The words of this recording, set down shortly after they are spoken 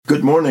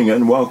Good morning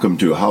and welcome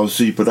to House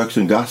C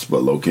Production Gospel,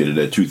 located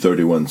at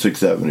 231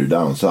 6th Avenue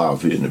down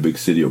south here in the big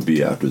city of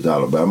Beatrice,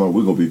 Alabama.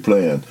 We're going to be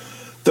playing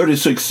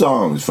 36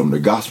 songs from the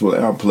Gospel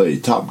Airplay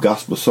Top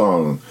Gospel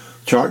Song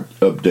chart,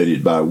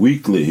 updated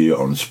bi-weekly here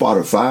on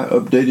Spotify,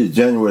 updated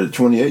January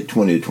 28,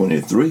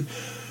 2023.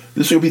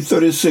 This will be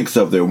 36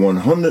 of their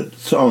 100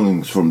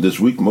 songs from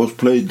this week, most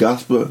played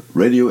gospel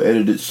radio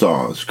edited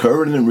songs,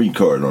 current and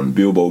recurrent on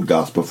Billboard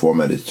Gospel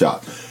Formatted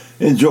chart.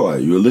 Enjoy.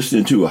 You're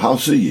listening to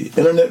House C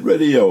Internet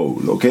Radio,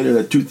 located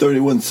at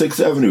 231 6th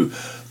Avenue,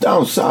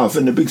 down south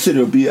in the big city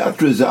of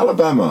Beatrice,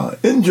 Alabama.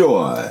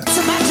 Enjoy. It's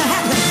about to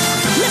happen.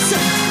 Listen.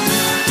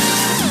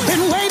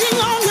 Been waiting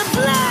on your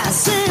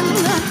blessing.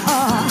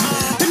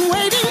 Been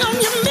waiting on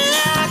your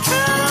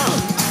miracle.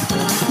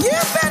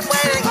 You've been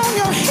waiting on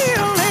your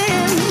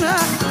healing.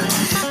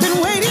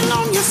 Been waiting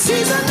on your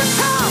season to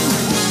come.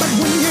 But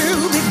when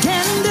you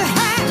begin to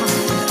have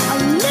a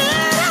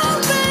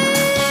little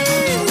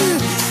thing,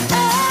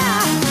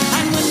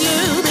 and when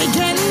you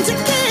begin to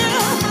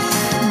give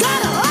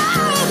God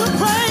all the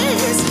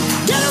praise,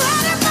 get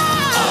ready for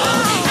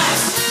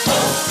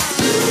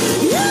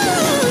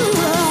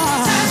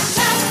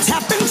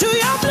tap into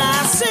your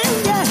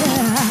blessing, yeah.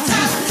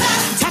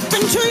 Tap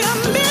into your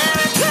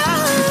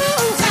miracle.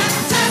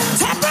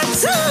 Tap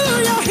into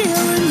your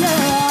healing,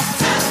 yeah.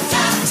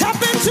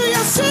 Tap into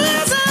your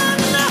season.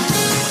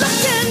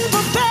 Looking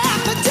for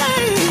better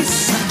days.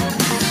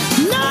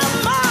 No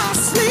more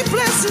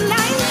sleepless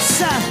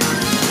nights.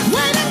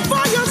 Waiting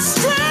for your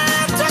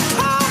strength to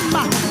come.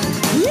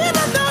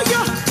 Even though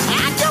you're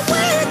at your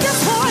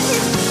weakest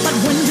point. But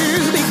when you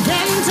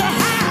begin to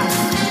have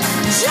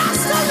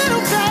just a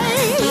little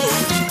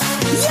faith,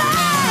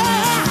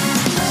 yeah.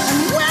 And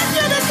when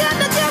you begin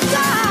to give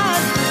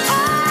God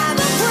all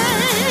the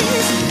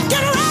praise,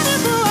 get ready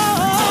for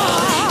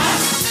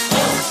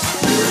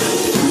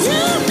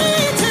you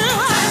need to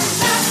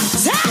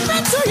tap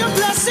into your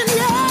blessing,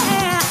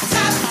 yeah.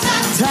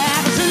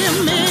 Tap into your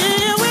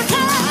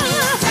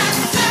miracle.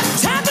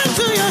 Tap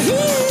into your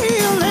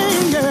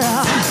healing,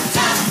 yeah.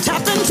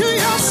 Tap into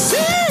your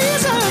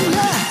season,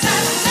 yeah.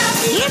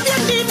 If you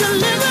need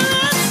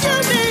deliverance, you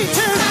need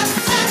to.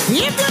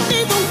 If you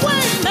need the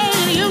way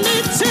made, you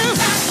need to.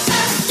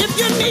 If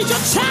you need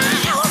your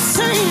child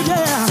saved,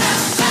 yeah.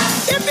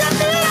 If you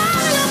need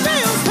all your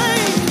bills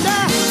paid,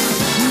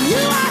 you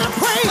ought to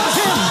praise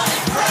Him.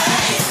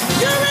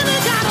 You really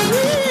got a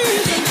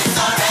reason.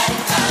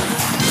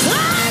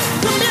 Claim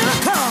the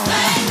miracle.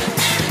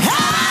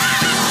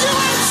 You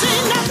ain't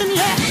seen nothing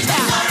yet.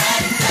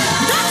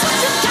 That's what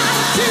you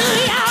gotta do,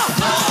 y'all.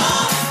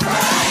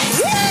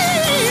 He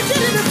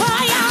did it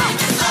before, y'all.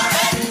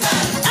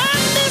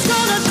 And He's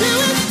gonna do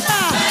it.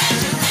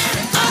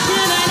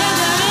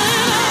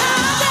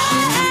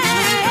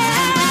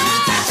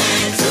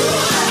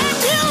 And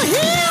He'll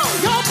heal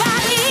your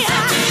body.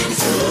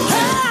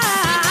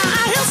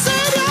 He'll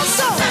save your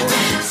soul.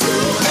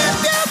 If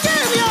you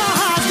give your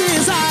heart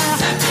desire.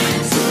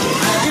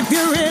 If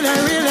you really,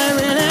 really,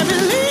 really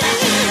believe,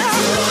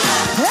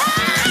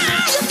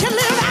 you can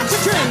live out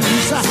your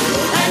dreams.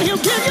 And He'll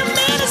give you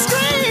many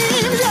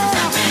screams,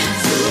 yeah.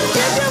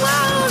 If you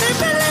only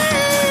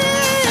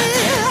believe,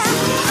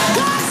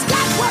 God's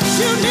got what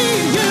you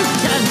need. You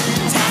can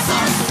tap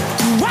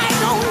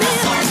right on in.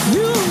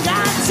 You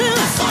got to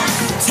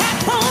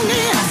tap on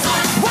in,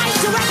 right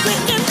directly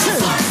into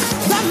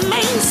the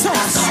main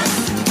source.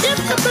 If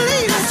you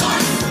believe it,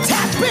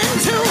 tap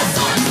into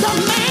the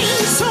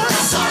main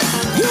source.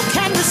 You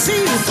can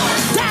receive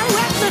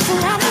directly from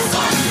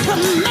the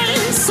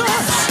main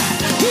source.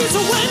 He's a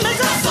way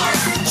maker,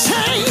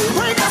 chain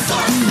breaker,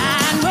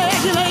 mind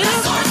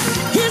regulator.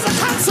 He's a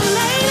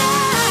consolator.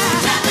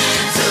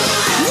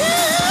 You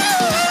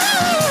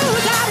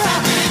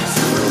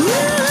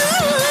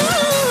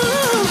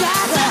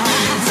gotta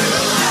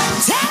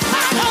tap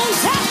right on,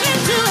 tap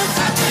into it.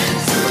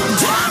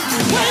 Don't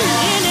wait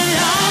any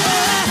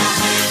longer.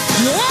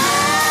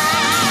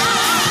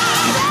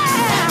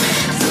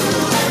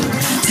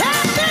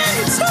 Tap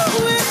into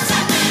it.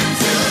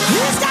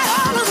 He's got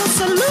all of the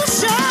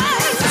solutions.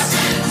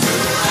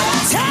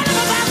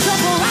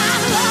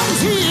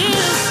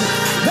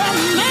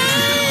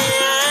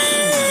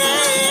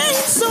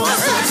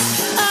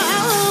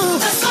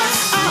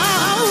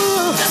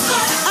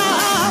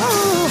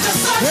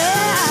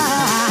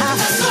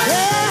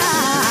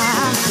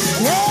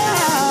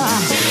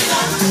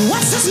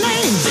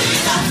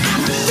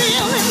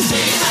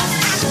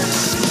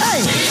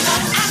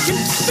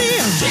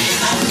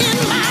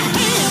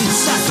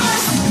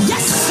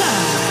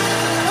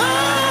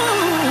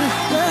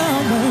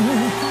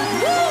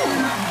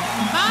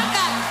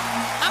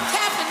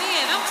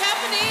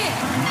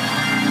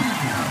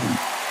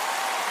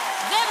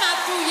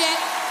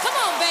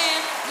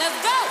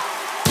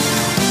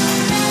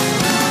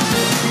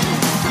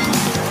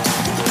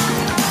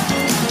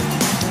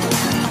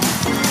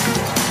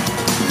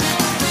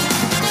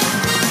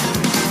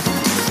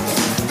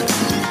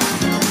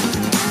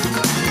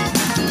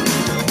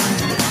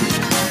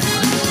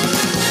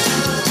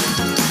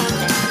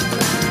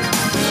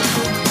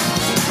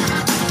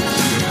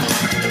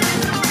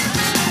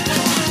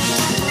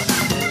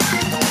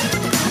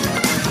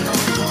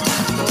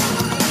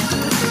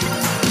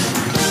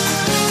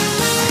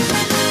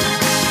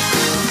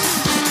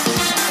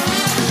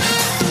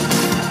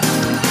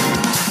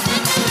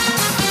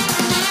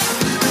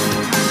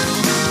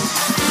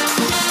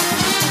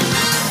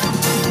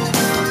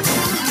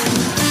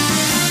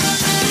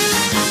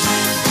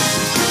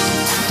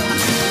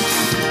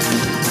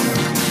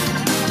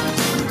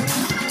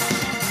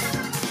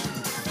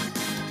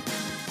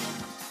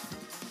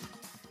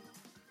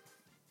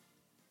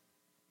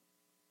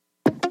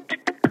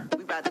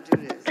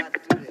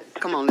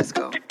 Come on, let's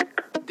go.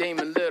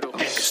 Damon Little.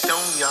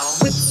 Stone, y'all.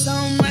 With so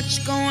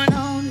much going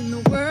on in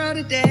the world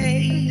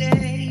today,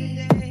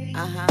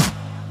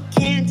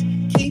 can't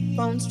keep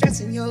on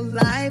stressing your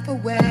life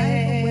away.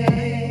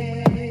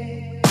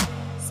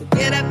 So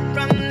get up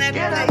from that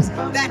place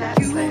that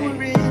you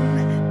were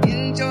in.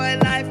 Enjoy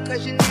life,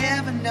 cause you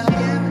never know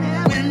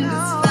when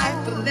this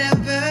life will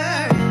ever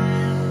end.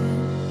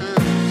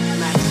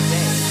 Not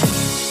today.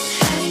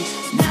 Hey,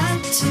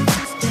 not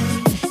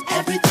today.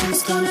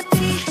 Everything's gonna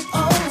be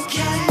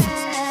okay.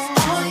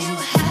 All you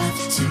have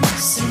to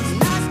say.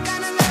 Not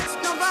gonna let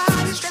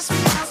nobody stress me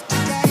out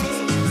today.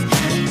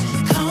 Hey,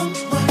 come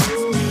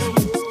with me.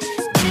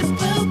 It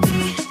will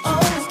be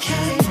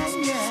okay.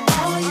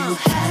 All you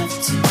have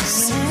to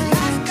say.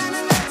 Not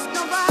gonna let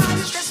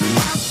nobody stress me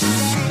out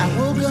today. I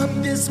woke up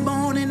this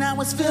morning, I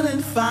was feeling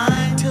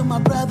fine till my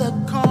brother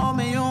called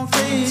me on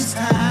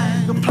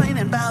FaceTime,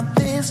 complaining about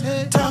this,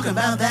 talking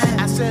about that.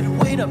 I said,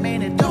 wait a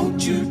minute, don't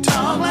you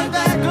talk like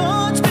that.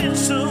 God's been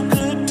so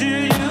good to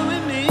you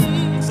and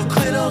me, so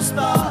clear those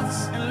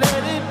thoughts and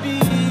let it be.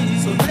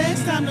 So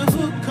next time the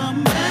hook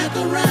come back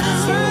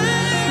around,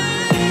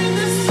 sing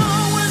this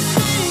song with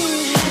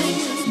me.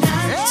 Hey,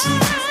 not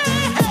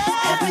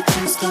today.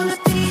 Everything's gonna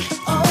be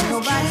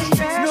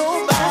okay.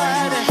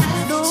 Nobody.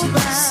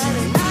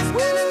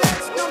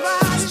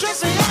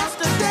 Stress me out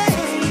today.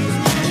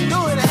 Do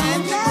it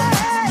and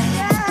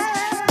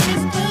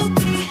It will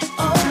be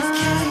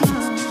okay.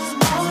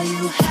 All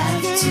you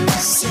have to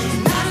say.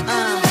 Not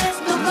gonna let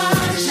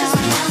nobody stress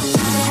me out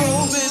today.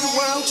 COVID,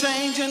 world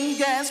changing,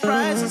 gas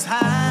prices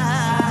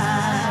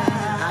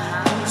high.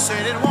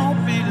 Said it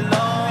won't be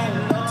long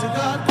till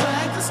God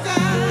crack the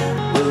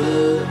sky.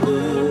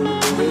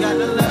 We got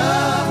the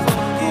love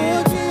for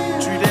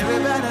kids. Treat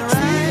everybody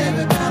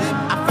right.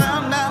 I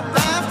found out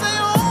life's the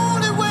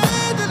only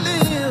way to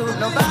live.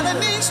 Nobody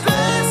needs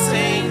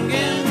stressing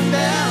in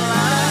their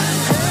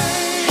life.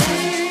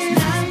 Hey,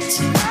 not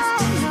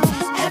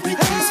today.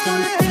 Everything's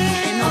gonna be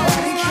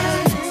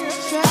okay.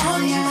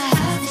 All you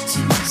have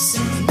to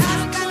say.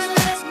 Not gonna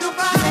let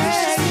nobody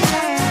stress me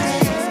out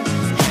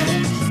today.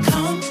 Hey,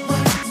 come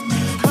with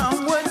me.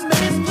 Come with me.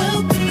 It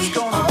will be It's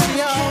gonna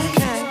be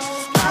okay.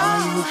 All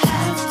you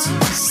have to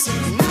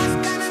say. Not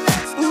gonna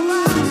let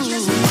nobody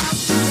stress me out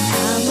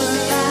today. I'm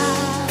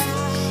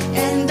alive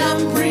and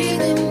I'm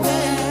breathing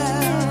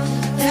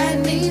well. That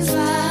means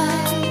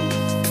life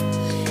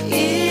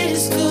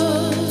is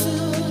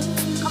good.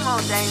 Come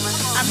on, Damon.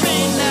 I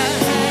may not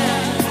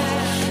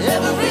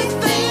have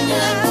everything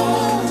I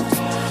want,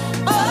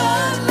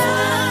 but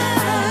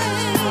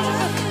life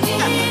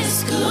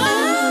It's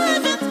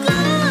good.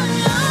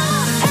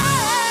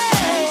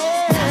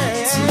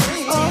 It's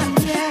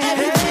good.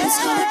 Everything's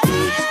gonna be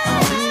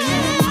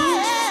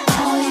okay.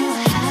 All you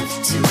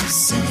have to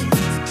say.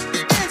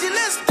 Angie,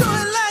 let's do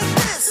it like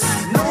this.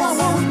 No, I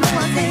won't, no,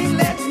 I can't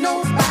let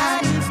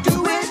nobody do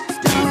it.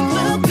 It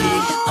will be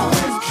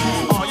okay.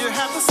 All you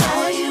have to All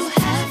say. you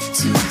have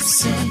to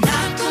say.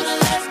 Not gonna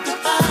let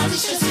nobody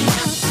stress me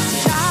out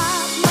today.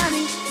 Job,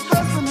 money,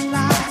 husband and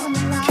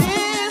life,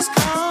 kids,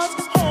 cars,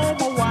 home,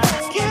 or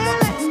wife.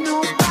 Can't let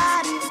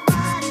nobody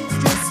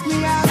stress me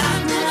out.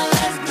 Not gonna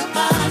let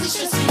nobody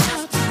stress me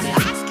out today.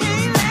 I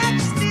can't let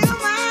you steal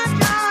my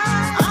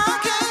joy. I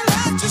can't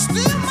let you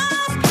steal my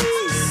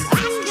peace.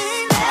 I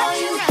can't let All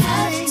you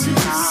have to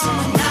say.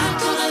 Not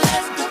gonna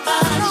let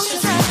nobody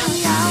stress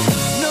me out.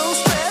 no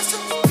stress,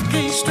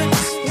 can't stress.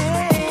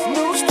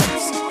 No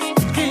stress,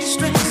 can't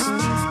stress.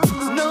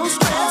 No All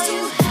stress,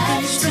 you can't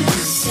have to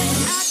stress. say.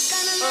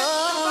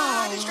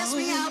 Nobody stress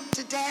me out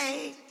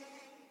today.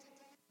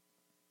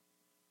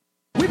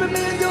 We've been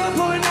made to do it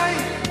for a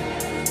night.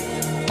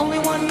 Only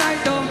one night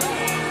though.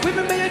 We've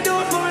been made to do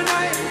it for a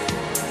night.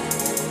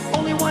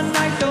 Only one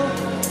night though.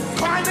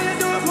 Cry made to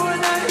do it for a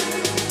night.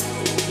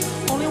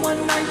 Only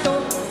one night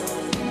though.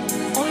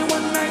 Only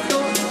one night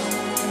though.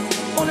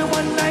 Only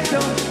one night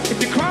though.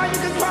 If you cry, you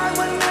can cry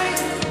one night.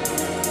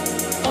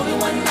 Only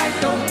one night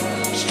though.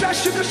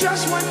 Stress, you can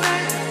stress one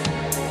night.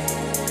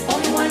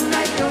 Only one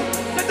night though.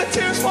 Let the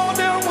tears fall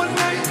down one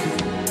night.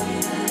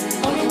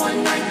 Only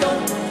one night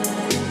though.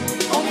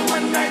 Only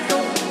one night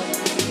though.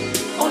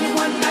 Only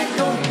one night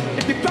though.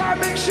 If you cry,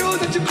 make sure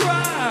that you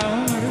cry.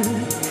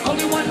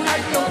 Only one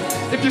night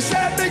though. If you're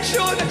sad, make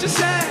sure that you're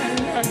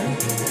sad.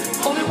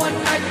 Only one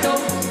night though.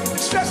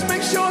 Stress,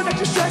 make sure that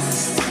you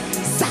stress.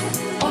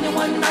 Only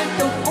one night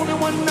though. Only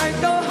one night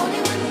though.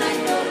 Only one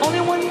night though.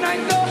 Only one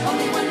night though.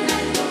 Only one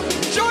night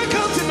though. Joy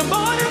comes in the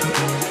morning.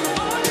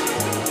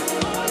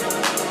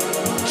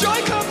 Joy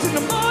comes in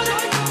the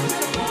morning.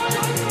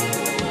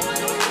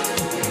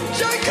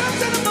 Joy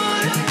comes in the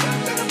morning.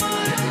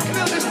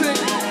 Feel this thing.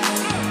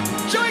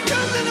 Joy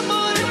comes in the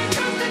morning.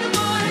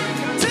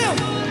 Tim,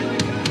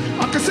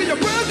 I can see a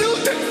brand new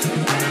day.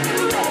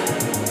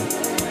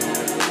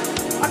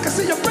 I can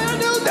see a brand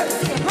new day.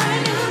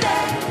 Brand new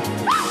day.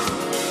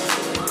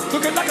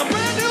 Looking like a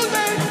brand new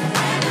day.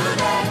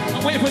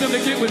 I'm waiting for them to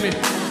get with me.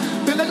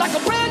 Feeling like a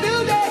brand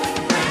new day.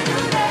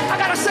 I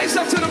gotta say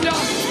something to them,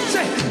 y'all.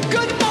 Say,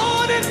 good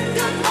morning.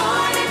 Good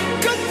morning.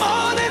 Good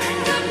morning.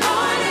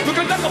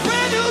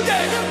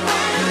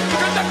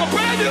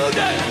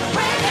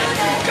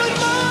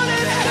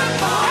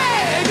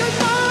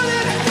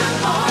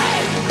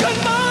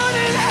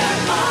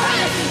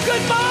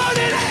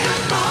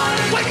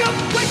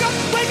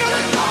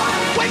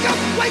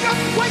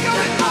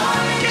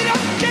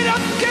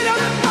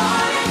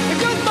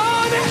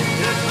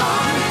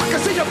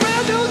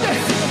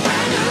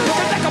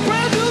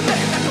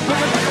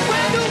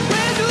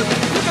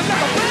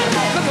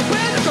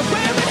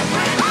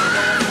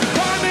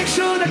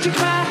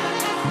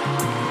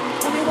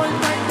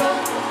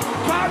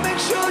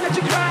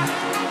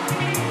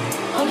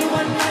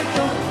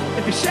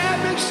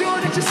 make sure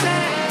that you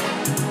say,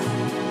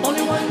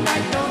 only one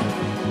night though,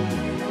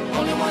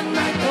 only one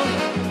night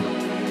though,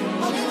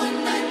 only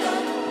one night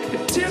though. If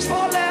your tears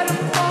fall, let them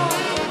fall.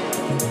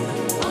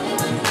 Only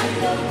one night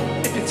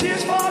though. If your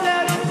tears fall,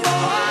 let them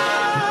fall.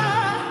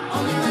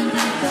 Only one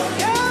night though.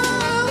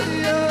 Yeah,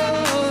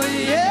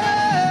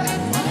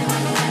 yeah. Only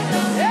one night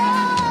though.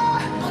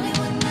 Yeah. Only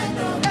one night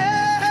though.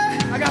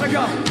 Yeah. I gotta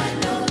go.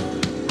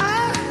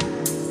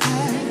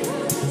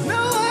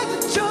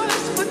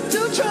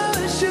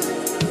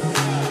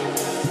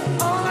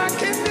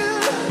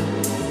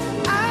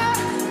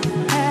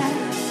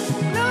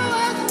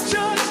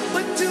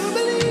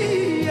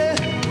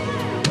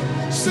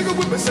 Sing it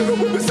with me, sing it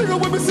with me, sing it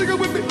with me, sing it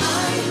with me. I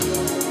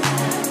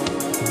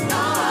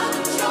no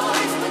other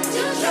choice but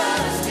to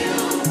trust you.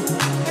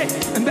 Hey,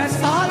 and that's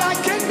all I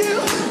can do.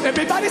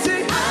 Everybody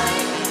sing. I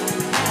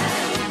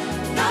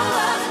have no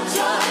other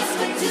choice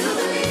but to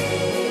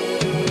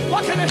believe.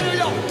 What can I hear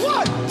y'all?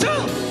 1, 2,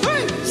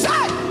 3, say. I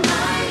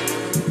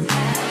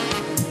have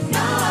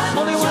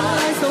no Only other one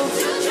night choice but though.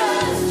 to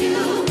trust you.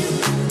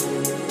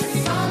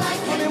 That's all I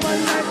can Only do.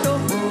 one night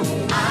though.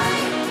 I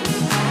have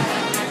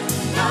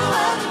no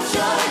other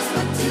choice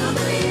but to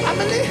believe. I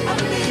believe, I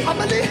believe, I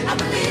believe, I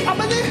believe, I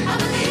believe, I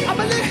believe, I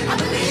believe, I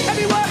believe,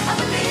 every word I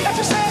believe, that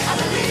you say, I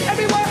believe,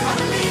 every word I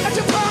believe, that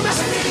you promise,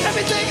 I believe,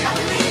 everything I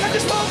believe, that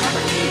you spoke, I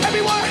believe,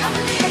 every word I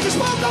believe, that you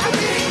spoke over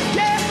me.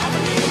 Yeah, I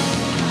believe,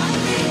 I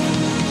believe,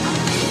 I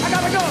believe. I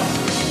gotta go.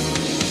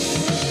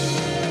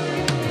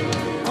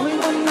 Only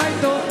one night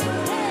though.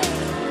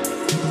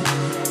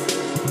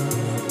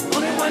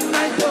 Only one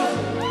night though.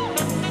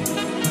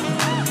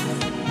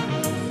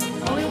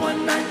 Only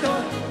one night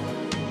though.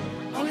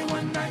 Only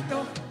one night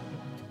though.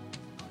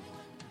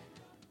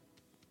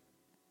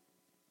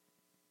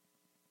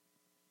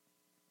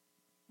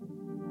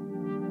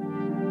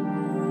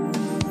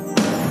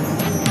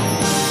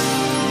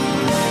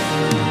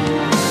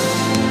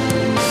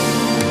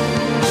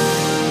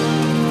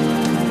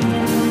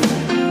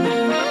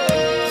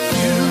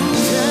 You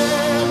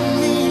kept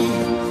me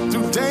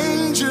through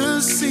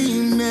danger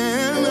seen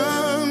and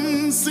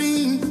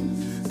unseen,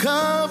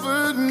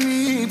 covered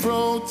me,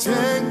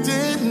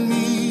 protected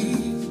me,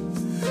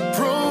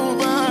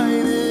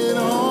 provided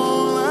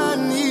all I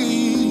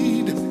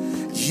need.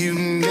 You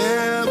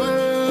never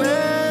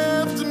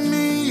left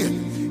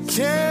me,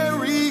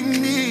 carried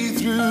me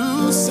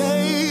through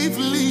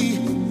safely,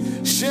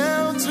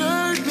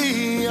 sheltered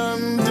me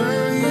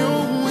under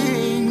your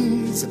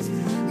wings.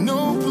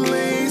 No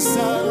place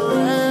I'd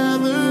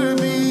rather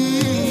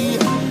be.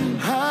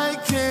 I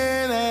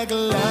can't act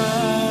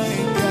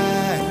like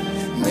I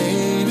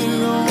made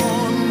it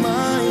on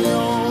my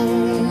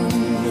own.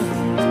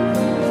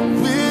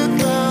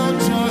 Without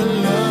your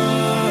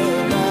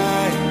love, I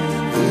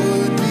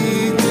would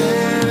be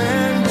dead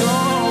and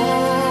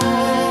gone.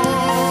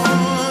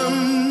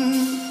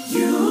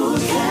 You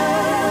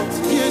kept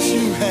me, yes,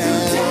 you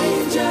have.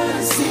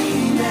 Danger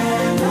seen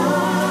and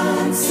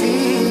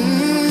unseen.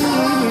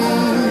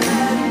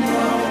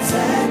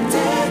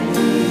 Protected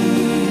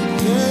me,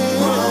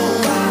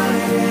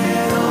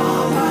 provided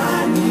all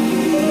I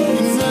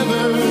need.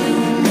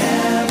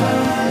 Never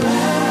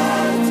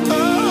left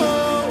me,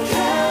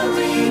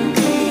 carried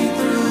me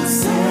through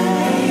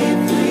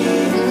safely,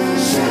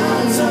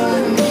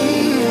 sheltered me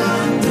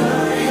under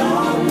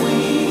your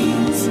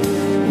wings.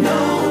 No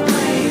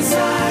place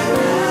I'd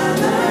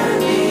rather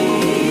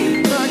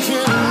be. I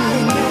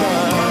can't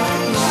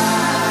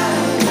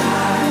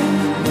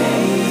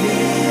made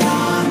it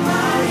on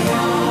my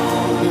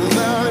own.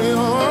 Without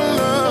your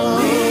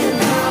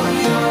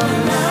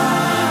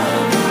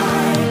love, I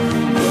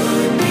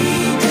would be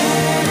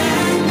dead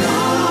and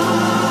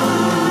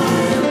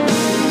gone.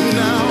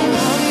 Now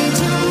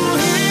unto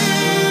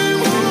Him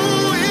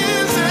who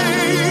is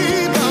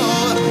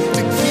able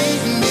to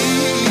keep me,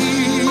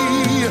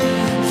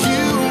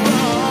 you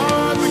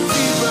are the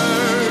keeper.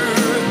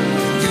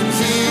 You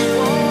keep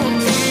on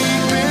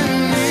keeping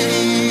me.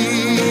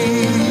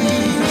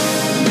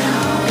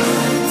 Now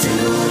unto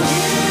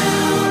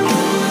Him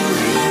who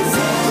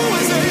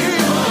is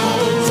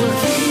able to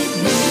keep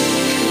me,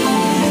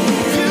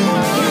 you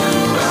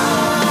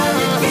are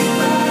the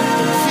keeper.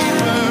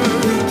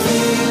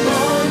 Keep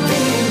on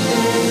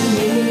keeping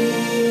me.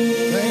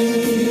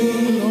 Thank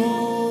you,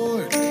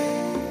 Lord,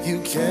 you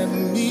kept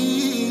me.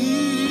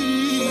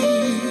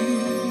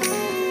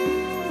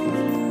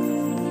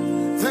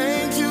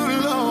 Thank you,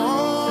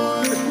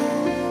 Lord,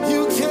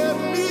 you kept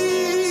me.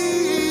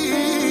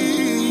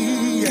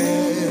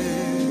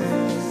 Yeah.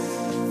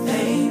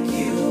 Thank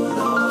you,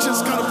 Lord.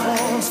 Just gotta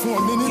pause for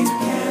a minute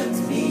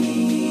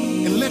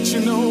and let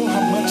you know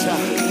how much I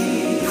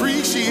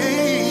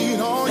appreciate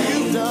all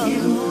you've done.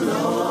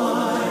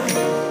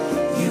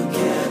 You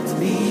kept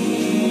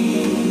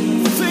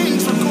me.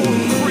 Things were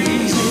going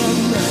crazy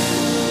and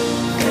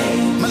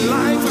my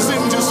life was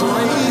in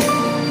disarray.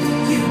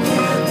 You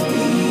kept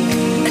me.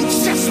 And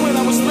just when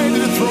I was ready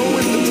to throw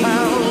in the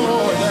towel,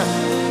 Lord,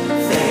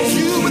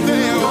 you were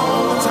there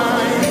all the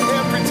time,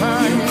 every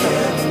time.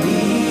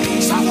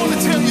 So I want to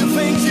tell you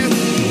thank you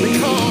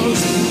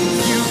because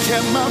you kept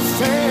kept my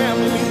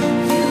family.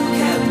 You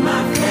kept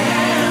my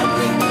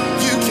family.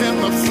 You kept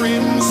my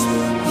friends.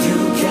 You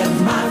kept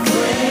my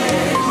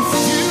friends.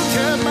 You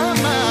kept my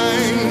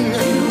mind.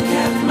 You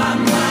kept my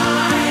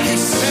mind. You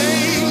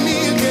saved me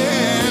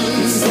again.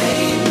 You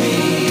saved me.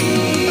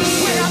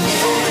 When I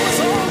thought it was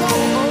all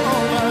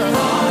over.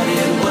 Thought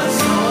it was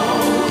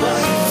over.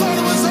 Thought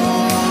it was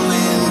all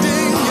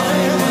ending. Thought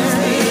it was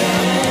the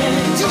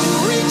end. You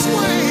reached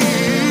way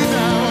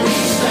down.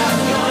 Reached out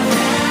your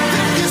hand.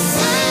 Then you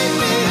saved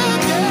me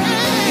again.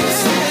 You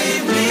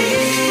saved me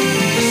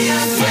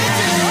again. Thank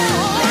you,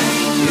 Lord.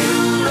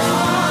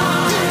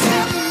 You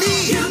kept me.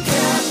 You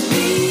kept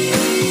me.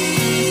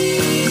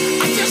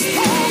 I just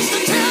paused to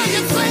tell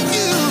you thank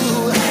you.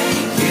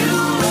 Thank you,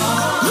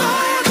 Lord.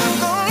 Lord,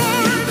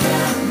 you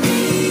kept me.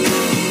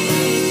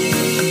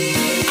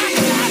 I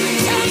gotta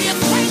tell you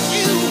thank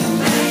you.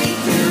 Thank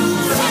you,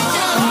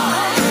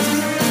 Lord.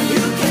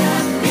 You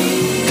kept me.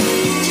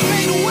 You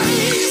made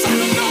ways out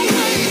of no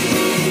way.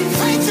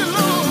 Thank you,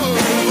 Lord.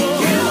 Thank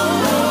you,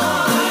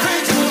 Lord.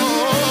 Thank you,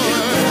 Lord.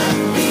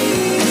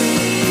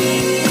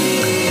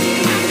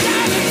 I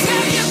gotta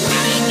tell you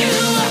thank you.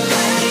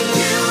 Thank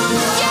you, Lord.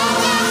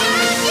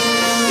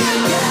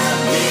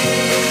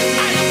 I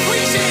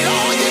appreciate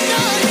all you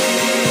done.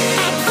 I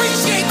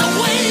appreciate the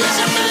ways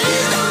you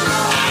made.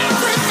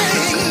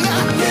 Everything.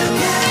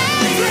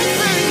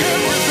 Everything.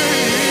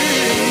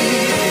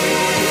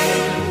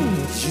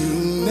 You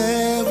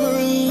never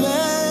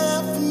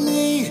left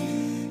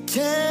me,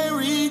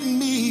 carried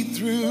me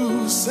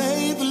through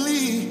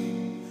safely,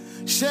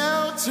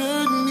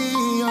 sheltered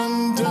me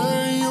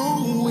under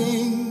your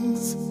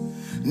wings.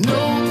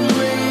 No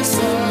place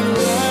I'd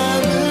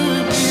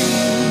rather be.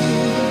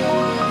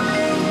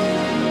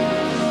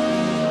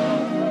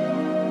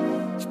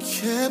 You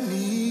kept me.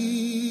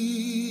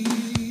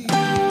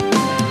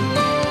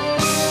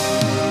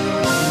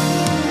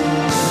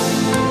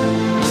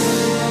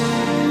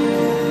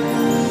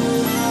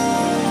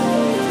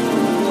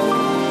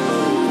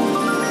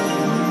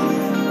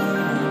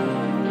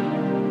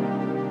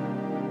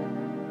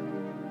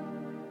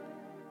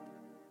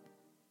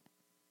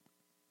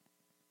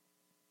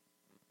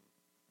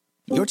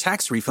 Your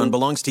tax refund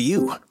belongs to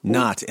you,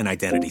 not an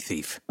identity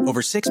thief.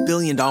 Over $6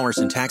 billion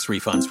in tax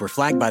refunds were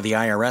flagged by the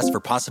IRS for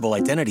possible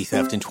identity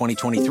theft in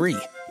 2023.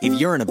 If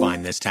you're in a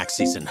bind this tax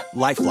season,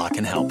 LifeLock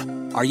can help.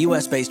 Our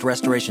U.S.-based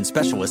restoration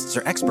specialists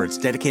are experts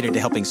dedicated to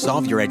helping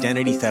solve your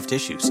identity theft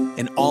issues,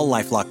 and all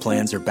LifeLock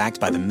plans are backed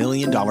by the $1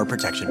 Million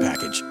Protection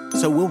Package.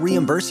 So we'll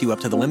reimburse you up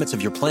to the limits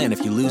of your plan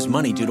if you lose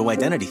money due to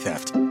identity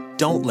theft.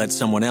 Don't let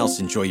someone else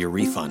enjoy your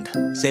refund.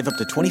 Save up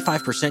to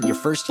 25% your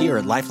first year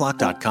at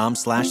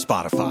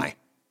LifeLock.com/Spotify.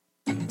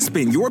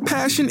 Spin your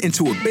passion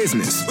into a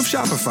business with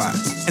Shopify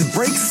and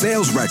break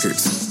sales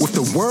records with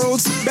the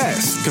world's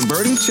best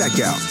converting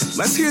checkout.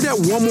 Let's hear that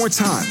one more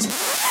time.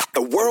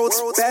 The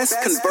world's best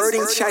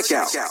converting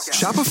checkout.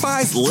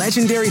 Shopify's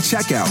legendary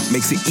checkout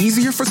makes it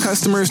easier for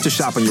customers to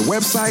shop on your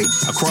website,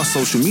 across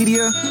social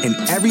media, and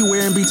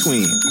everywhere in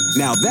between.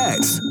 Now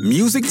that's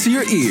music to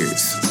your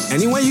ears.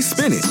 Any way you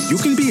spin it, you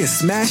can be a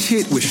smash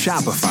hit with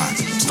Shopify.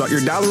 Start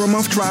your $1 a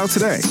month trial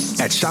today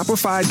at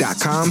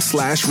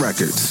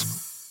shopify.com/records.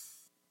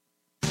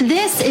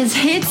 This is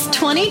Hits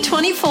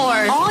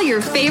 2024. All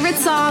your favorite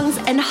songs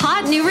and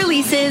hot new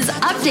releases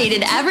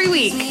updated every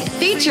week.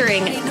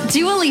 Featuring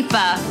Dua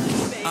Lipa,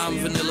 I'm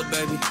vanilla,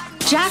 baby.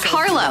 Jack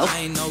Harlow, I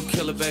ain't no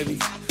killer, baby.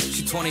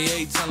 She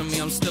 28, telling me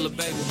I'm still a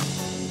baby.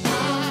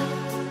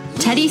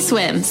 Teddy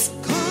Swims,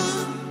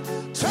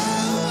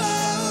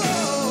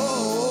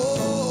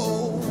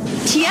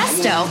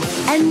 Tiesto,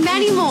 and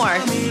many more.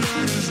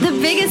 The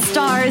biggest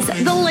stars,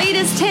 the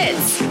latest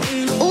hits.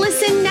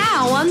 Listen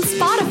now on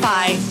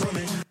Spotify.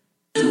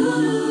 Keep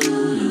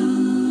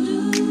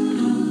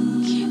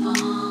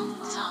on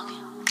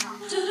talking.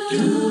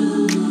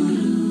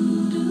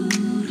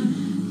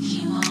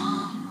 Keep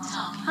on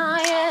talking. Oh,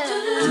 yeah.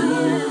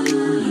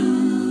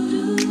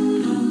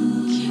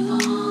 Keep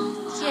on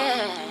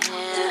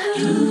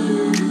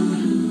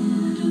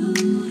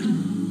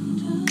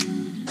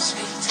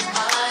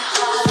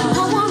I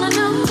wanna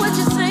know what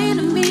you're saying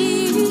to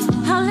me.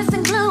 I'll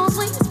listen close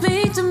when you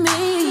speak to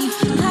me.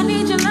 I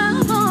need your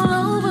love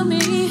all over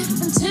me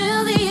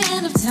until the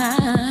end of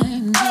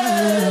time.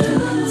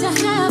 To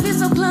have you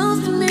so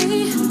close to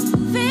me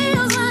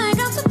feels like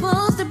I'm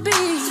supposed to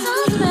be so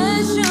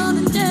special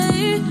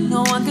today.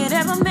 No one could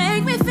ever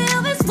make me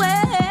feel this way.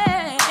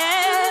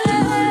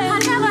 I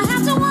never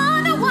have to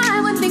wonder why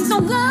when things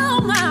don't go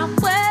my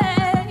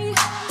way.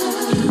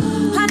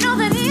 I know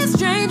that he is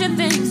changing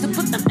things to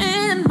put them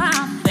in my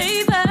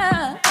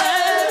favor.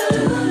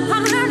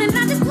 I'm learning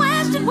not to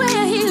question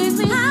where he leads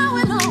me. I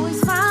will always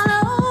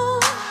follow.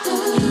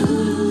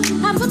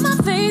 I put my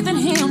faith in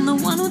him, the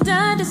one who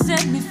died to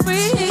set me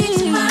free. Speak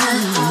to my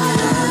heart.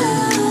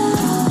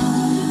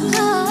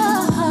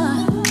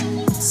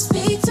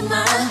 Speak to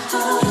my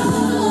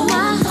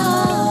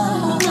heart.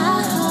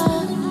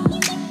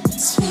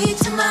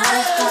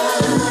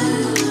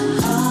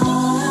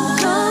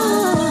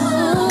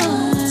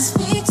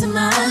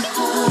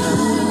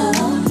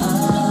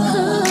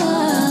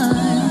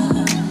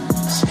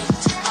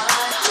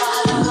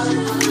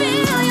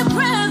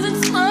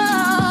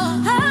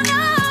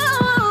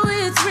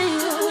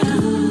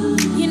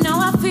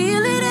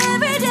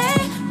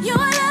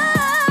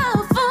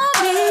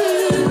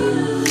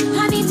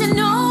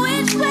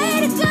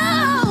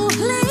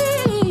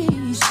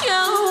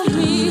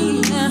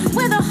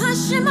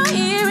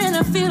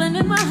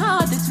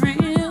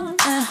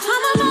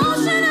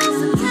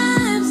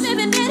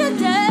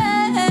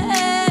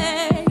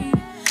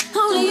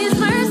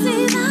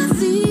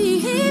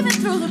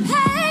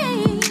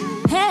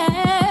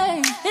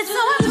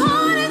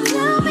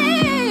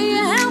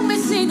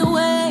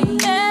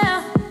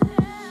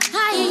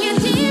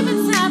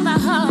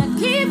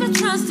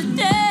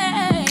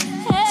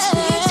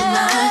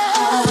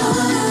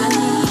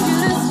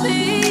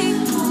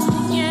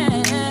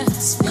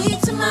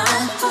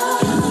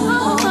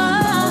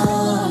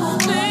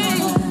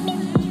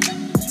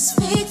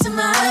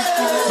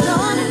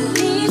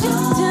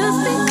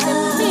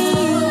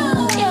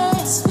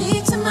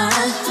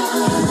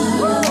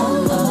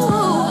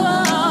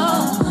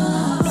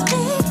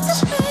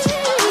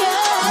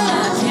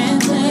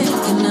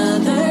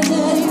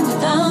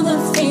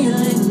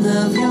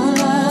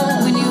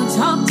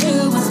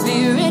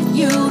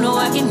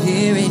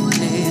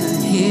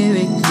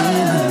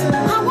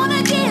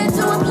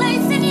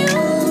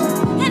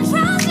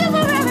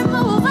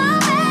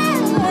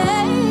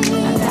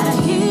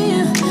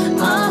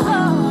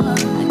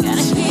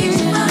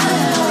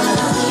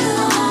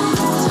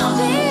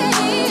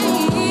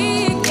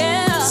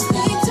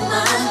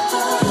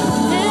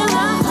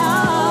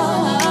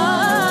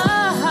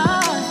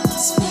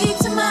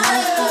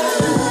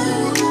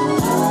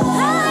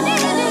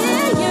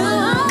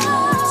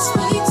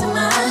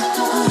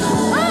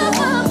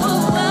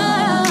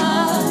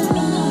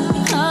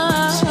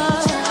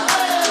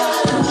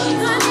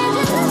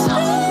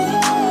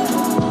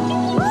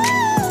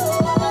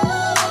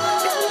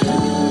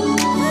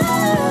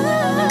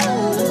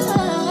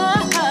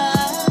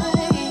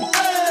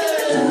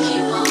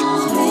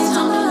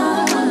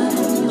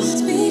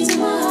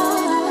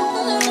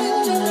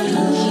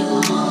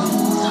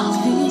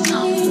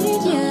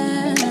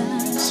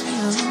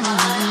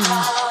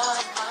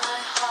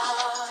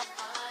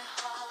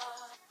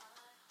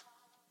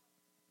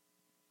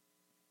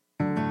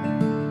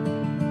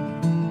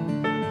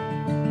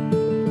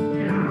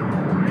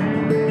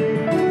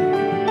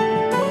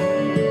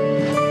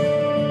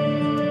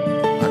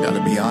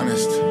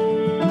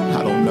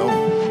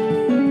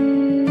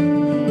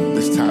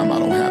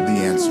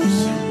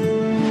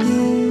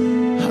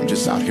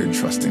 out here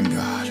trusting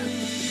God.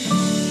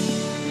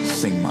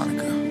 Sing,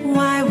 Monica.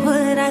 Why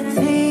would I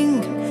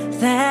think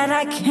that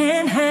I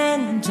can't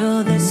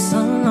handle this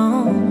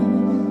alone?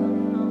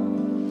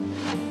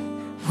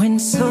 When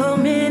so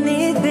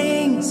many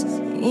things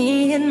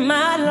in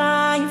my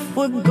life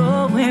were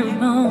going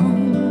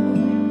wrong.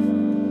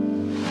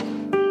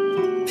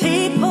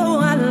 People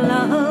I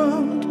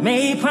loved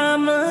made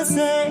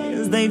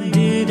promises they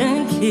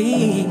didn't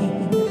keep.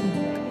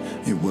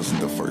 It wasn't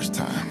the first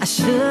time. I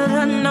should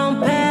have known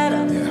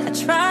better. Yeah. I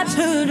tried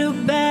to do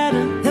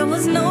better. There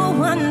was no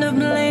one to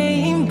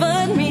blame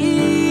but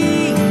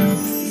me.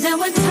 There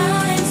were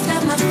times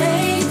that my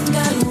faith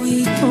got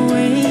weak.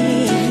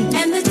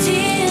 And the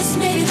tears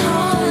made it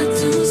hard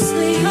to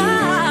sleep.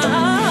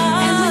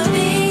 And when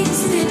things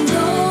didn't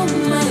go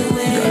my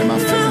way, Got in my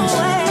feelings.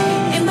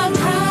 in my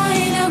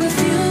pride I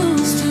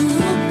refused to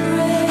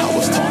pray. I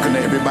was talking to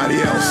everybody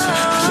else. I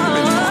should have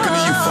been talking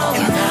to you,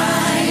 Father.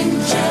 I'm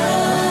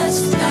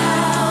just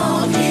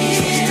out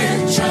here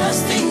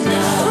trusting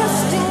God.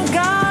 Trusting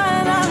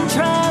God, I'm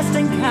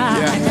trusting God.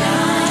 Yeah.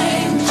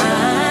 I'm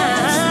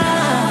just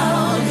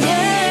out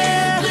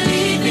here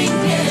believing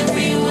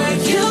every word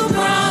you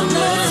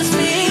promised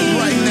me.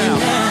 Right now.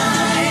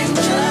 I'm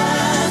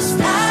just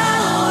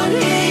out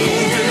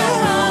here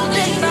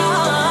holding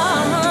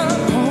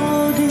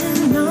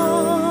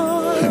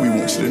on. And we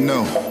want you to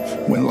know,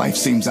 when life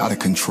seems out of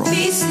control,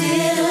 Be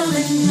still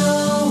and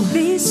know.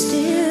 Be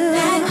still.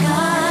 That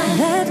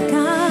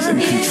God He's in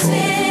control.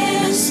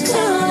 is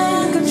still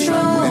in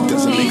control. When it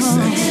doesn't make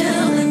sense. Be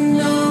still and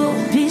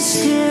know. Be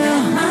still.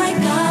 That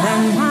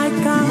my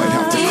God. You might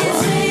have to cry,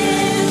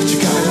 but you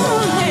gotta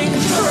know. in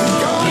control.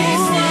 God. Be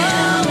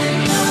still and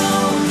know.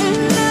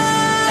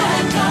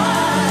 That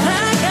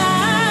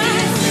God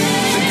is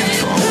In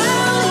control.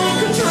 in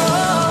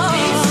control.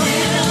 Be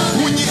still.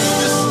 When you're in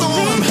the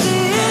storm,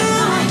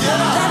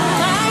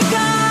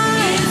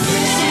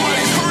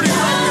 somebody's hurting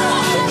right now.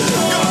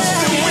 God's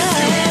still with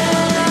you.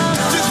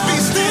 Just be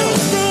still.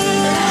 And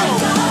know.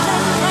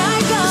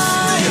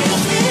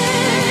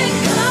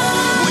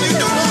 When you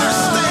don't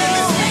understand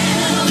it,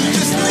 you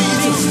just need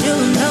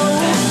Him.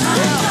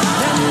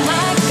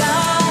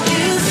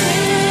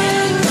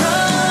 And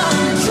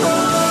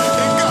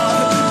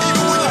God,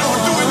 even when you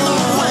don't do it my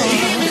way,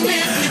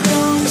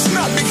 it's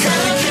not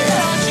because you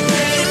can't.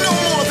 You know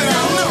more than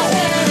I know.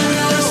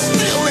 You're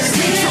still in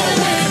control.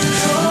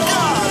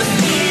 God,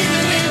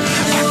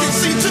 I can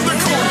see to the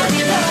corner,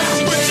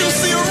 but you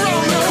see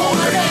around the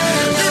corner.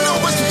 You know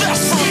what's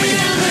best for me.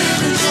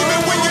 Even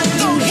when you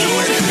don't do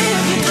it,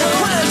 the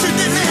prayers you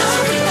didn't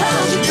answer,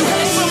 you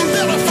have something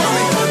better for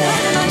me.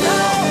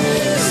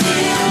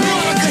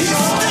 Monica, He's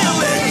still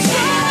in.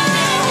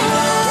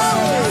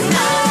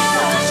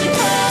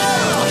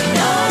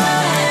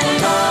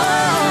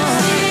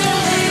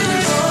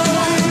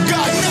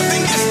 God,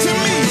 nothing gets to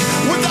me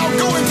without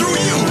going through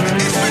you.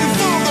 It's been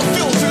Father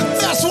filtered.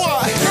 That's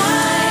why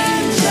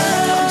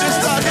I'm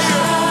just out here.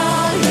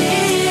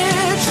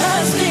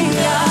 Trusting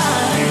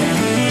God.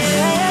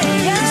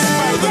 In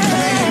spite of the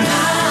pain,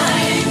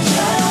 I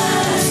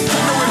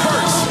know it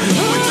hurts,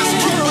 but just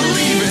keep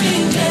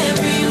believing.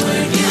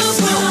 You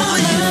still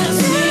believe.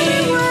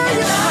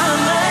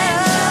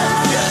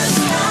 Yes.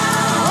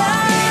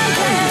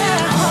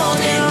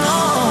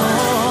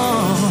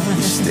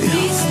 Still.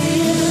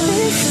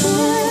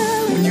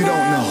 When you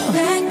don't know,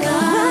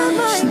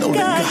 just know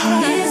that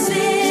God is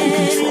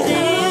in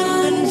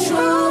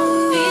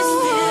control. Be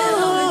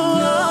still and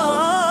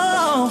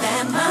know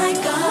that my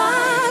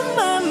God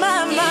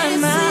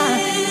is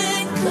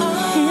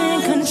in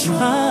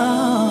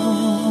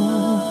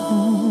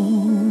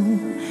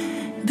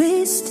control.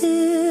 Be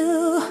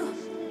still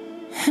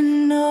and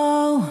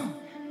know.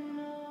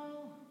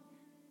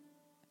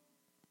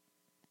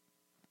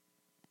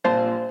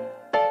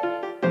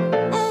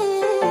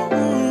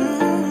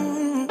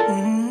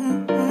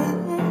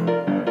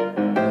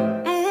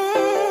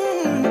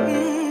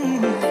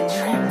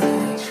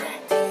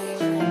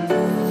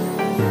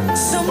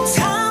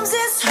 Sometimes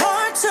it's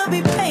hard to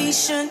be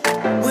patient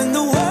when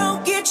the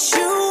world gets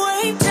you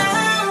way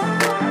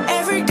down.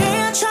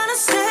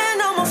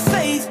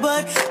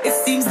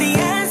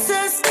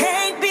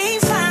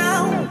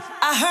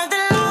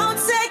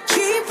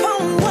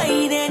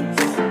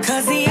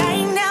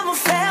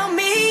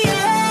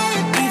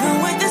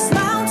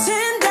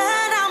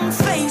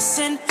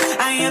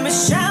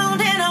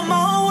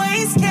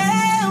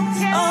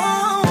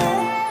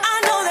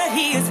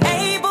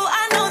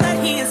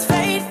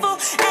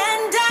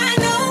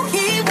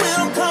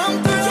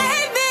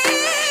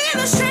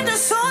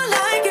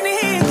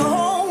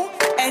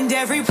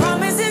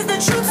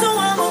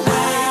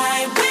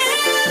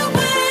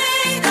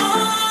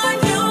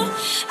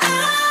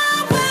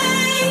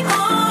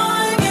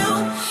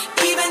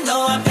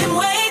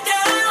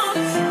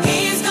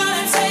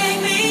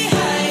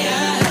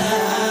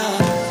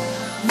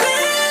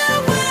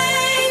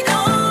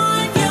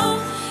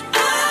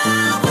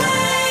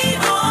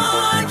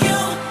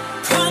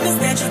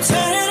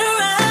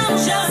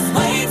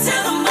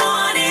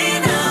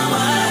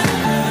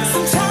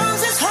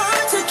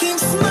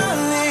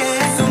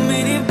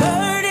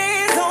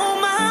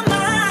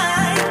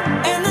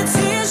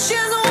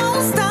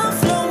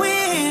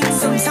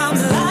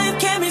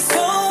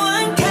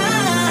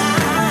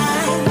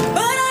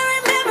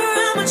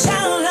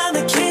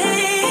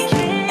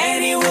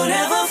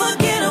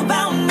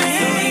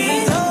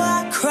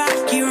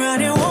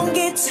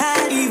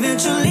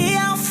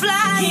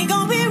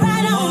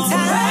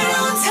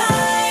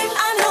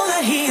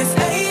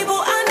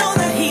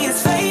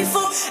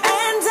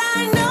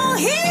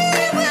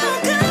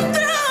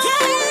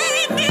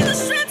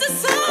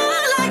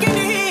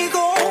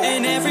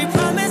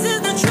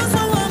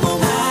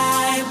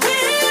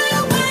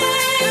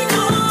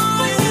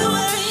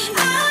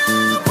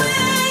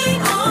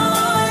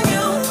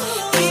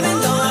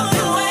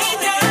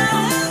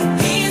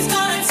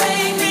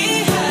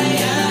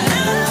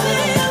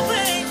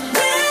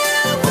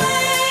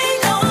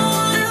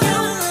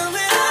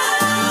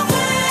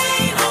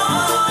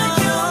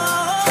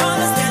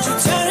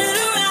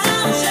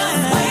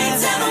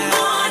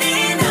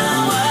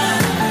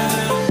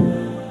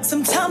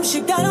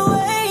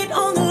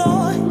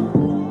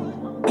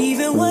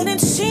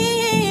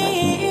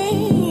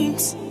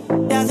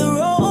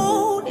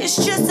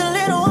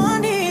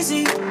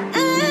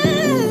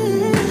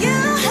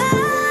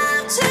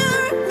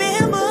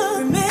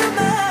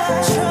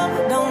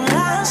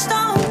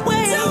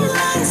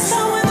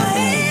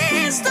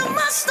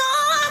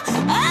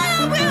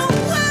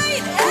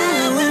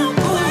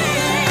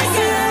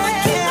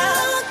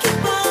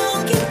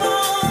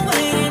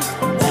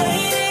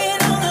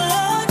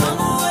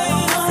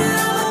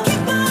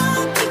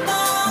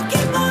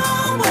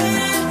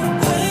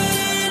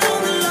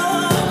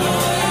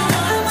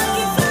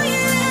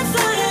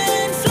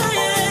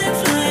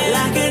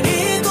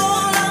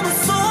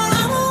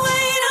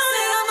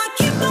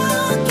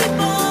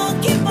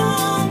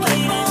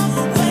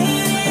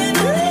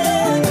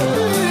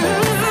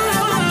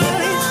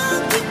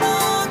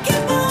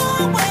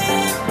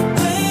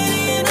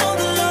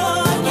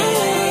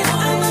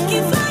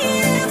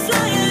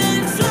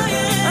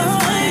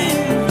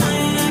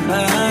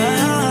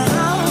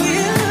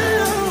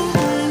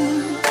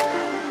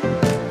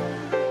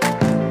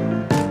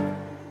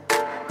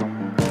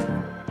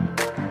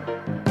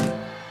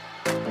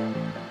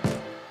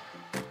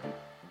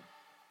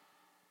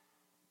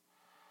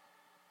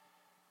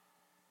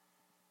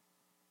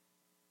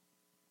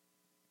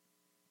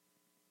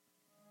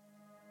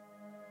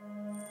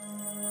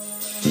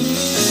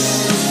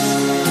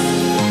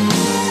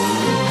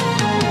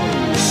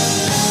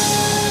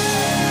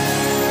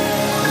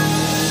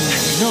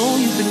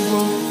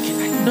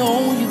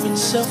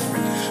 yourself,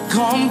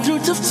 gone through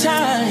tough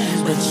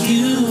times, but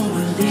you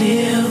will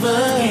live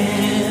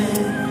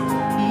again.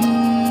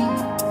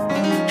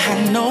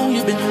 I know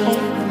you've been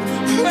home,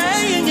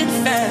 praying and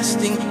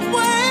fasting,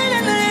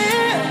 waiting to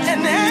hear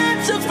an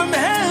answer from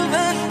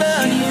heaven,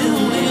 but you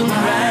will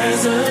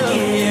rise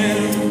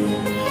again.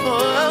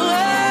 Oh,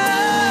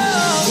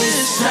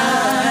 this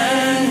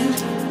time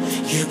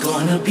you're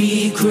gonna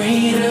be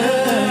greater.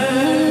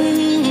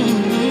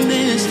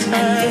 This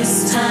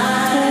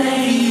time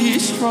be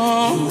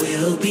strong. You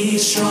will be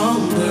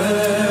stronger.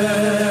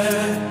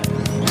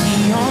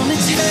 He only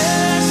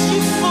tests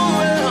you for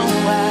a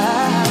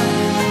while.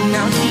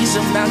 Now he's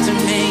about to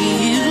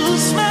make you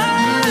smile.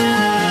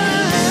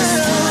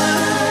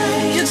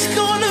 It's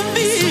gonna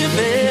be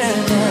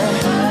better.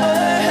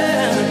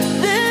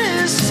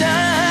 This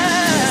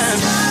time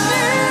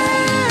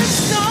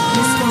it's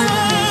gonna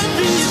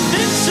be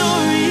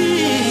victory.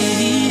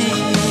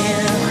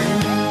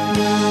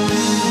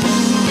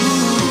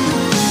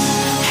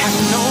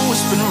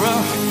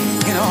 Rough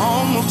and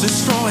almost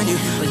destroying you,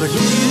 but you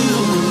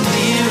will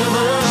live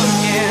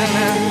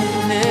again.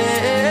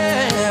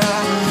 Yeah.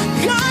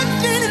 God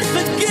didn't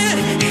forget,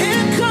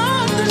 here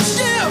comes the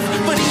shift,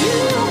 but you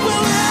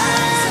will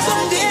rise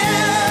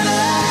again.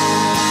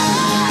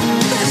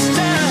 This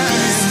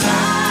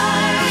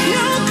time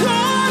you're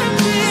gonna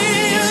be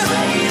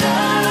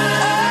greater.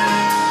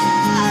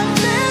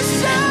 This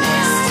time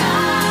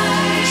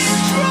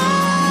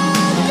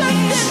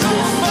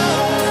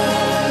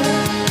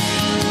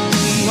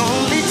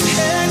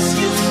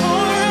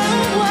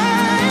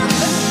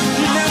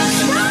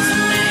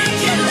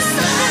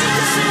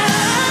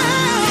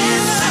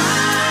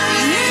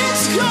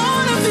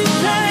stronger than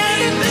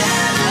before.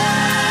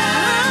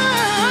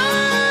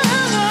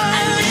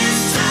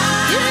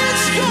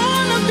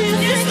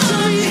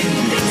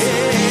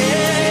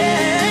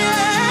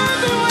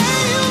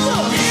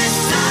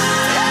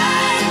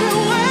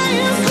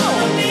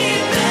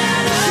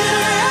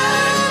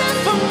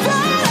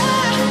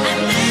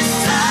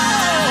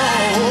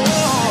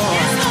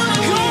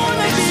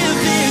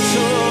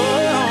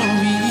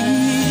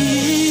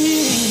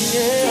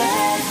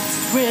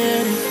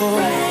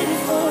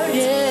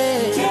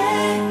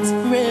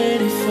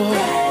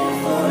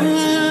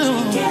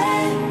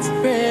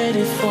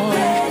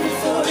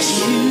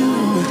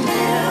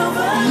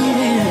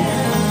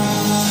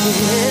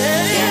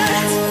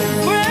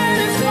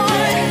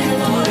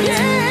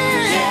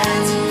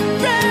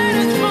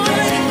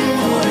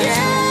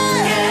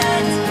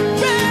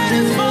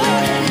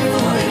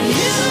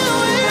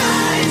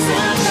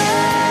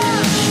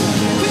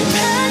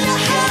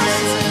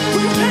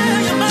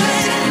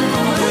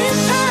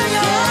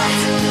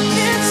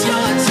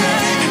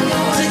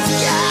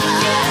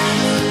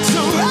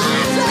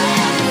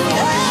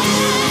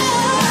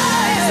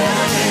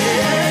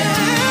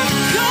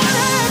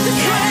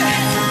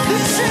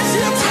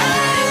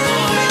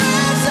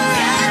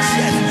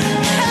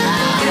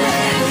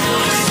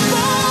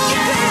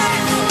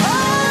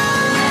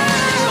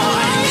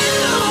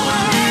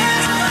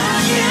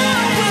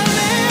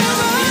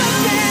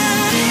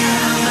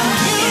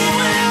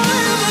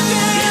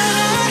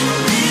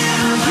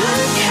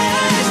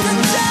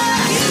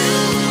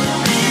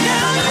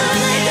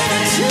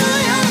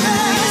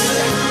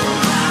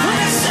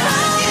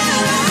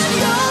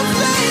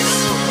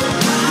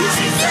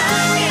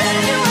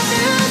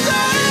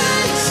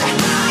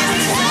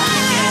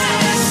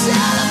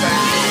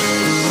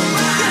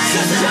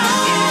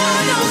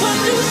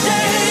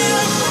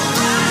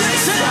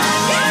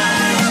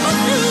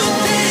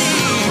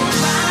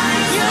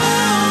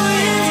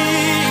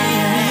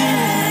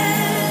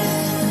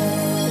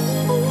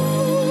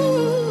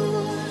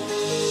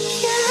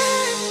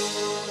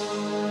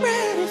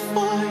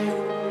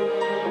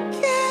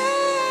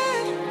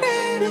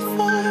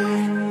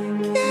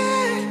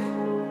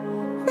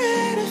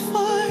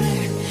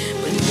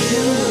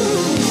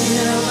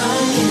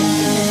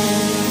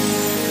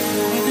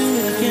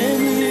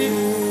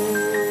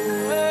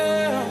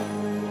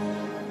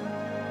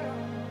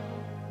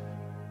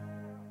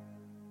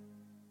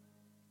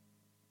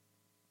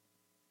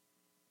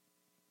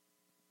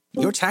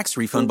 Your tax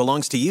refund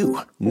belongs to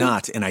you,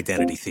 not an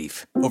identity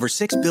thief. Over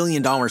 $6 billion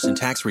in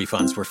tax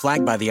refunds were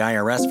flagged by the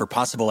IRS for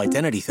possible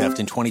identity theft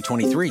in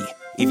 2023.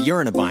 If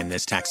you're in a bind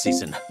this tax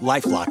season,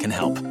 LifeLock can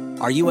help.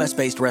 Our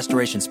U.S.-based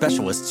restoration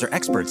specialists are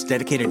experts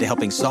dedicated to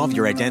helping solve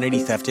your identity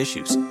theft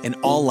issues. And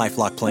all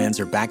LifeLock plans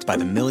are backed by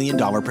the $1 Million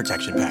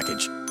Protection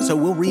Package. So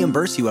we'll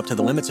reimburse you up to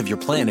the limits of your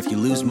plan if you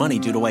lose money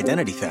due to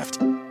identity theft.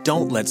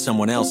 Don't let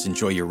someone else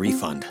enjoy your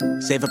refund.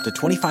 Save up to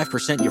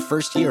 25% your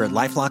first year at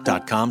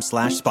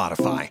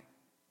LifeLock.com/Spotify.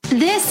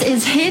 This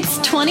is Hits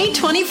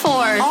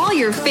 2024. All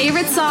your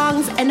favorite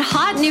songs and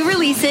hot new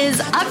releases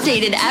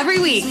updated every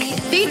week.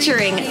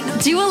 Featuring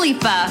Dua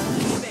Lipa,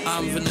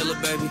 I'm vanilla,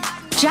 baby.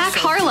 Jack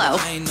Harlow,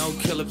 I ain't no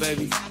killer,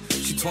 baby.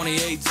 She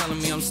 28, telling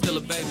me I'm still a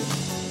baby.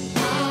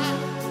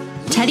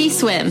 Teddy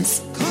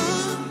Swims,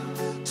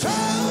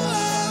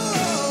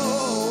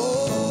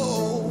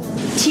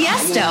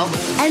 Tiesto,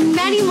 and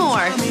many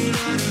more.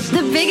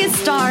 The biggest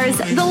stars,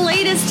 the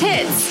latest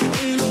hits.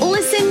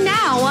 Listen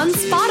now on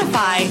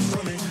Spotify.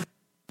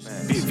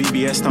 Big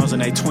VBS stones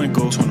and they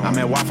twinkle. I'm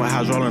at Waffle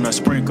House rolling a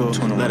sprinkle.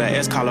 Let a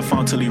S call a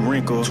phone till he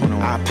wrinkle.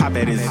 I pop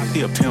at his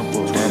he a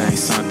pimple. That ain't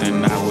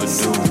something I would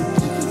do.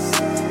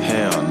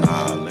 Hell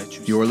nah.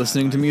 You're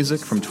listening to music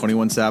from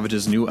 21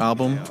 Savage's new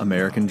album,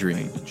 American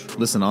Dream.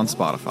 Listen on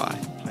Spotify.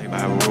 Play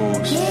by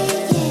rules.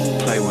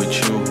 Play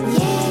with you.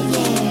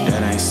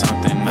 That ain't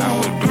something I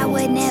would do. I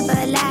would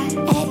never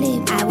lie,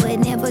 ad-lib. I would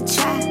never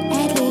try,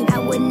 ad-lib. I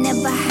would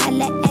never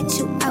holler at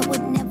you. I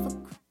would never.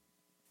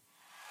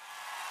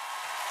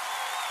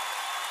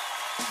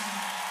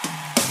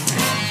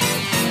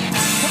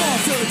 Come on,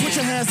 Philly, put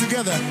your hands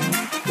together.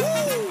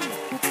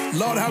 Woo!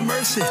 Lord have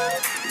mercy.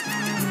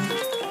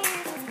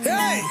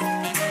 Hey!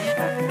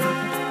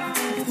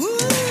 Woo!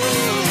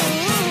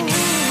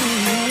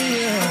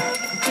 Yeah.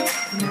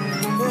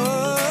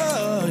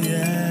 Oh,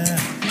 yeah.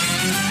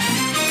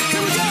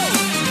 Here we go.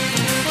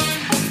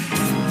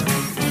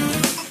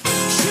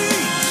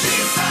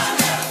 She's I'll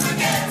never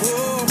forget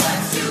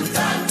what you've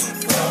done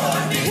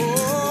for me.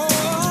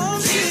 Oh,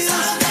 she's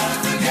I'll never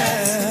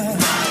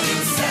forget how you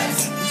set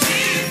me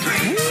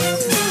free.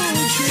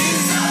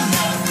 She's I'll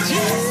never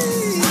forget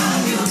how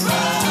you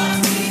brought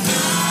me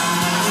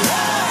out.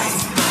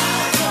 I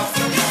won't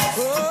forget.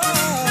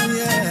 Oh,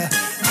 yeah.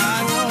 I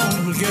won't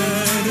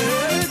forget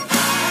it. I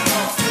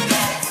won't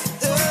forget.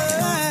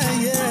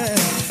 Yeah.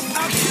 I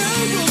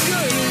can't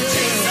forget it.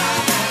 She's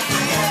I'll never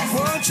forget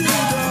what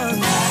you've done.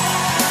 I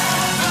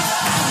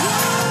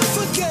won't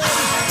forget. You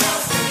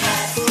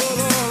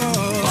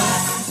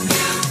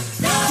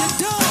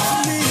done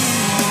for me.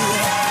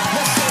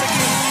 Let's start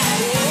again.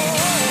 Oh.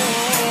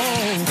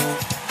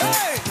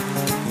 Hey,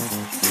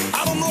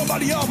 I don't know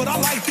about y'all, but I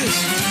like this.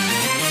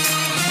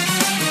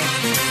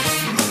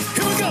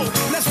 Here we go.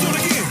 Let's do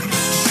it again.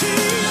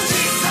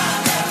 She's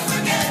I'll never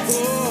forget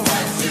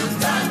what you've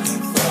done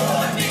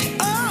for me.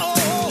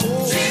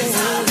 Oh, she's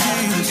I'll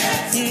never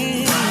forget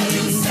how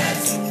you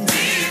set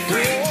me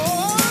free.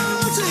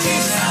 Oh,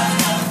 she's I'll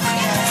never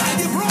forget how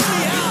you brought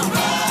me out.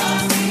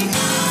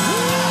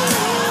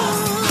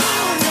 I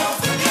won't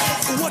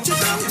forget what you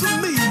done for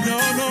me. No, I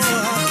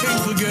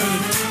can't forget it.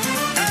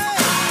 I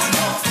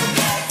won't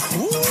forget.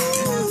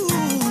 Ooh,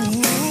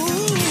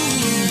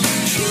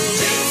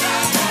 she's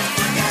I'll never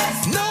forget.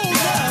 No,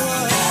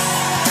 never.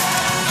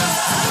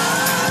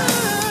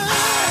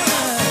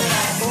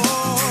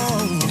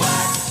 Oh,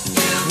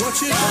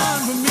 what you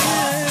done for me?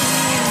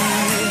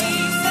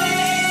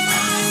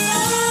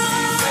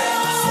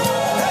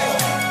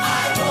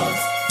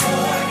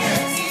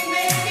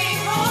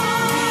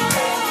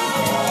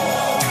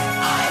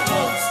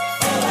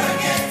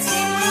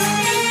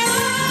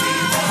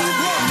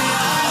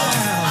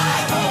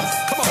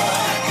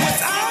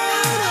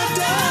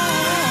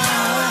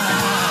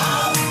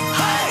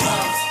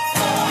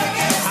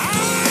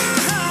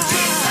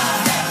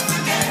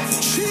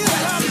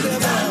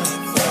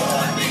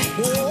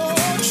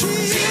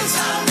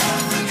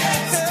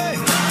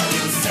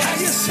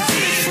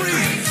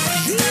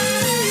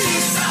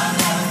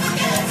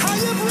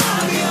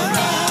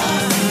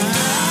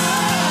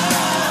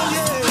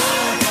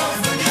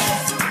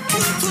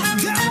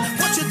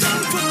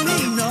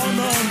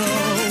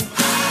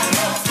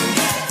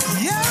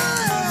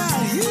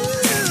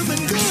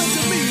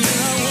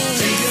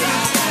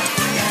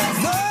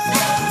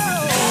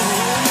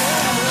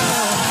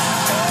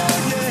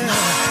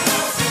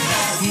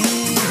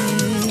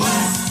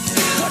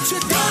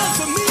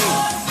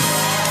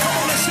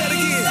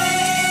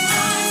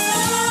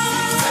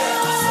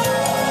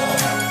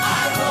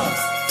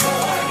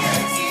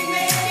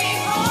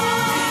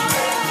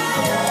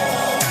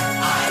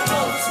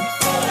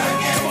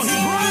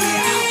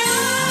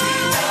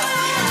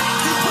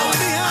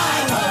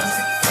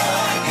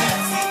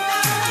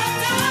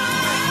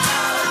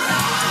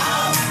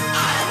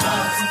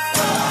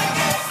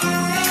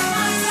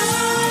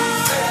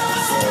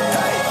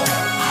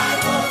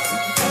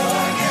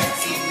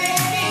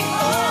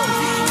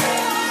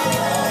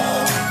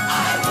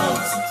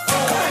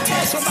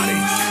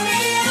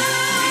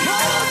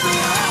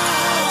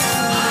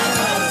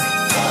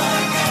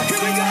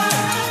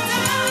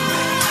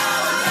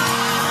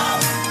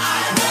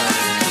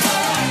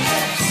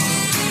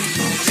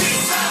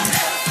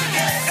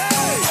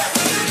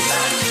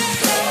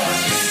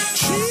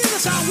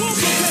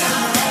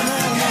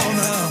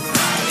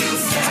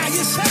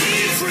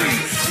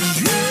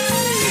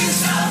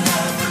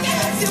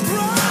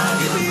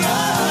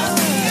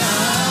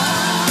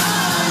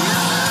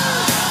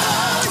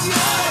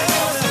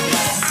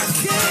 I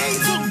can't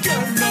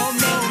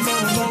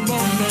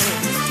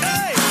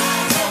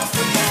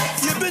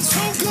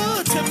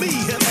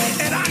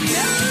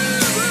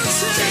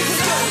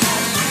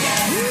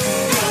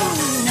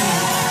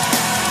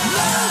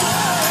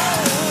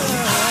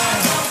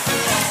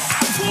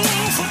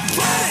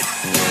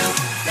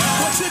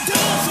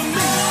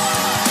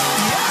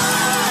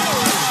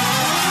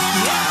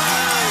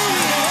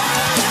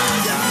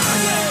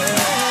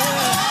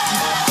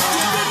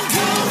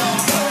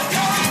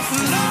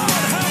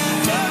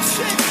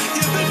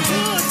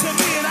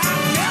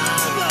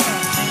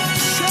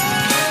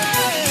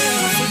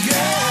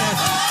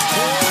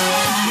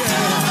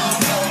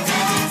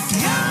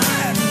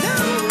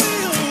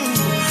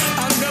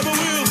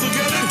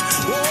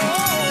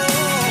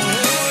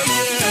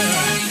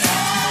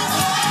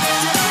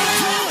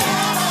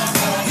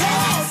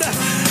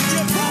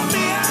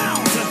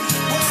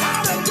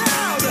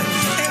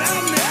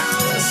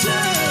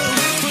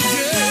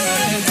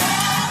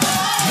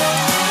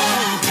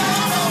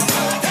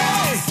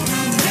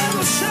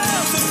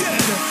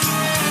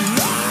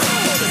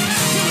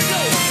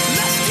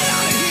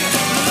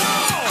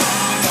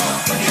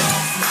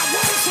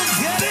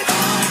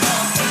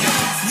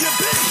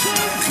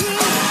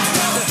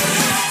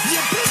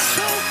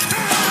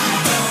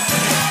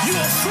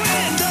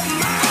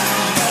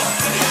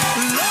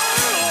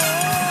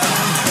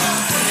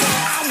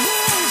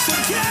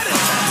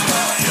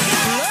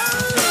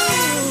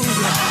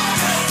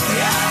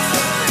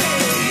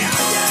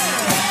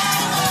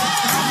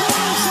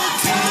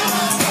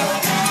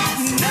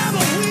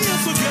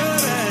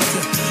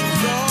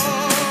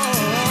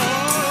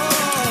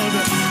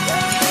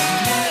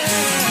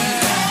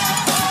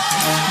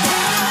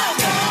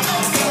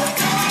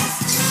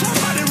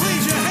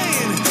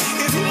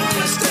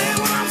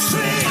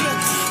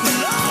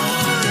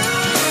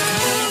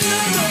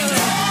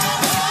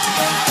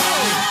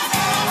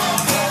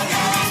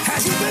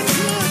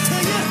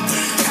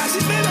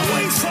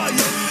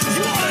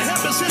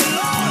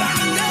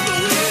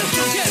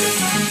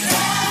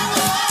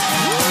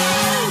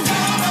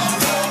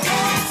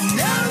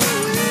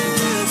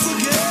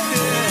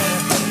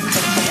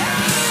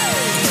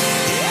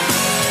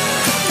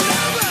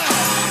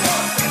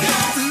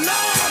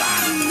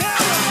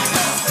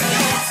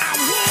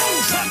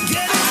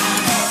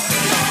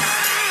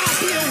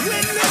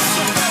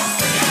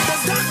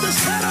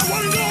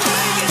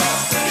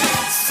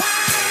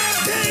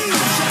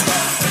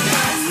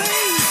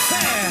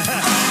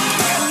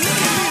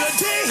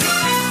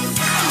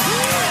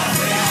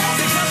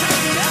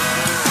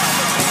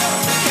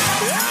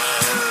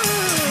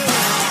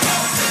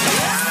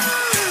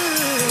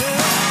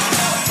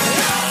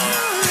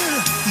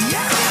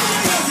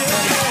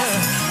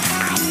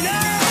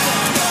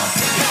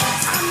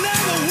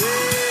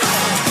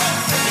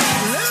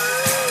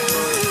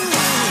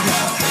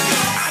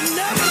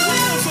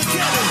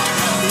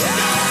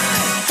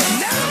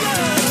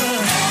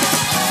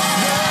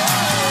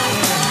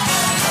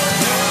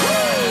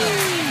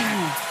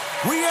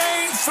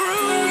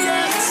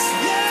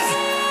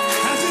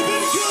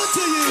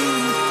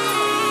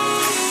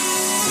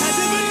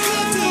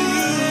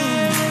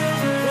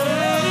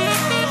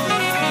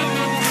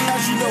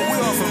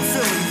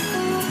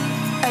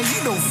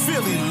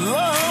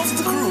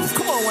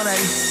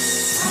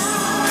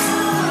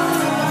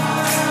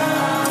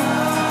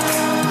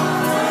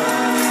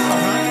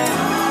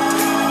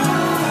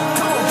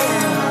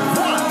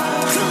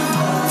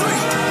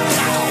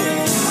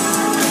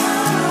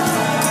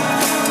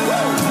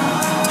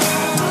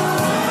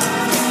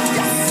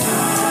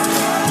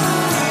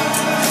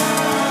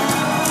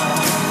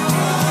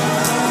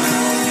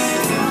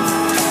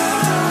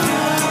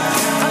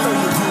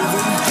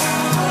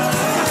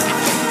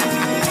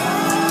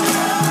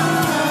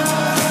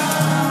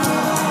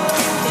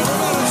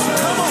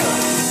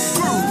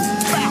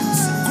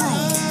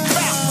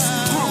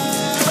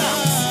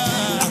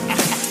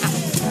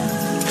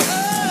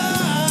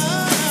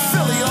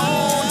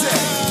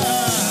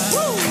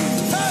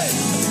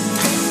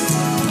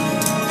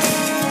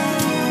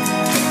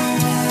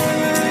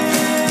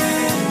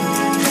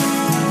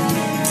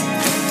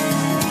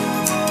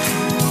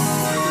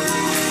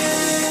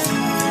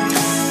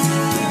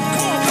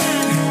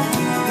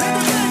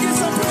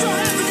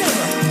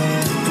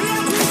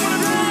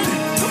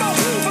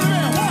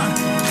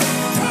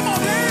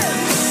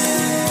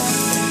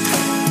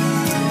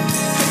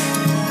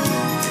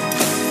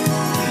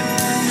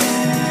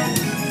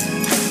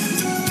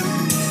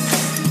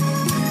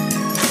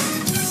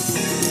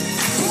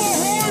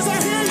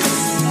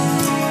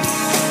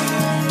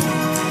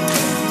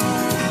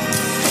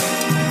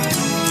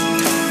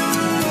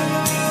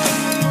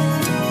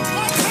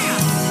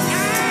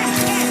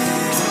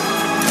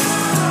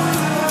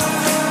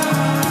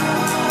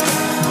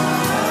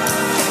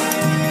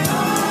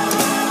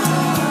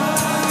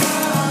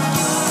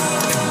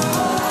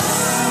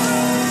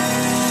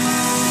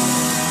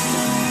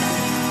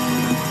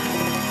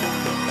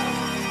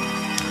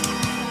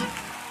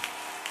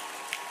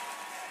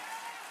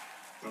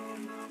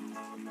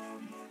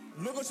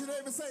Look what your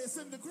neighbor say, it's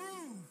in the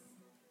groove.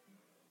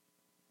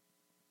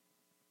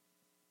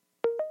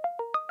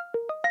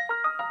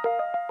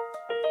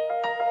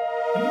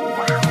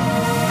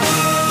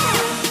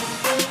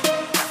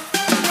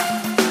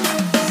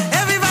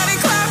 Everybody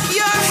clap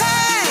your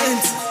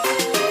hands.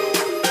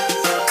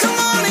 Come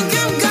on and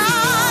give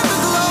God the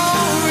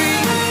glory.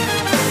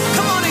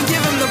 Come on and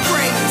give him the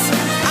praise.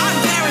 I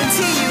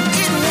guarantee you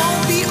it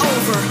won't be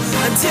over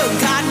until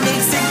God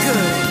makes it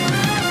good.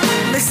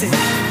 Listen,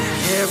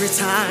 every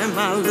time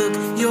I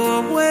look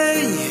your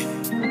way,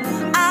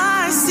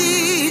 I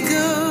see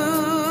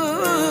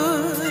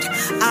good.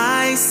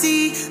 I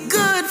see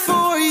good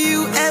for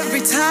you.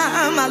 Every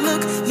time I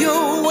look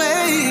your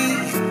way,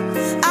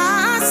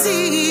 I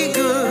see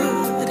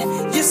good.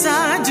 Yes,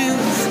 I do.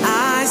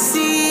 I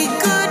see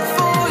good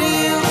for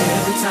you.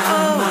 Every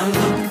time I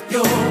look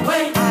your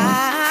way,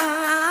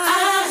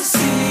 I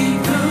see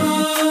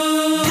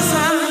good. Yes,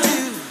 I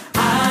do.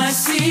 I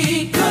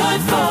see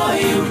good for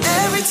you.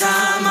 Every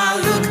time I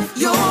look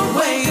your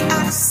way,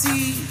 I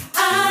see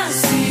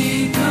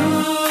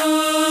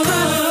good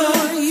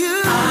for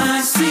you.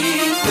 I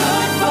see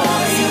good for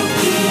you.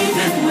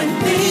 Even when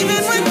things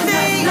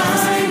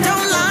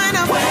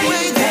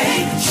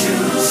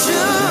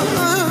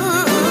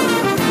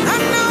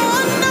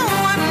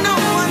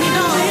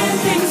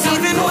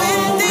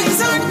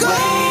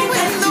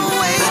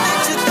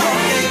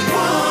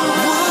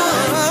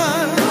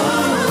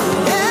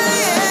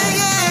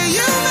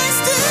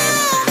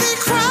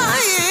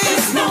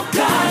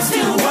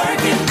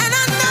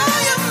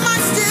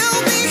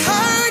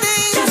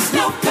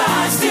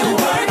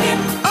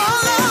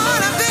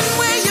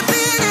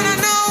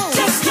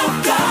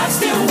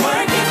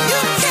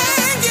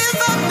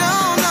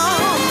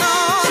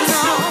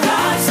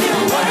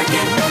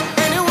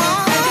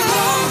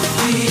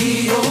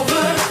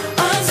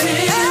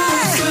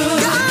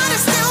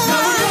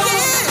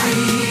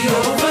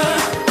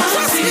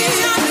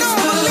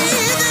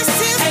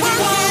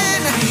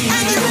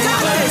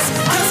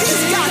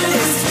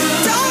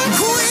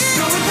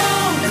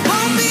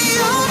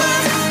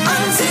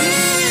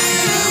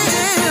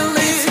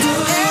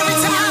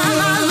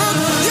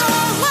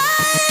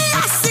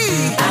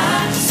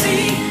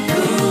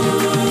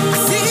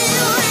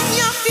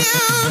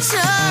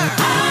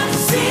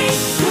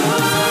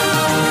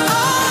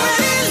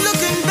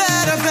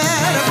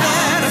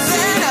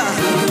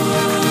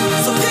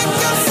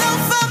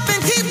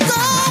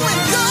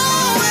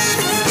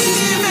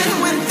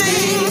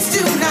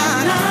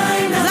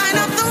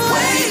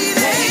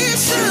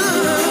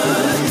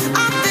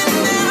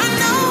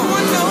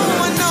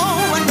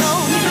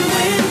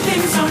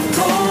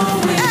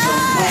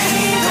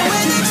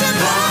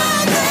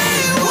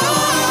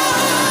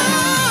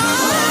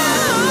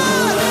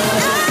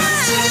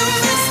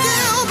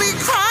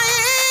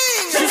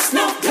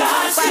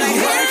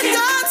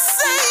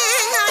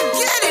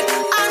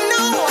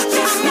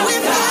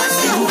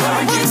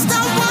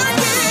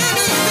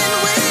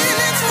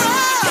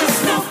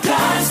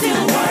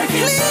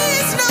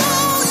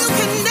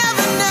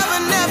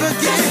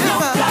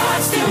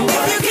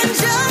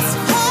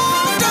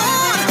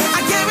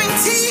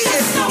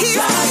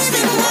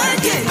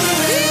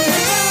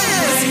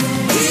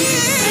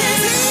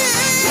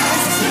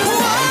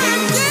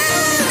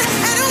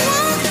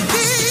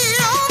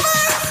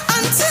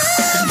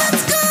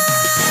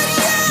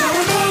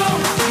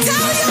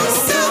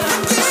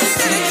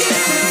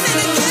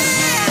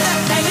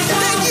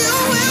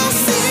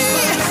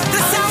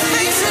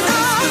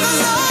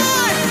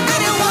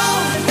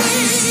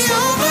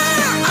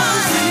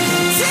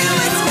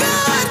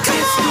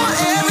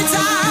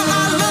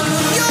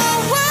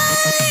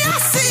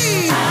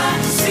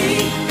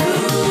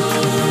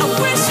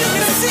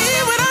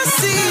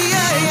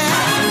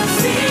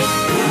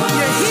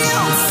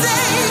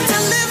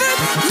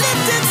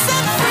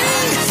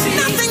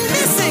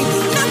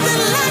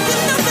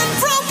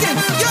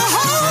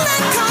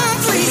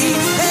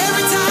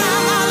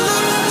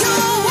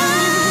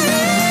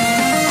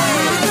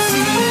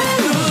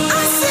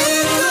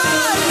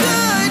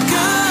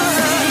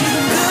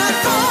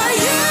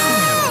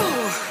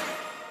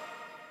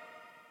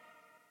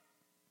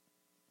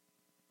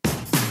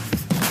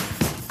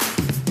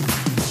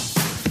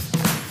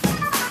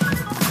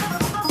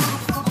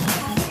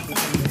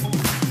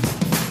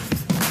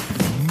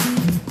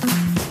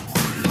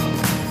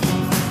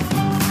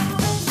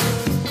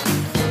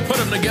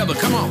them together.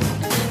 Come on.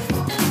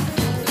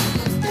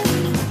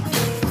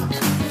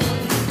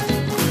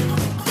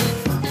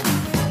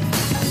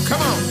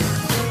 Come on.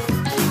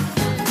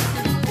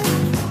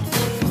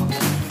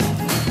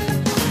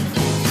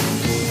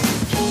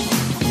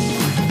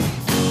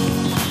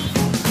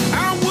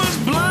 I was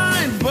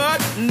blind,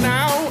 but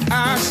now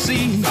I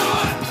see.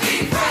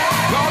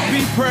 God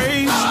be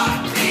praised.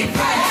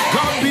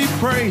 God be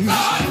praised.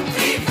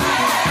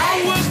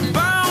 I was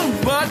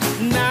bound, but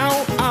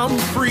now I'm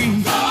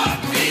free.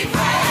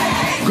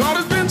 God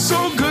has been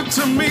so good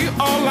to me,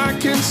 all I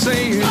can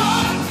say is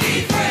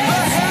the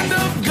hand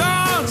of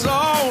God's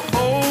all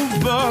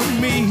over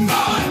me.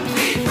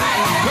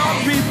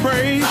 God be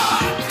praised.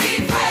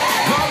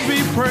 God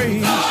be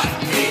praised.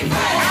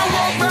 I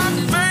walk by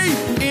faith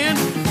in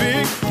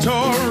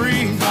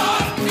victory.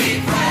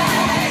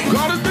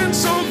 God has been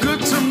so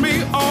good to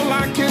me, all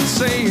I can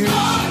say is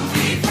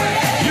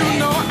you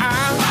know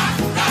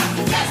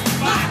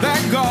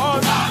that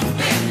God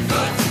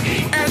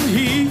and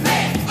He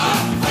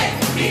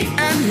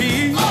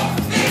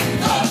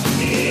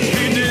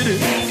did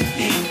it.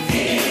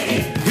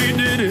 He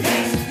did it.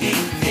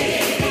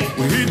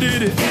 He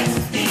did it.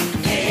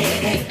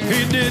 He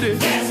did it.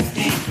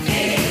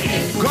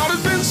 God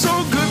has been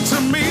so good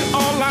to me,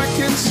 all I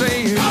can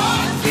say is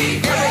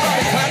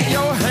everybody clap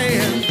your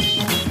hands.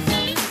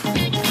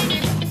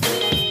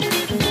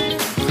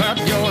 Clap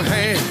your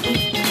hands.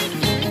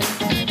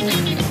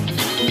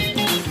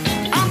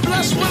 I'm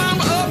blessed when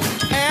I'm up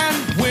and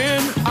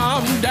when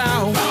I'm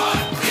down.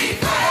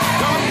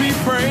 God be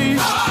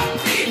praised.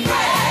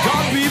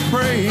 God be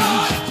praised.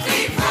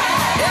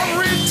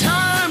 Every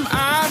time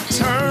I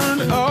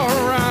turn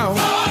around,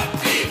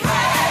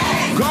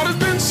 God has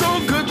been so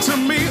good to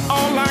me,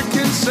 all I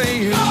can say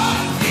is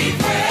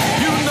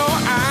you know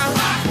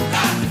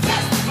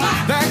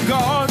that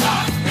God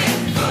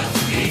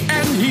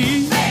and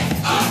He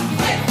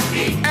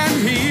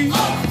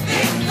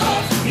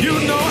you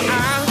know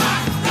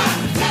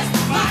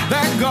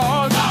that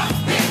God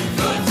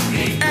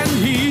and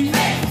He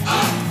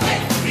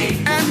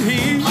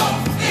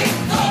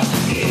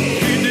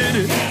did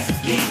it.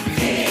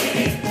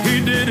 He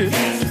did it.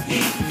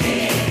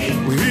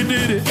 He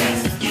did it.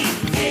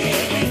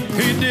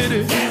 He did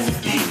it.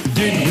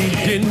 Didn't he?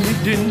 Didn't he?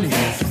 Didn't he?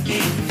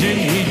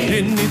 Didn't he?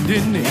 Didn't he?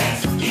 Didn't he?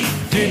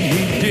 Didn't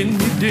he? Didn't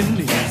he? Didn't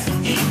he?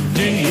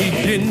 Didn't he?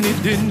 Didn't he?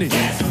 Didn't he?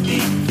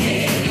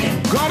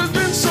 God has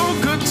been so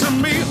good to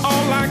me,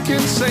 all I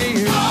can say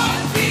is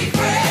God be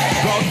praised.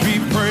 God be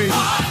praised.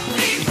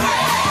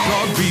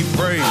 God be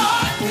praised.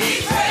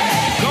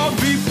 God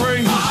be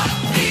praised.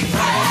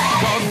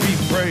 God be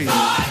praised.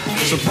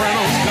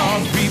 Sopranos,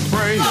 God be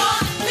praised.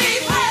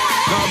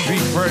 God be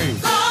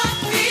praised.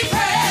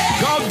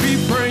 God be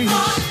praised.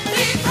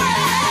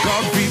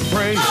 God be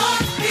praised.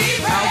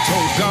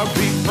 Altos, God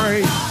be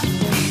praised.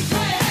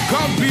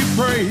 God be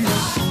praised.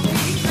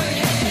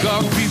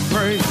 God be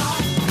praised.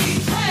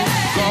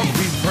 God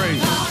be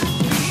praised.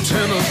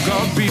 Tenors,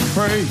 God be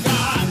praised.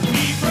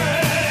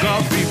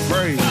 God be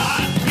praised.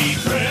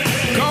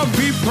 God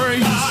be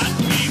praised.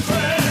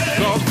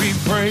 God be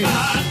praised.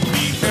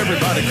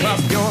 Everybody clap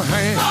your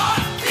hands.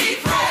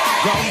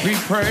 God be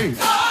praised.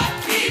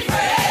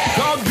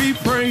 God be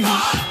praised.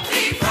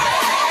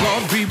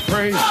 God be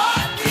praised.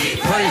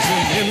 Praise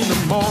Him in the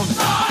morning.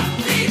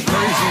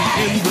 Praise Him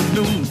in the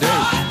noonday.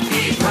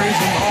 Praise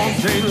Him all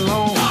day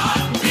long.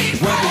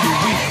 Whether you're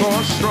weak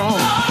or strong.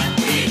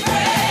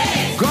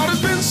 God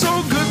has been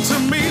so good to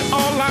me,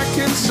 all I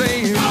can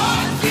say is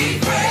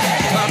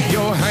clap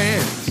your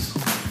hands.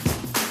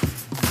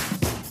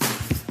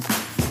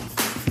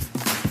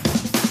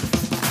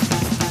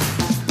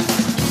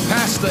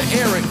 Pastor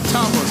Eric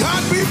Thomas.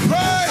 God be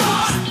praised.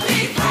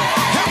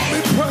 Help me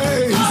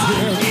praise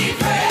Him.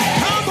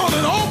 Come on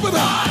and open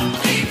up.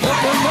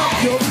 Open up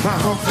your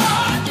mouth.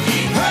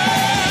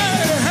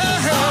 Hey, hey,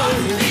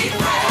 hey.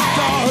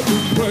 God be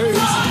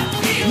praised.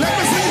 Let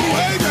me see you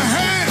wave your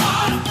hand.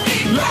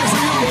 Let me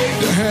see you wave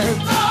your hand.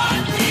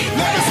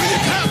 Let me see you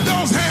clap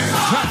those hands.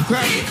 Clap,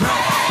 clap,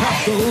 clap, clap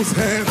those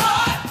hands.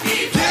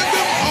 Give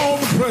Him all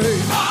the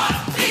praise.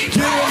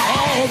 Give Him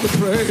all the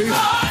praise.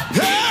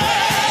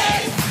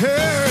 Hey,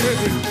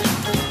 hey.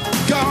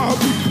 God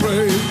be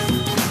praised.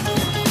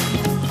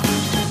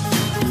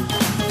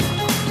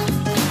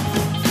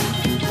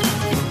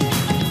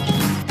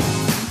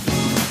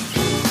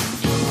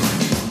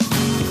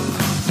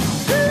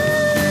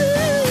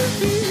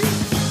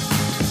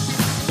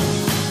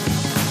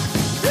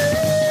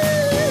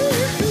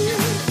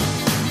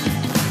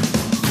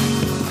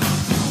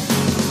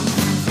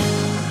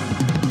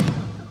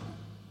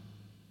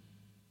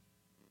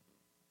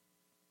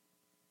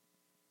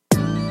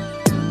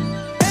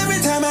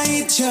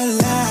 Your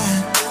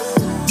line,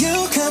 you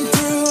come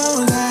through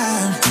on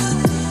time.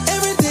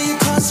 Everything you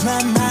cross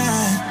my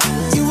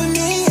mind. You and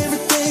me,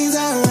 everything's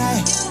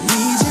alright.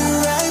 Need you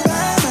right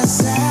by my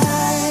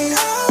side,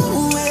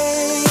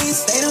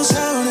 always. They don't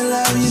show the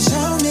love you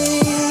show me.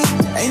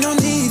 Ain't no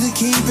need to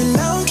keep it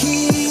low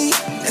key.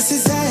 That's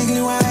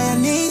exactly why I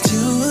need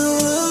you.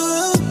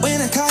 When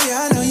I call you,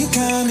 I know you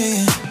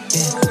coming.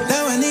 Yeah.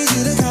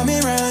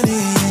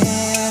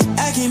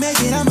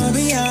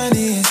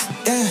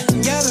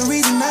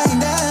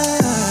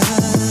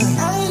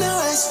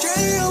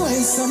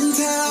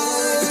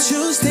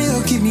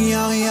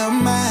 on your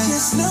mind.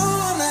 Just know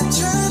I'm not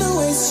trying to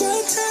waste your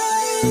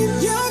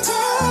time. Your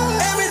time.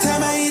 Every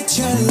time I hit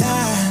your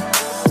line,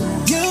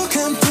 you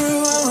come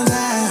through on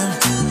time.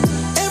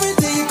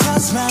 Everything you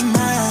cross my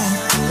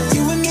mind.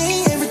 You and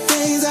me,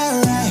 everything's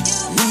alright.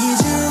 Need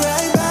you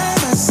right by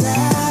my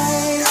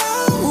side.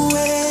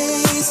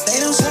 Always. They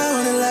don't show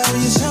the love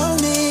you show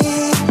me.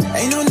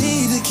 Ain't no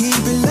need to keep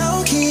it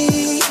low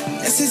key.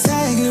 That's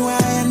exactly why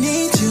I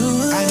need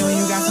you. I know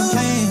you got some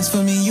plans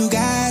for me, you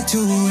got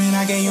to. And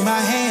I gave you my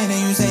hand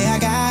and you say I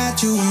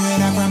got you.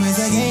 And I promise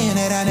again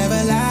that I never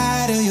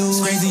lie to you.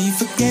 It's crazy you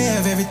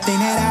forgive everything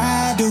that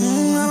I do.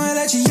 I'ma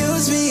let you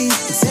use me.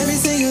 Cause every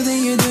single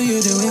thing you do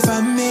it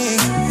for me.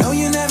 No,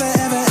 you never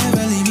ever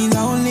ever leave me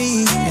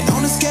lonely. And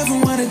on a scale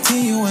from 1 to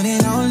 10, you want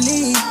it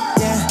only.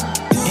 Yeah,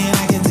 and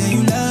I can tell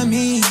you love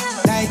me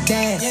like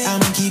that.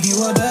 I'ma keep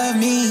you above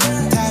me,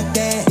 top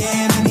that.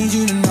 And I need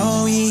you to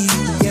know me.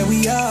 Yeah,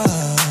 we are.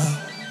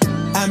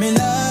 I'm in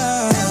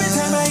love. Every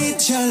time I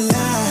hit your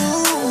line,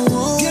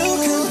 you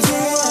come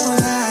through on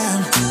time.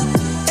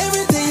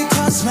 Everything you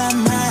cross my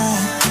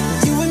mind.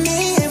 You and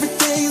me,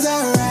 everything's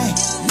alright.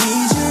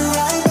 Need you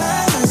right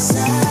by my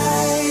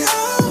side.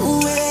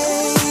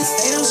 Always.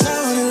 They don't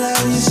show the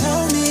love you show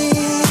me.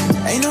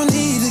 Ain't no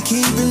need to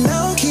keep it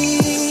low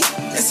key.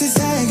 That's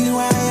exactly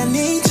why I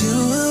need you.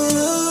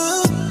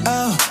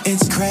 Oh,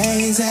 it's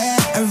crazy.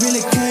 I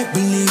really can't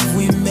believe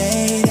we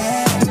made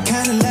it. The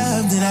kind of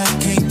love that I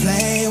can't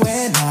play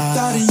with.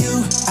 Thought of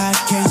you, I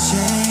can't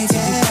shake it.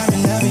 You got me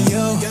loving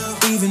you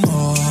even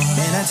more.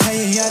 And I tell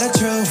you, you're the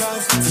truth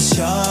for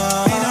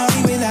sure. Ain't no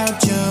me without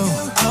you.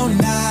 Oh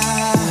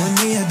nah, with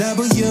me a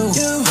W. You're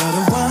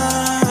the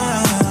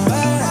one.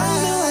 But I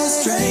know I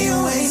stray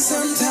away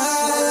sometimes.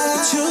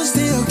 But you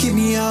still keep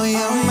me on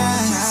your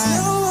mind.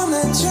 No, I'm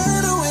not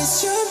trying to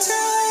waste your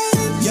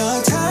time. Your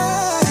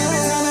time.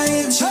 Every time I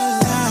hit your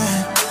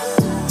line,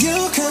 you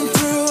come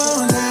through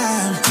on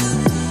time.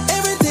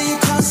 Everything you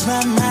cross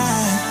my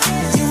mind.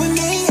 You and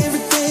me,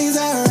 everything's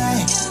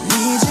alright.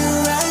 Need you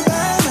right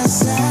by my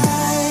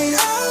side.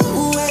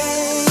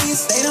 Always.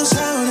 They don't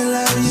show the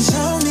love you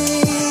show me.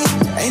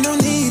 Ain't no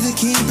need to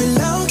keep it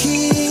low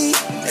key.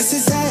 That's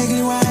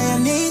exactly why I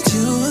need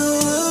you.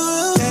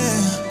 Yeah.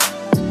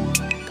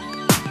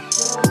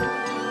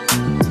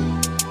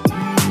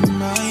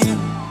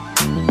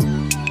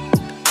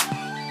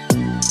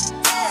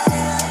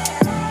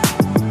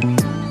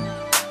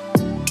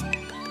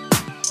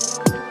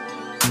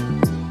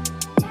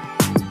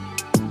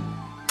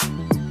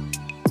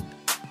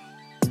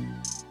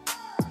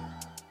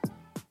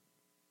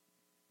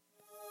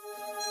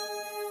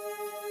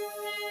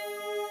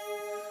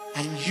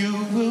 And you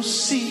will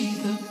see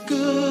the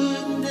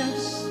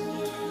goodness.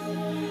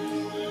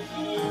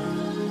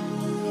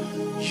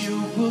 You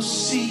will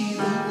see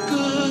the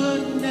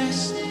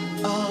goodness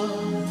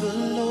of the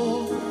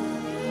Lord.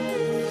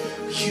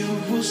 You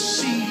will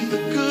see the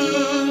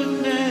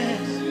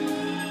goodness.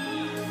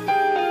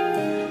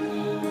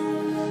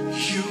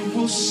 You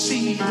will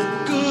see the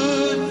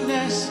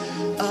goodness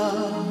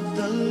of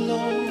the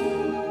Lord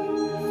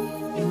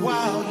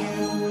while you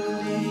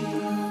live.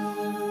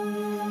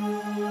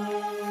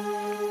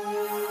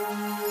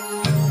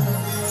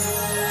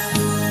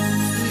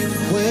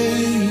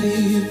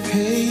 Waited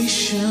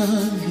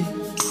patiently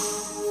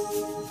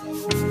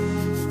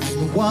and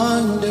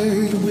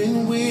wondered when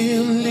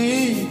will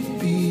it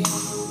be.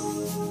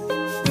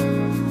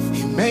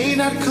 He may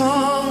not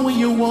come when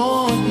you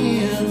want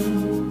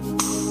him,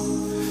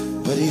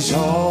 but he's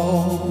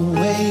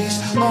always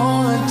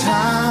on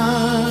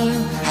time.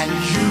 And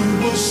you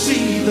will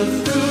see the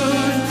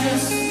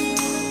goodness.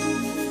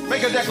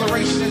 Make a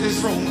declaration in this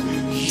room.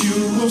 You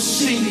will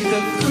see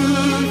the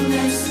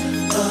goodness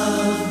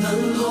of the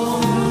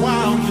Lord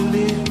while you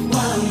live.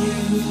 While you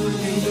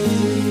live.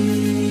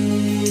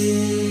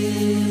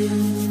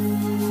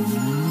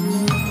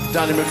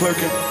 Donnie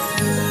McClurkin.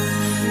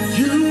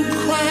 You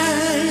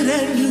cried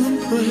and you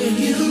prayed.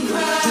 You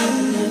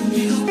cried and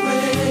you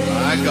prayed.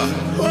 I got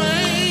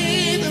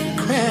prayed and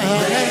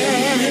cried.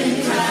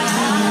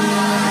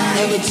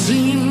 And it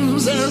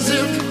seems as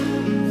if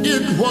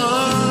it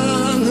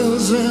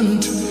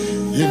wasn't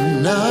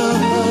enough.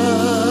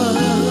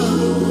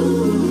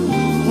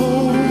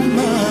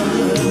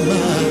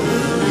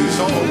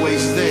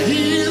 Always there.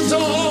 He's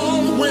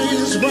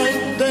always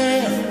right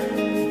there.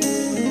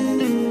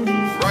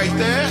 Right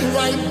there?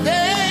 Right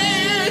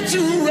there to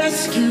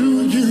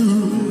rescue you.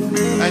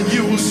 And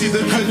you will see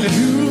the goodness.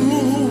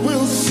 You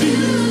will see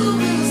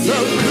the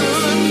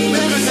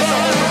goodness of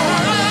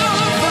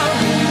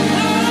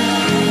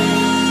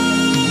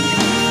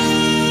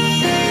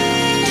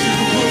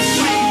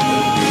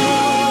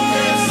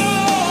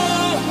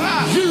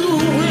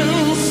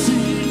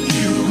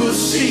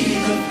see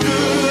the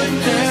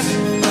goodness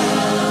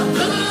of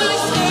the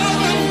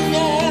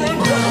Lord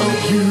while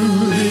you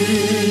live.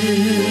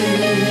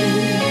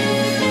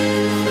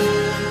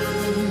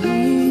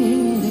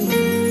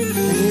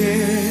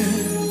 Yeah,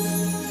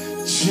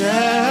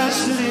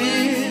 just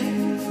live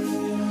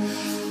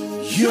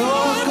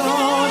your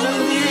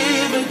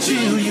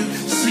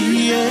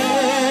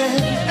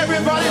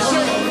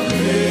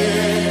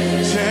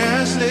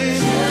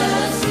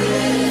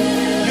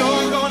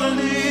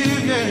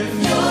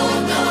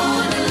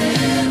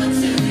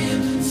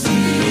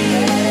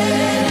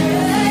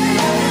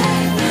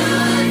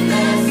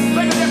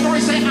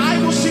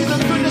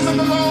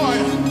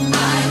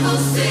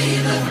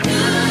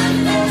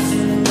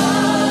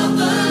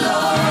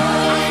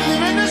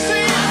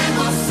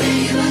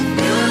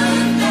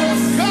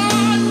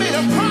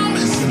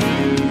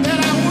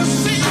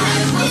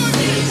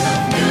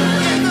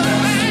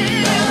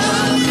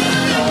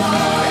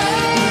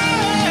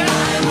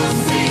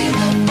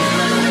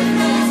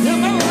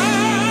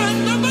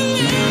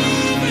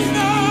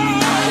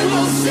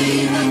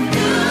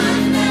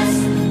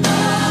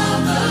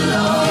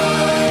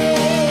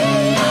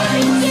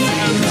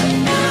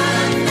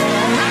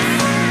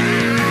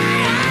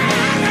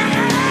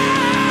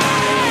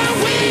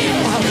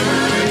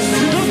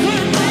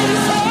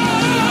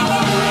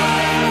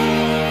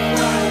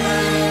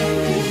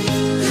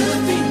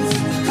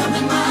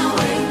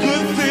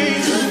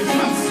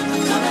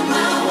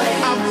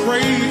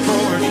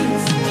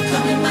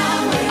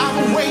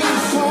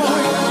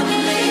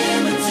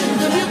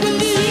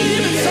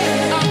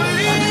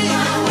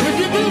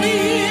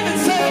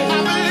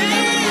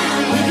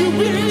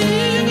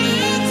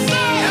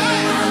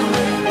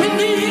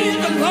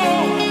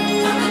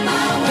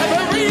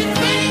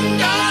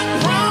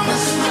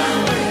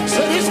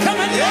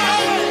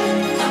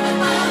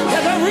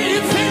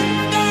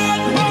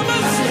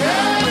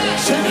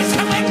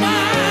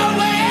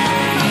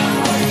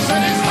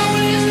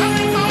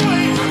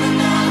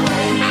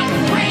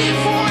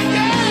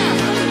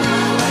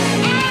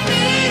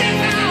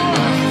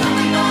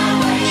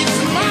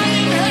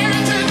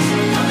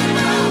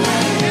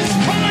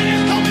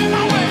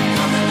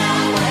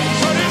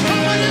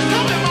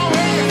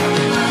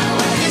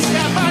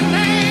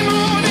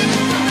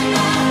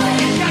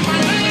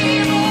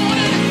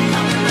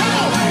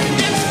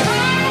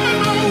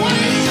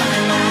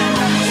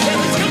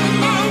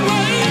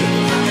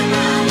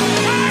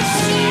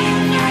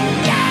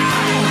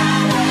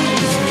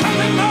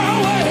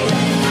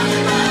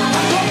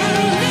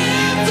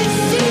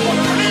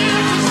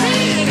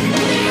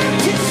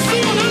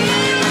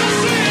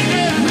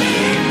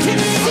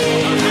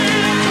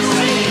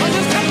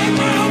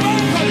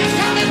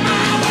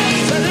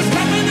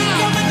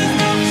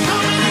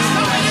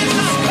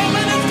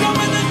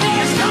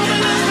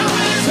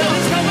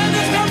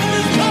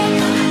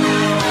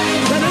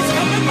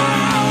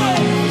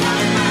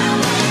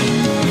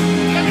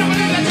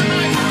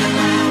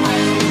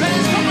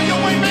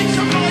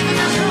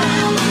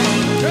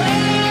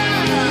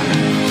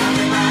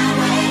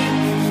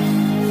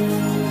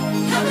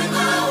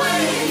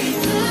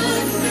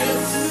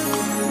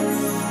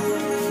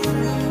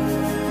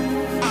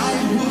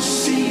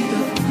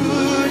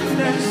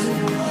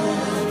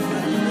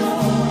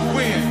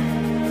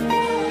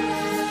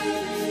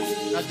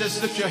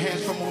Just lift your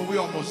hands for a moment. We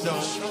almost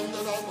done.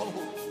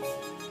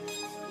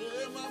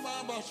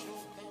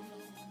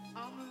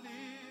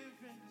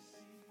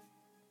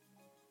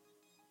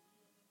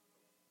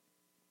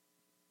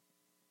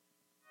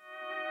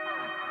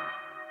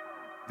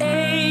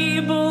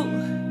 Able,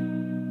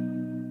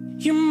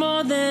 you're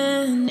more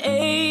than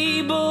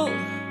able.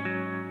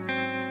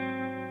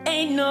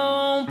 Ain't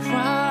no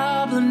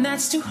problem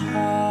that's too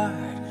hard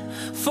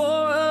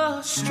for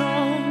a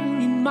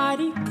strong and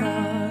mighty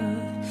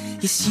God.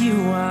 Yes, you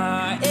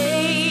are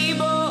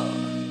able.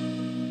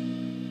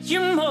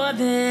 You're more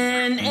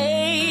than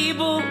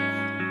able.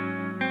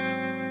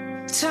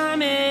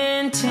 Time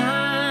and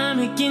time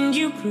again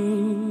you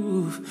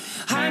prove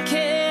I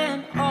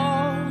can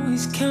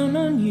always count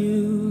on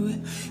you.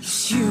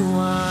 Yes, you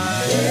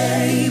are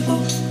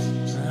able.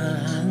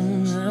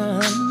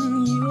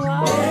 You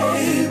are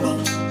able.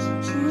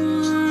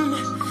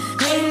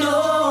 Ain't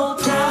no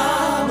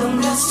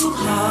problem that's too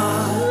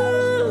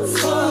hard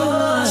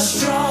for a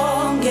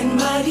strong and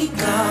mighty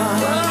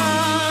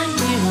God.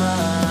 You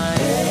are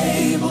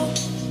able.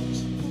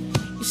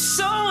 You're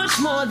so much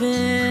more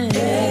than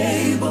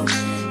able.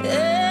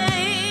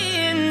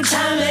 And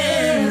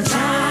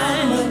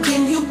time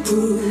again you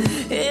prove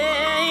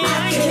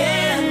I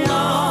can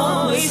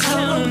always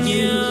count on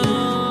you.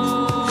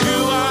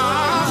 You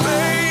are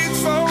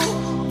faithful,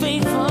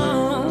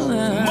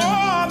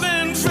 more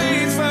than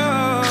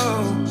faithful.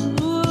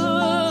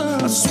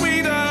 A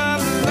sweeter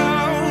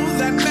love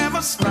that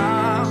never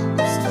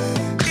stops.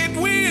 It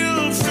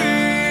will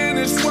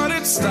finish what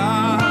it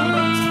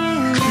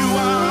starts. You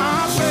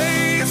are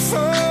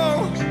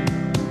faithful,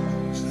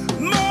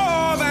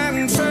 more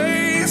than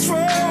faithful.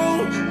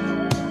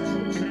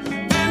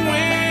 And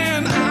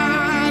when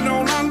I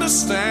don't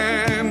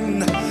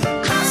understand,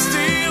 I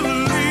still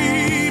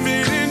leave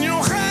it in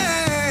your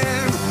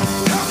hand.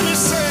 Help me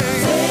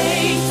say,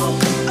 Faithful,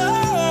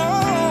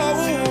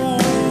 oh,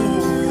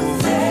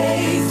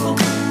 faithful.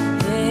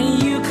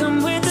 And you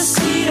come with the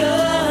sweeter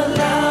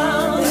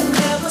love that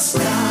never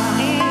stops.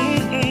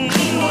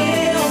 It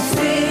will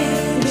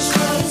finish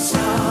what it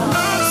starts.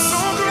 I'm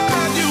so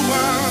glad you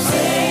are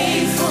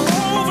Faithful,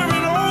 over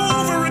and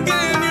over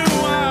again. You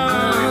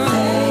are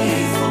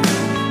faithful.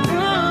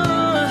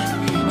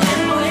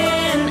 And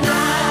when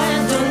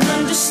I don't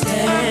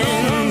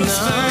understand,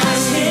 I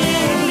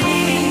can't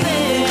leave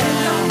it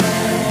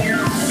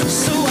there.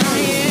 So I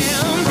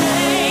am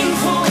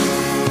thankful.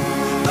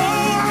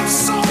 oh, I'm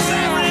so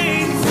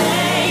very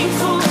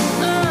Thankful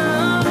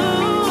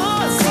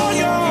for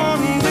your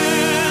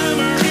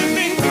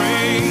never-ending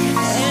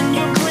grace. and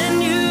your brand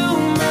new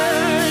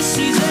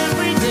mercies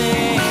every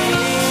day.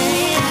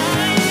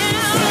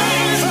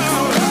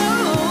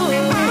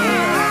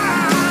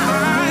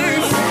 I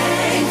am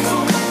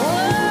thankful.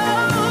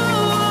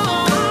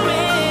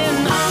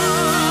 In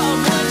all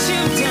of what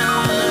you've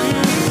done,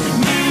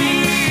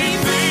 many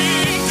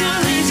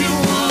victories you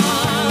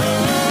won.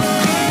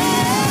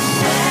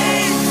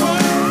 Thankful.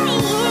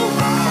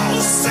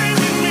 Stay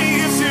with me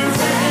if you're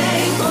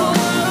Thankful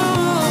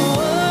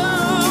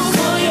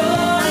for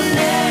your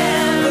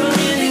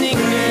never-ending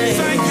grace.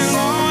 Thank you,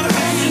 Lord.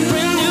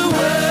 Brand new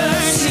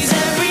mercies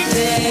every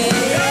day.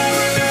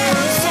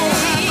 I'm so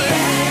happy.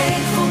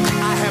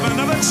 I have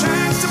another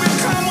chance to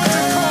become what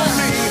you call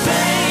me.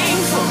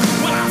 Thankful.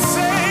 When I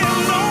say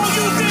no,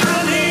 you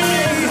didn't leave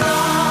me,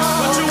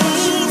 but you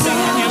moved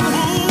and you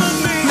moved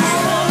me.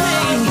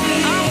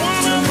 I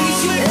want to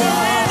please you.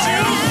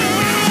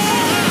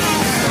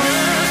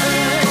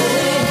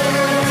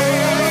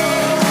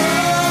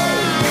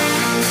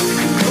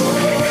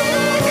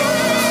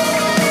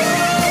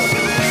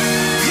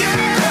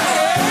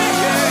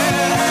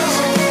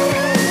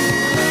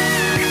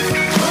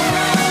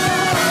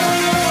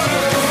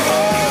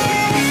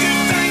 Give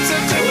thanks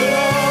unto the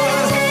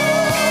Lord,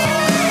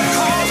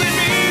 'cause it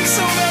means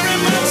so very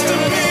much to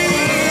me.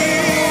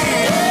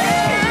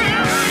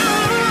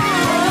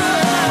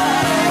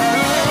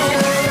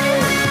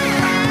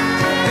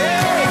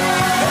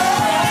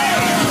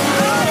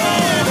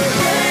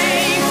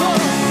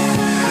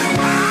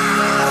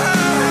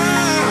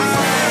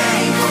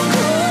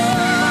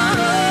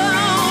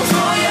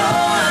 For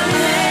your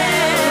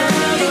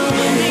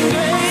never-ending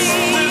grace.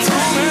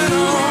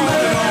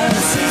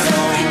 Mercies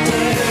every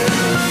day.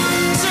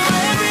 So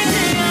every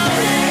day I'm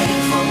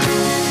thankful.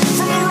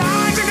 From the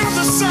rising of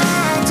the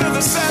sun to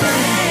the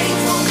setting,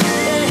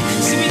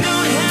 See, we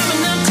don't have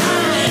enough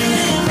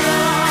time,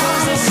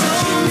 'cause there's so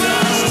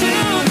much to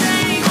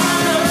thank for.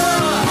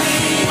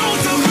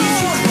 most of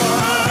all,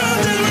 I'm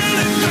just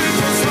really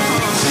thankful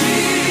for.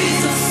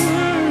 Jesus,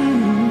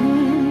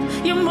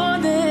 you're more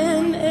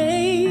than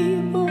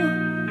able.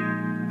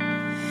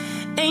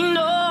 Ain't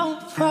no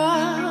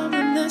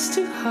problem that's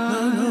too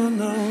hard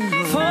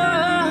for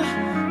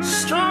a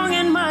strong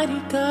and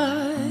mighty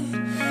God.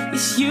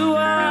 Yes, you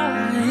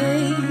are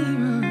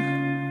able.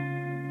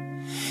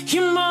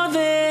 You're more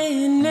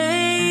than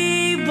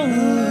able.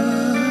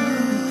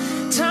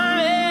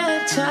 Time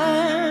and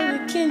time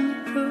again you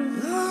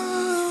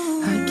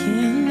prove I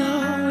can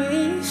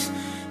always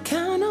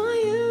count on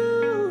you.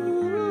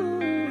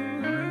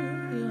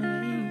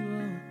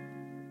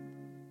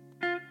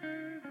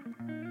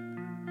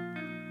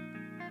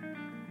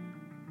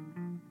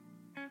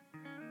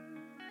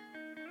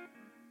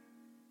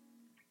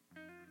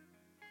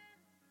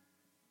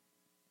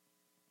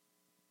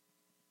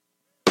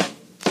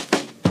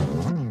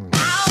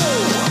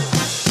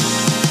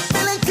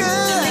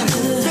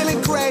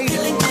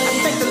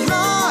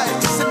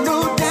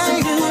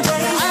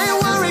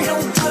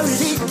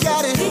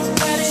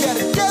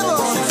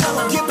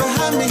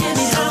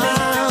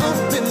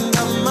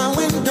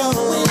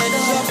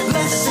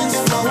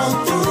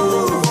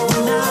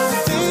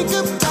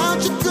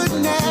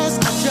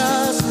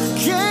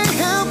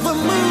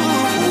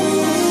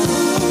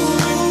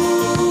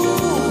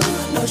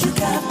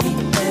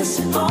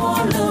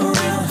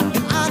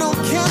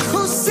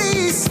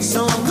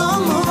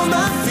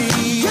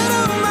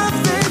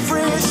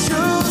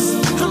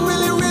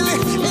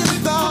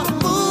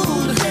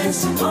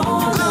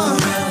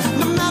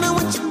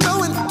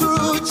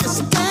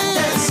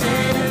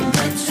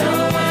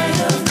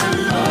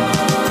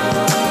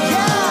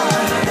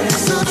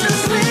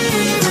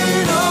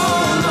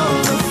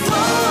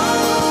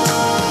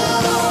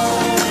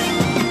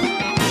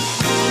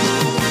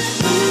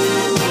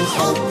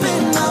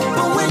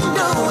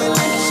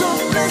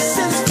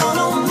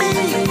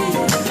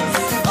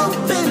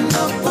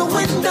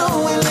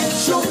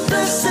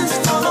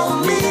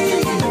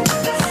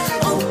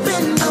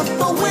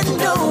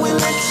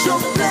 your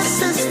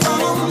blessings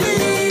follow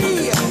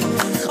me.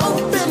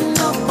 Open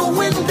up a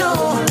window.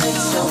 Let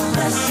your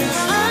blessings.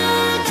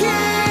 I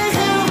can't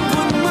help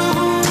but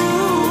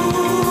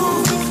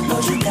move.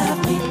 Lord, you got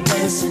me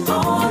dancing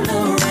all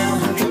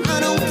around. I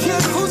don't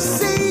care who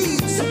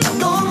sees.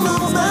 Don't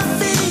move my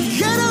feet.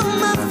 Get on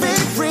my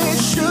favorite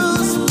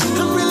shoes.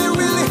 I'm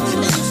really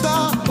in the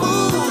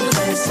mood.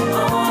 Dancing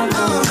all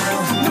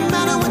around. No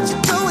matter what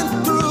you're going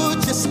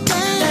through, just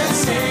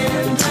dance.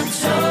 And I'm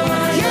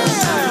sorry.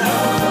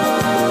 Yeah.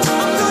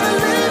 I'm gonna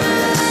live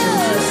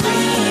it. Just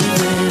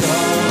leave it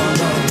all on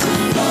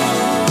the floor.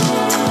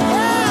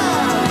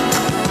 Yeah.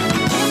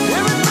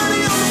 Everybody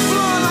on the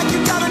floor like you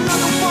got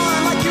another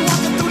one. Like you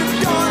walking through the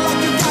door like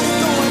you got it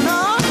going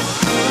on.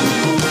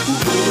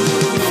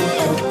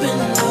 Open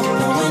up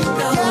the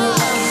window.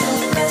 Let your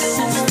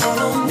blessings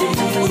follow me.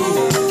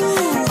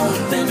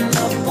 Open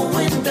up a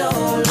window.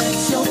 Let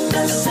your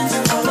blessings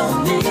follow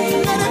me.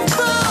 Let it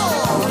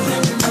fall.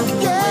 Open up a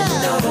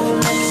window.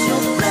 Let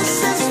your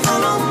blessings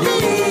follow me.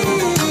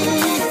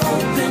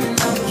 Open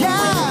up a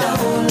window.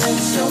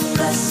 Let your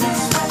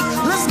blessings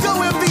follow me. Let's go,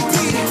 MVP.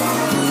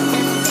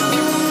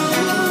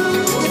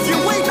 If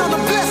you're waiting on a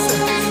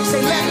blessing,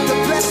 say let the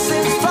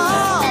blessings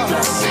fall.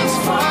 Blessings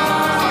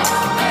fall.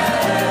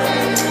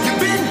 You've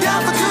been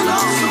down for too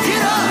long, so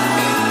get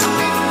up.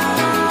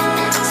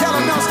 Tell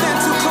them don't stand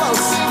too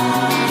close.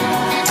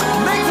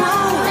 Make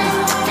room.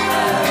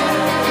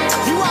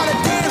 You ought to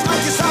dance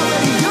like it's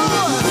already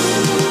yours.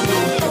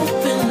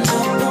 Open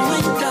up the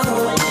window.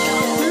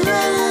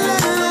 Let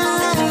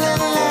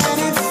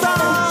it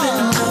fall.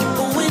 Open up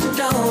the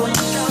window.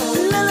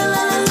 Let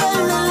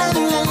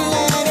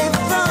it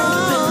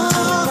fall. Open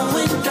up the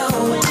window.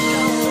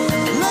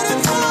 Let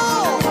it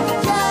fall.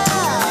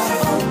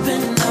 Yeah.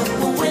 Open up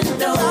the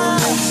window.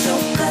 Let your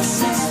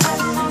blessings.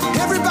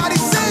 Everybody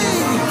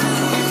sing.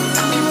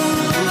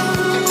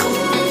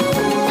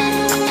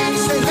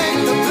 Say let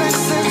the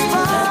blessings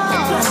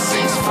fall.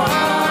 Blessings fall.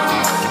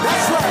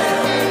 That's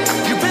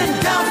right. You've been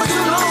down for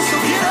too long, so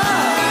get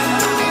up.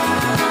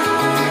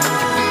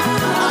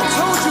 I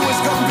told you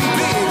it's gonna be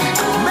big.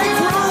 Make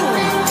room.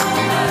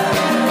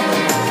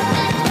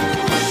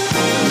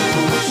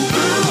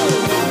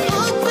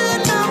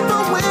 Open up a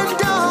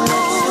window.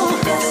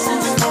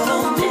 Blessings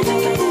follow me.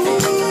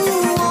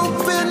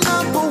 Open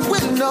up a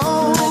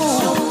window.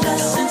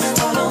 Blessings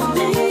follow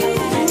me.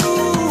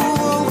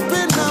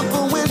 Open up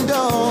a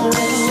window.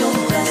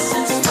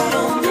 Blessings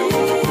follow me.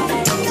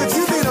 If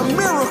you need a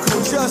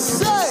miracle, just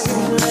say.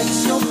 Let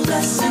your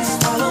blessings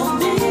follow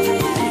me.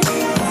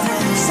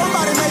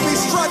 Somebody may be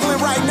struggling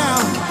right now,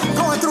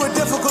 going through a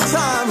difficult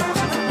time.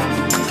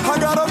 I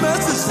got a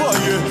message for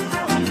you.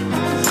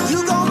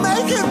 You gon'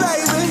 make it,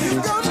 baby.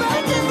 You gon'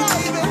 make it,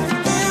 baby.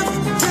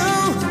 If you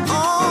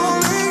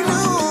only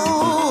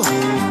knew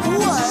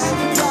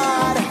what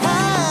God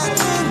had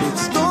in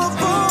store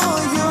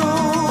for you.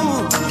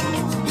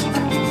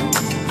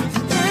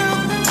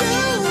 If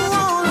you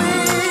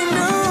only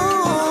knew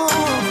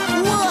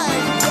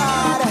what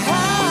God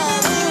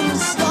had in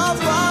store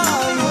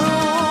for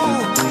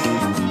you.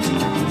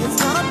 It's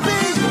gonna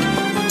be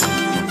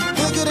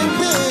bigger than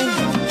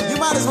big. You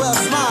might as well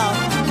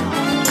smile.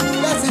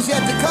 Blessings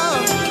yet to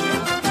come.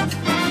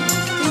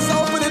 He's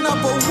opening up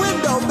a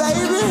window,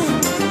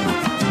 baby.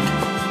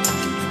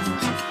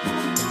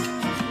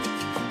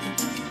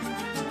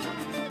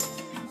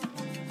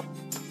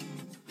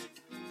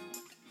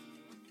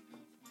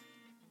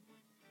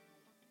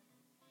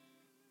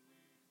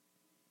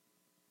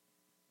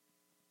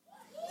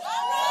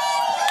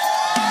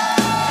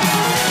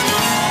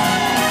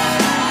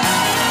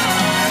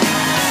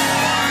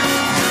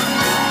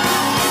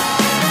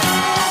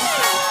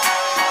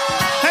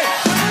 Hey,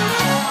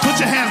 put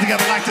your hands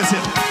together like this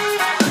here.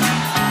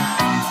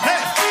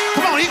 Hey,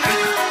 come on,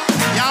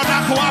 y'all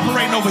not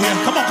cooperating over here.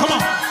 Come on, come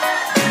on.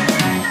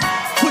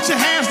 Put your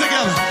hands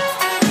together.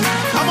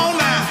 Come on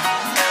now.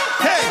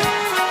 Hey,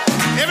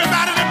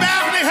 everybody in the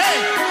balcony, hey,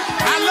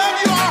 I love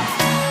you all.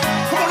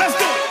 Come on, let's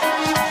do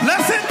it.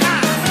 Blessed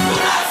time.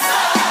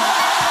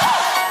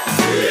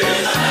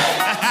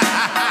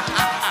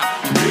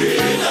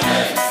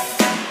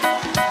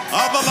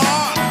 Of the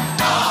Lord.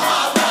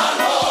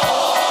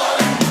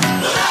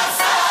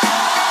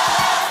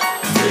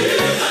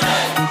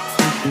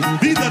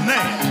 Be the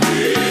name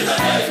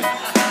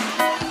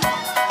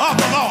of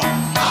the Lord.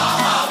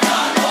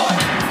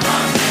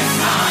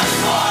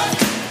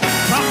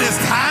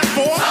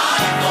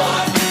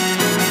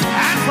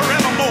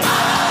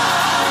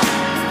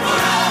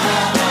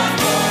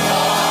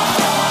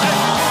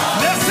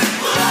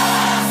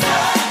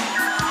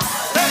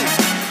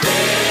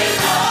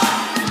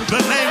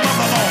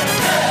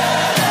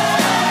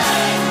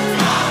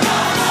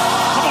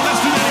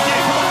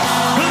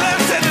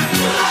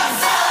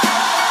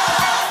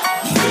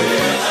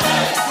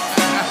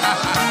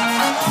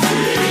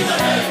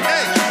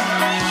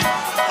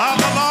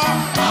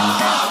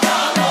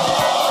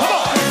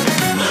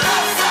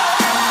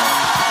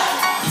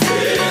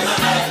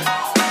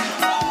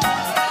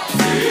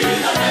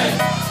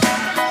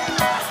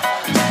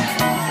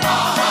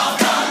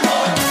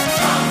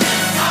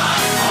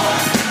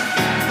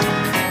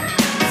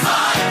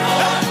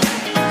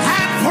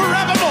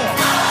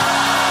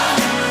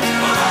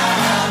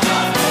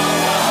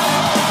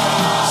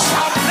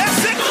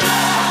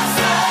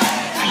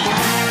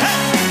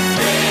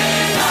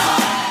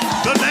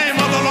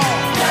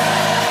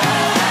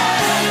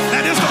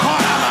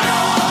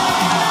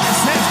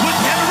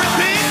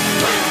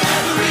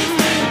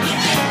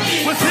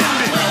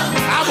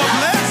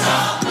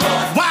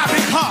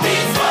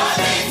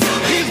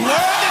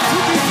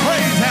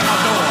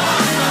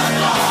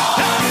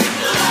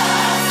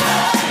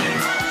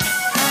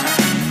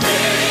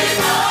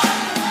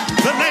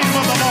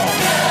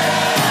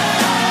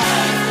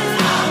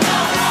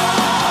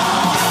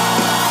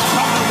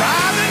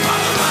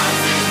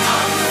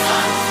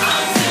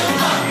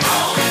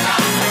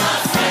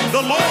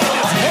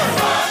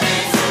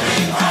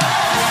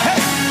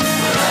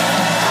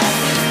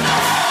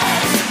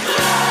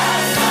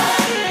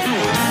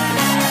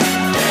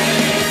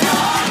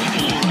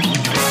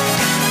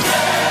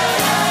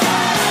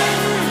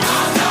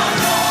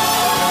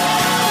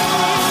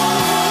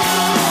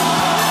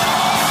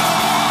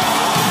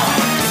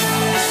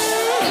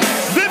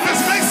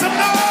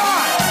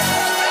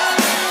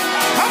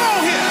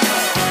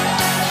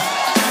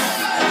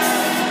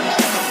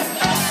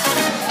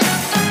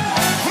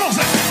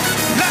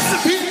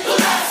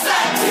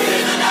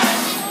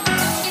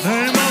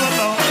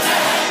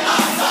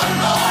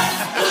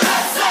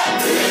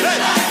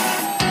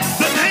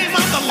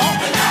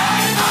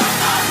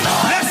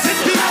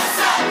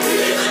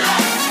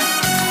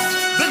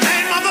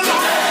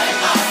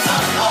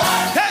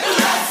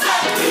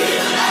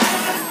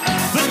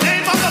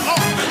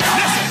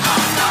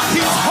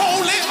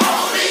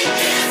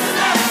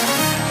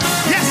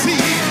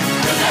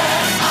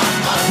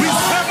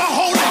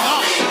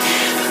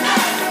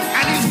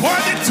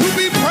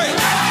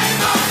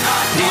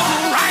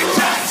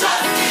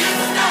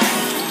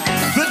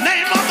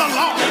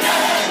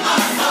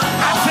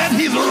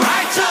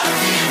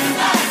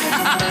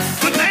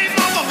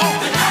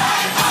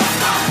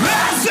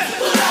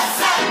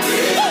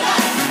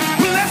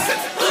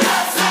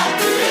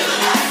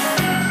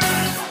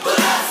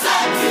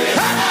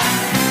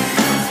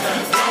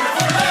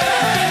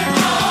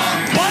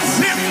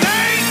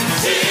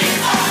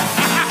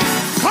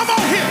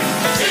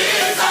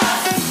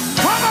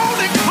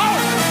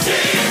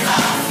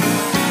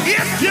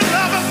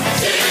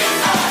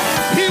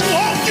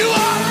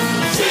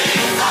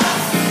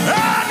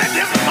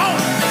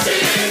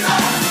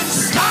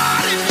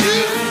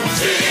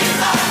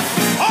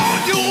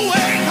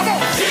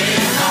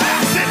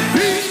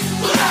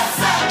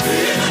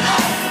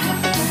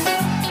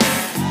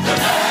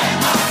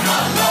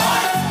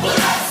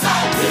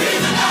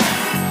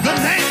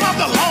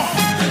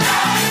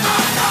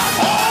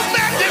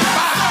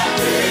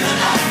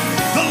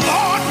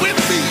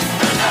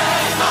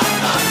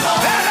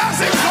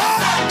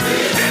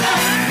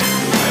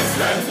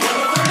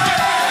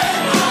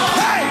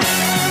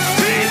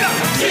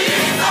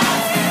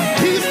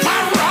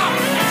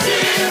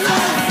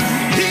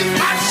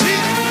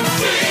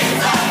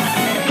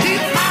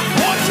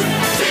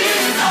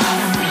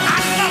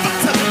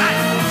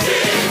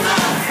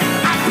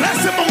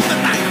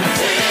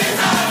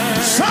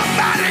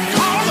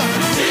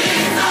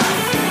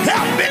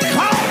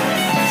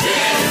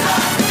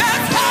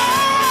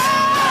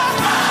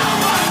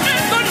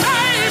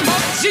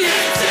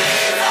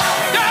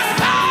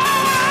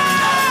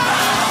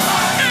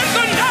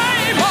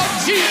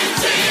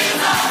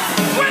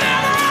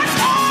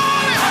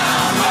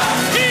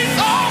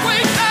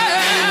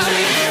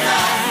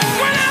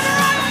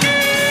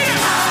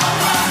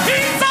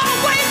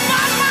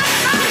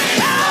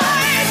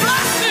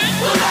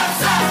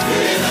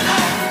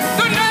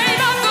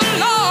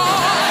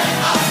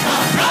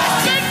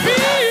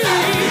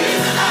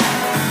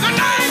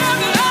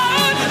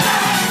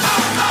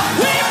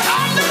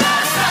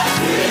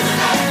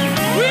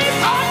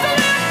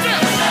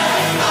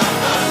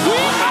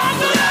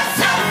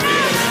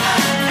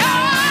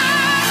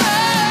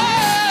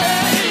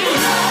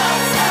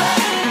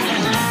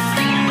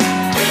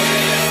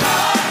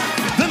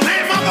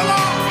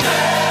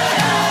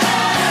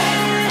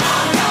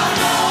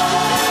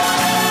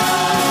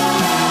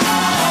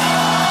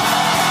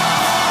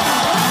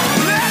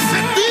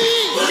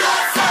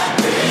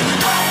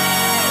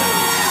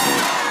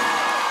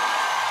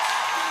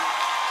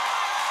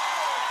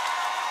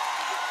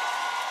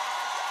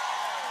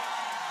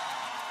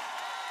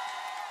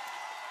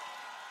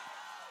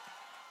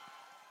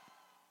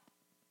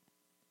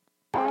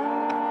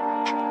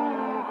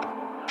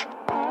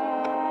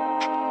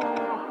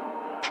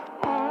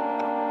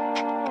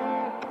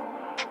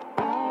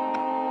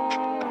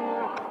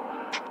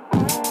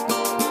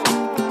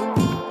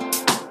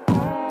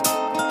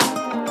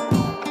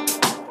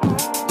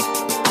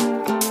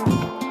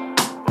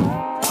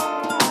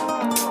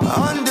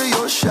 under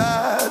your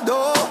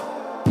shadow,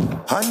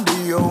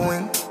 under your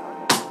wing.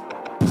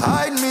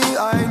 Hide me,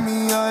 hide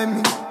me, hide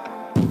me,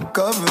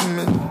 cover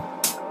me.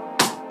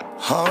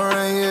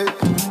 Alright, yeah.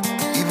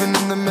 Even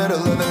in the middle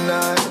of the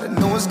night, I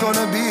know it's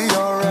gonna be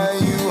alright.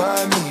 You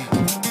hide me,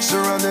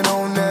 surrounded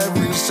on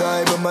every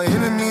side, but my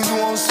enemies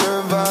won't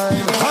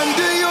survive.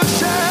 Under your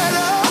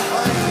shadow,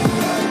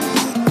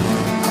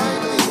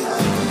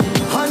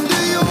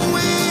 under your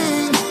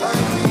wing,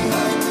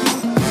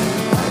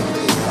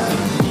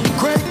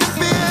 great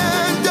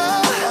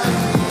defender,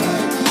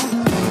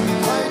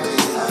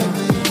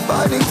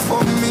 fighting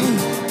for me.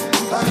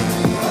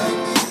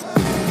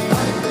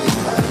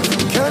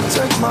 Can't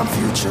take my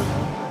future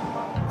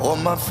or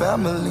my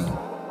family.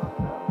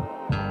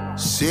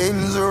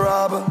 Satan's a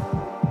robber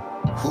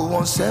who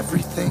wants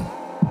everything.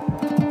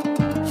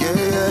 Yeah,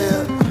 yeah,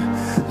 yeah.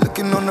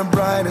 Looking on the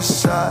brighter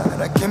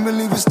side, I can't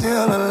believe we're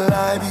still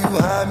alive. You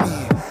hide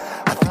me,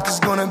 I think it's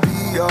gonna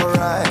be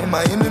alright.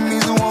 My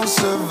enemies won't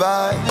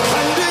survive.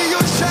 Under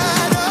your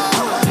shadow,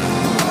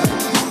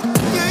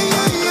 yeah,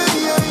 yeah,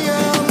 yeah, yeah,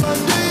 yeah. I'm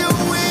under your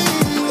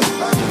wing,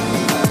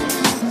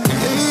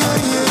 yeah, yeah,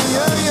 yeah,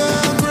 yeah,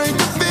 yeah. Great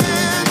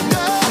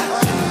defender,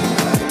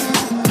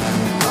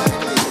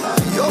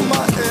 you're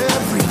my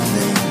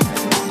everything.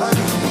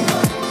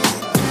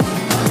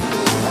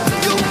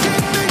 You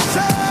keep me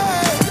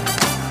safe,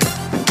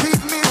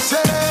 keep me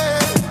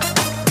safe,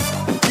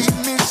 keep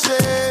me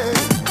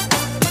safe,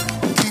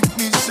 keep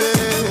me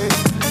safe,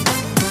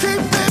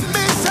 keeping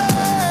me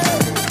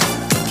safe,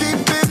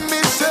 keeping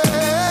me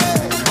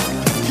safe,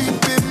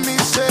 keeping me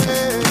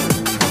safe,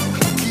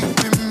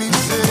 keeping me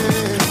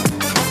safe.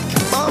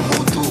 Bajo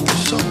tu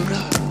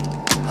sombra,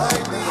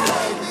 hide me,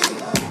 hide me,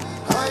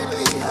 hide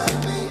me, hide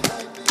me,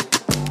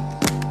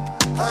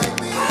 hide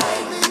me, hide me,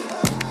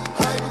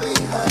 hide me,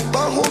 hide me.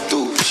 Bajo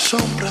tu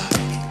sombra,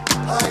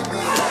 hide me,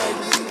 hide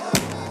me,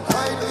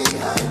 hide me,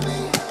 hide me,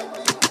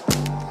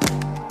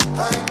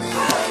 hide me,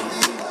 hide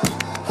me,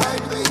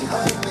 hide me,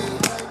 hide me.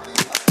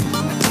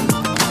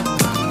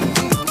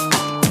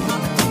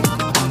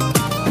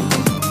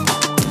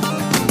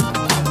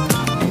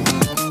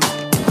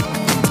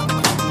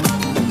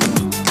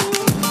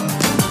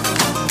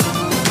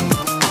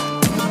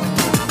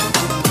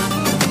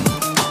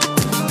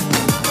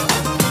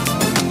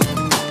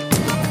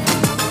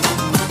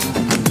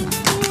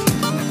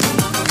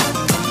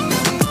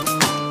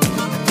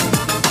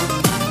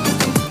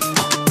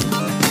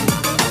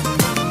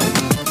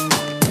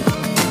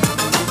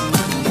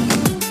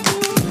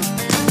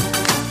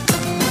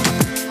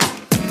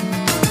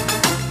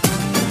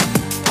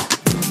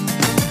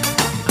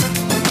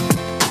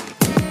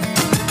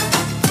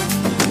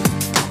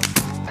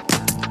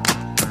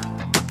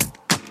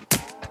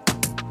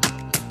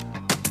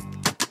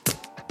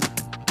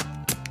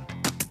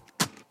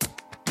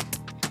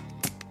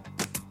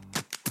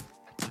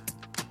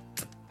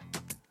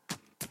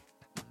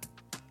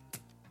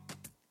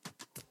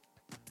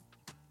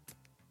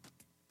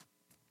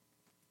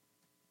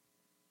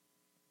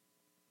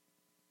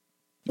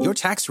 Your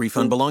tax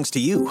refund belongs to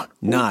you,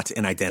 not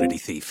an identity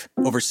thief.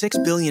 Over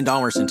 $6 billion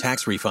in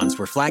tax refunds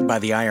were flagged by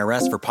the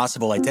IRS for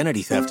possible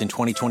identity theft in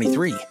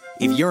 2023.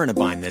 If you're in a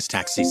bind this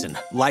tax season,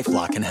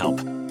 LifeLock can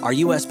help. Our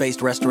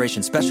U.S.-based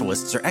restoration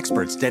specialists are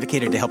experts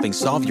dedicated to helping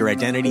solve your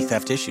identity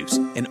theft issues,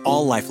 and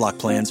all LifeLock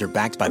plans are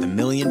backed by the $1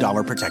 Million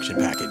Protection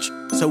Package.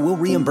 So we'll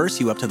reimburse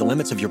you up to the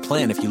limits of your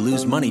plan if you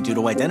lose money due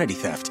to identity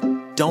theft.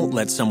 Don't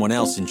let someone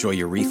else enjoy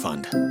your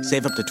refund.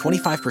 Save up to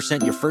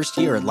 25% your first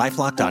year at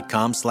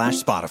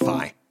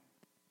LifeLock.com/Spotify.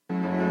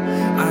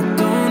 I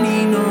don't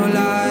need no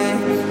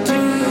light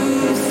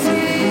to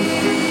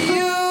see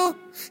you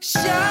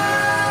shine.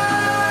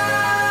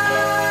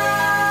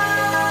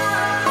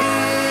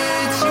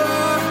 It's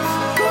your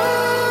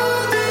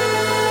golden.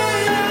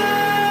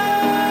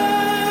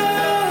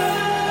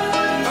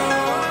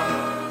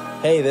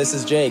 Hey, this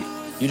is Jake.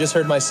 You just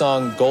heard my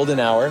song Golden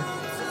Hour.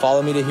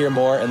 Follow me to hear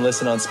more and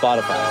listen on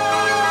Spotify.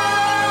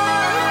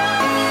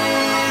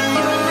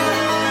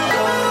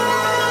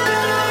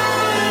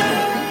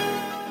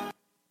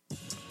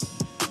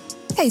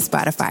 Hey,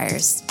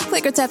 Spotifyers.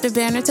 Click or tap the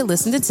banner to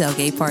listen to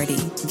Tailgate Party.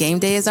 Game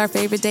day is our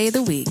favorite day of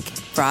the week.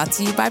 Brought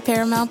to you by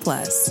Paramount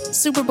Plus.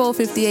 Super Bowl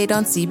 58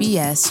 on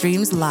CBS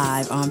streams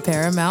live on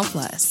Paramount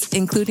Plus,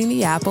 including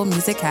the Apple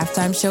Music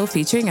halftime show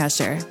featuring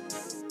Usher.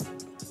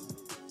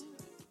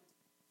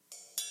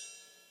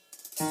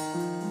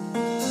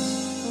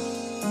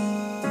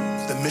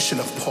 The mission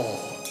of Paul,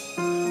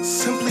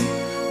 simply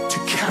to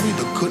carry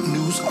the good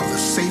news of the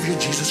Savior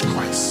Jesus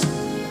Christ,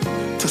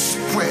 to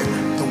spread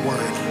the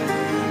word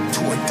to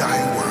a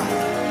dying world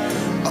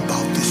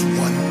about this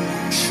one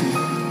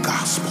true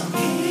gospel.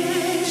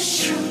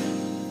 It's true.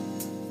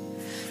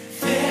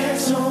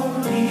 There's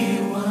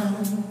only one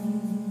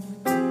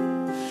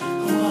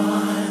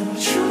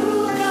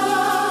true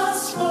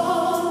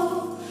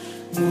gospel,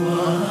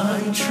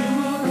 one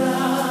true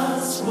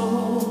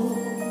gospel.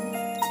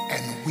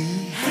 And we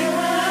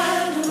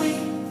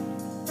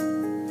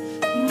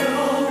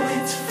know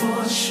it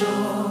for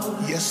sure.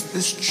 Yes,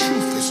 this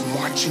truth is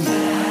marching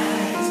on.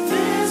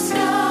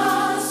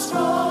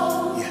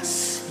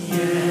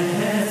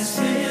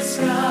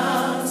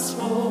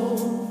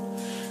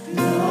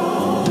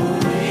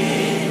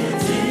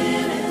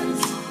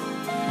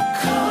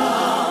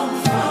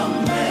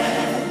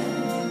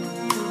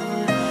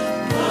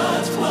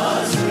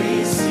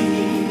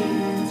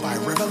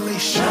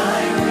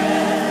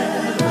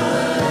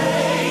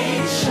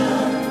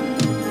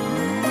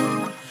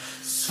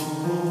 So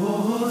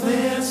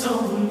there's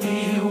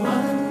only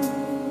one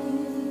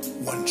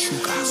true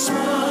gospel.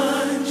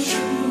 One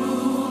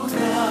true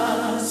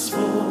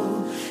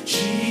gospel,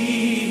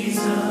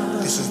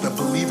 Jesus. This is the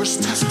believer's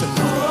testimony.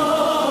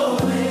 Oh,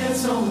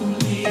 there's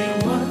only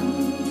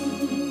one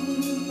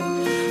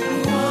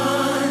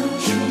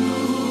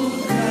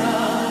true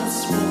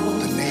gospel.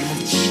 The name of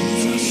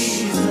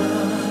Jesus.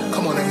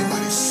 Come on,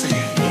 everybody, say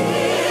it.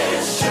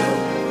 It's true.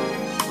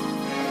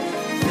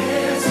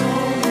 There's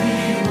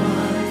only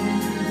one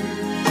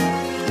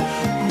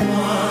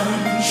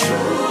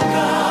true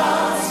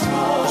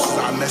gospel. This is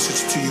our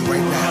message to you right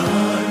now.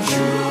 One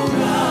true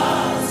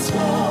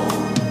gospel.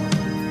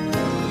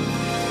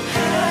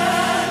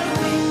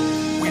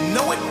 And we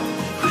know it.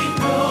 We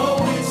know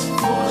it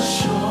for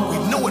sure. We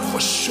know it for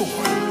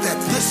sure that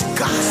this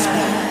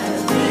gospel,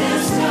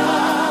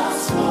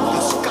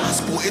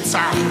 it's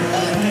our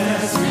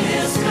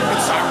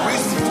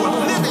reason for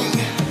living.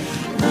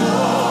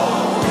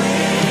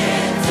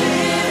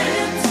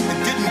 It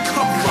didn't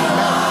come from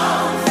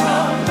man.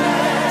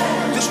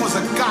 This was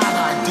a God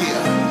idea.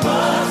 The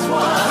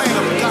plan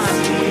of God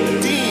to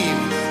redeem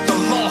the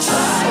lost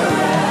soul.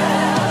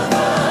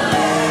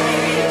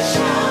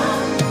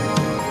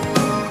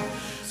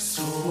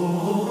 So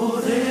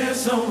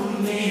there's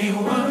only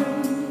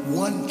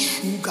one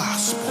true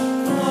gospel.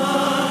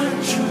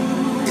 One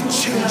true. It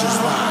changes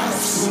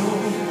lives.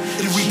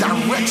 It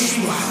redirects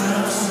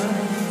lives.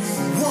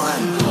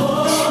 One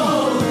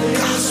true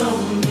gospel.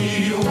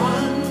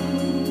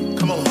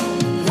 Come on.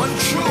 One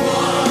true.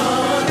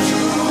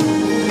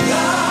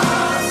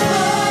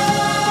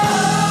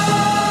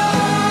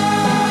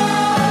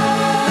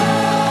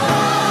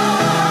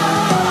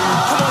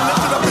 Come on,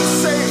 lift it up and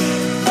say,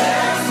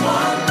 there's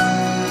one.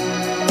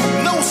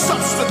 No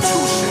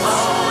substitution.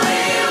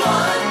 Only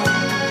one.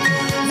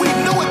 We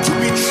know it to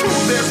be true.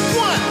 There's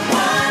one.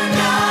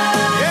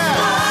 Yeah.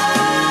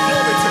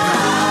 Glory to God.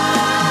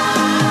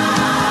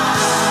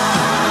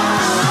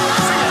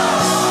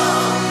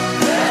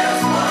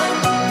 There's one.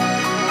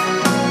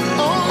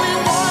 Only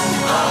one.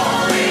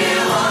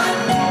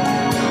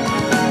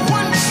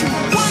 One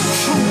true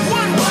gospel.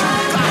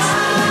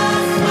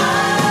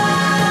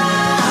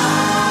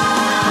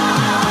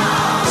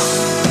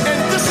 And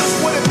this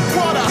is what it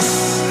brought us.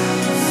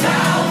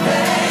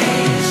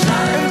 Salvation.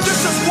 And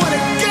this is what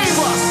it gave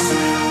us.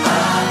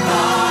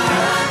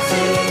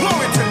 Authority.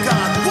 Glory to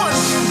God. One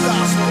true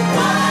gospel.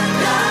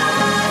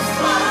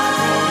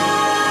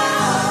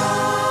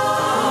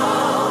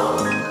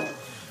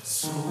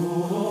 So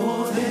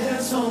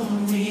there's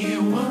only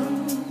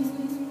one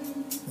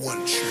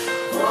true.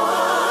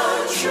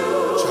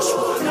 Just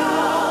one.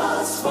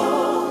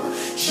 Gospel,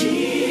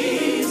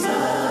 Jesus.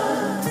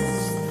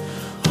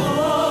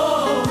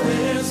 Oh,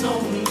 there's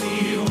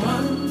only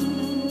one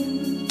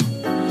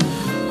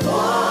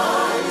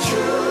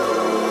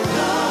true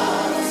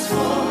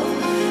gospel,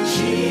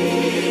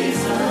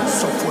 Jesus.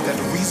 So for that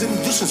reason,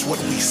 this is what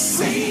we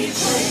say.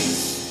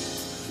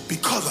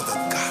 Because of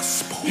the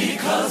gospel.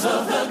 Because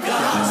of the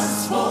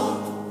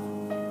gospel.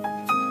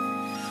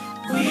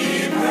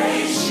 We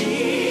praise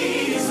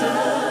Jesus.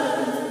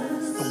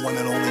 The one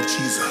and only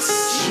Jesus.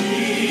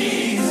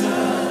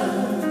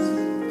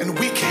 And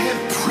we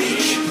can't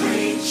preach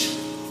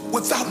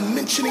without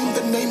mentioning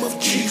the name of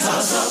Jesus.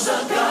 Because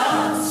of the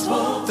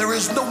gospel. There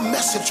is no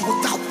message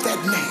without that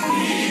name.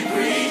 We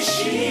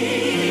preach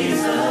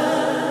Jesus.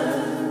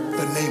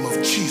 The name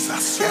of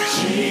Jesus.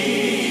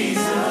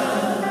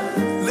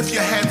 Lift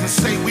your hands and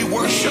say, we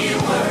worship.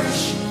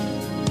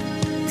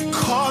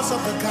 Because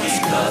of the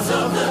gospel. Because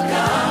of the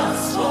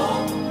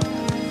gospel.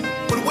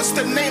 But what's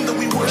the name that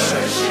we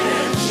worship?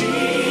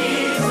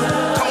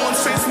 Jesus. Come on,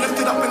 saints, lift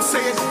it up and say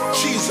it.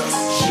 Jesus.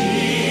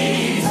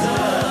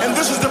 And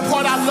this is the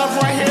part I love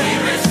right here. We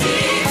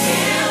receive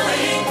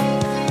healing.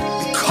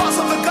 Because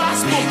of the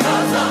gospel.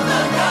 Because of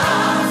the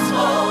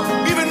gospel.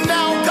 Even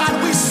now, God,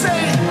 we say,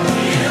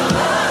 heal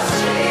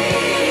us,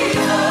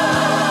 Jesus.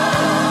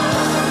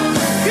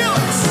 Heal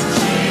us.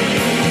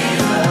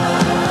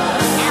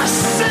 Our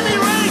sin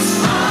erased.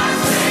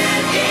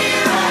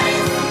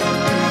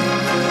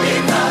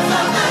 Because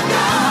of the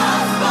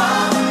gospel.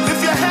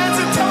 Lift your hands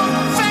and tell them,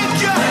 thank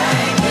you.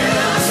 Thank you,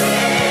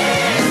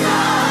 Jesus.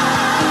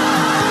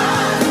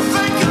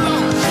 Thank you,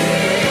 Lord.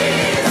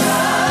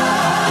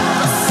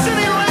 The sin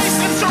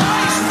erased and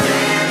erased.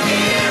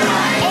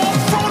 All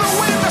thrown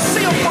away in the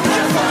sea of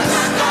forgiveness.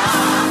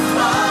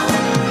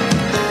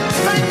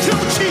 Thank you,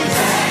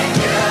 Jesus.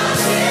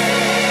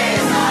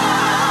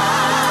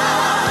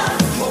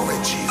 Glory,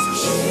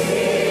 Jesus.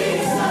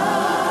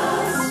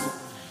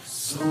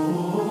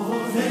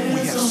 We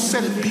have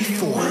said it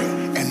before,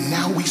 and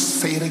now we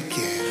say it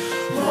again.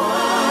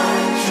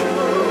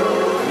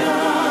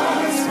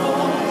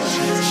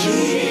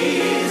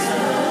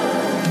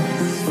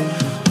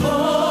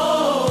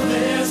 Oh,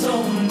 there's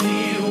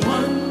only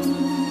one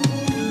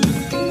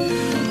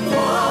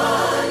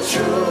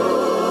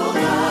true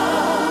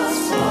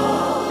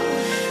gospel,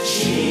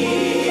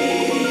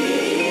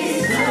 Jesus.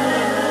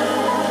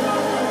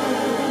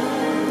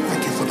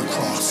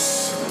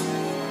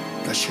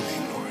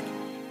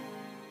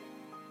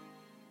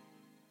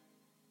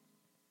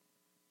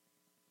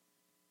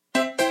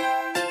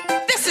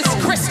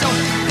 crystal.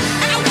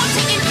 And I want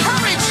to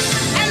encourage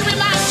and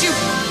remind you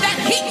that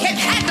he can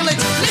handle it.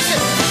 Listen,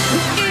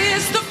 who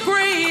is the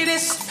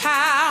greatest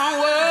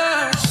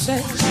power?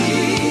 Say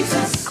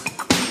Jesus,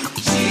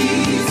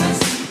 Jesus.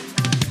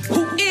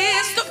 Who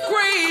is the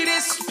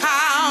greatest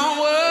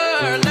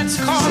power? Let's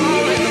call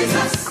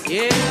Jesus.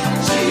 Yeah,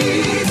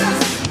 Jesus.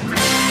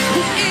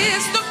 Who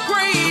is the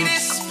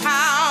greatest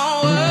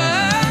power?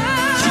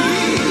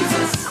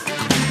 Jesus,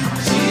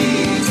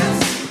 Jesus.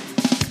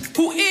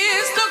 Who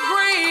is the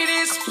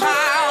greatest power?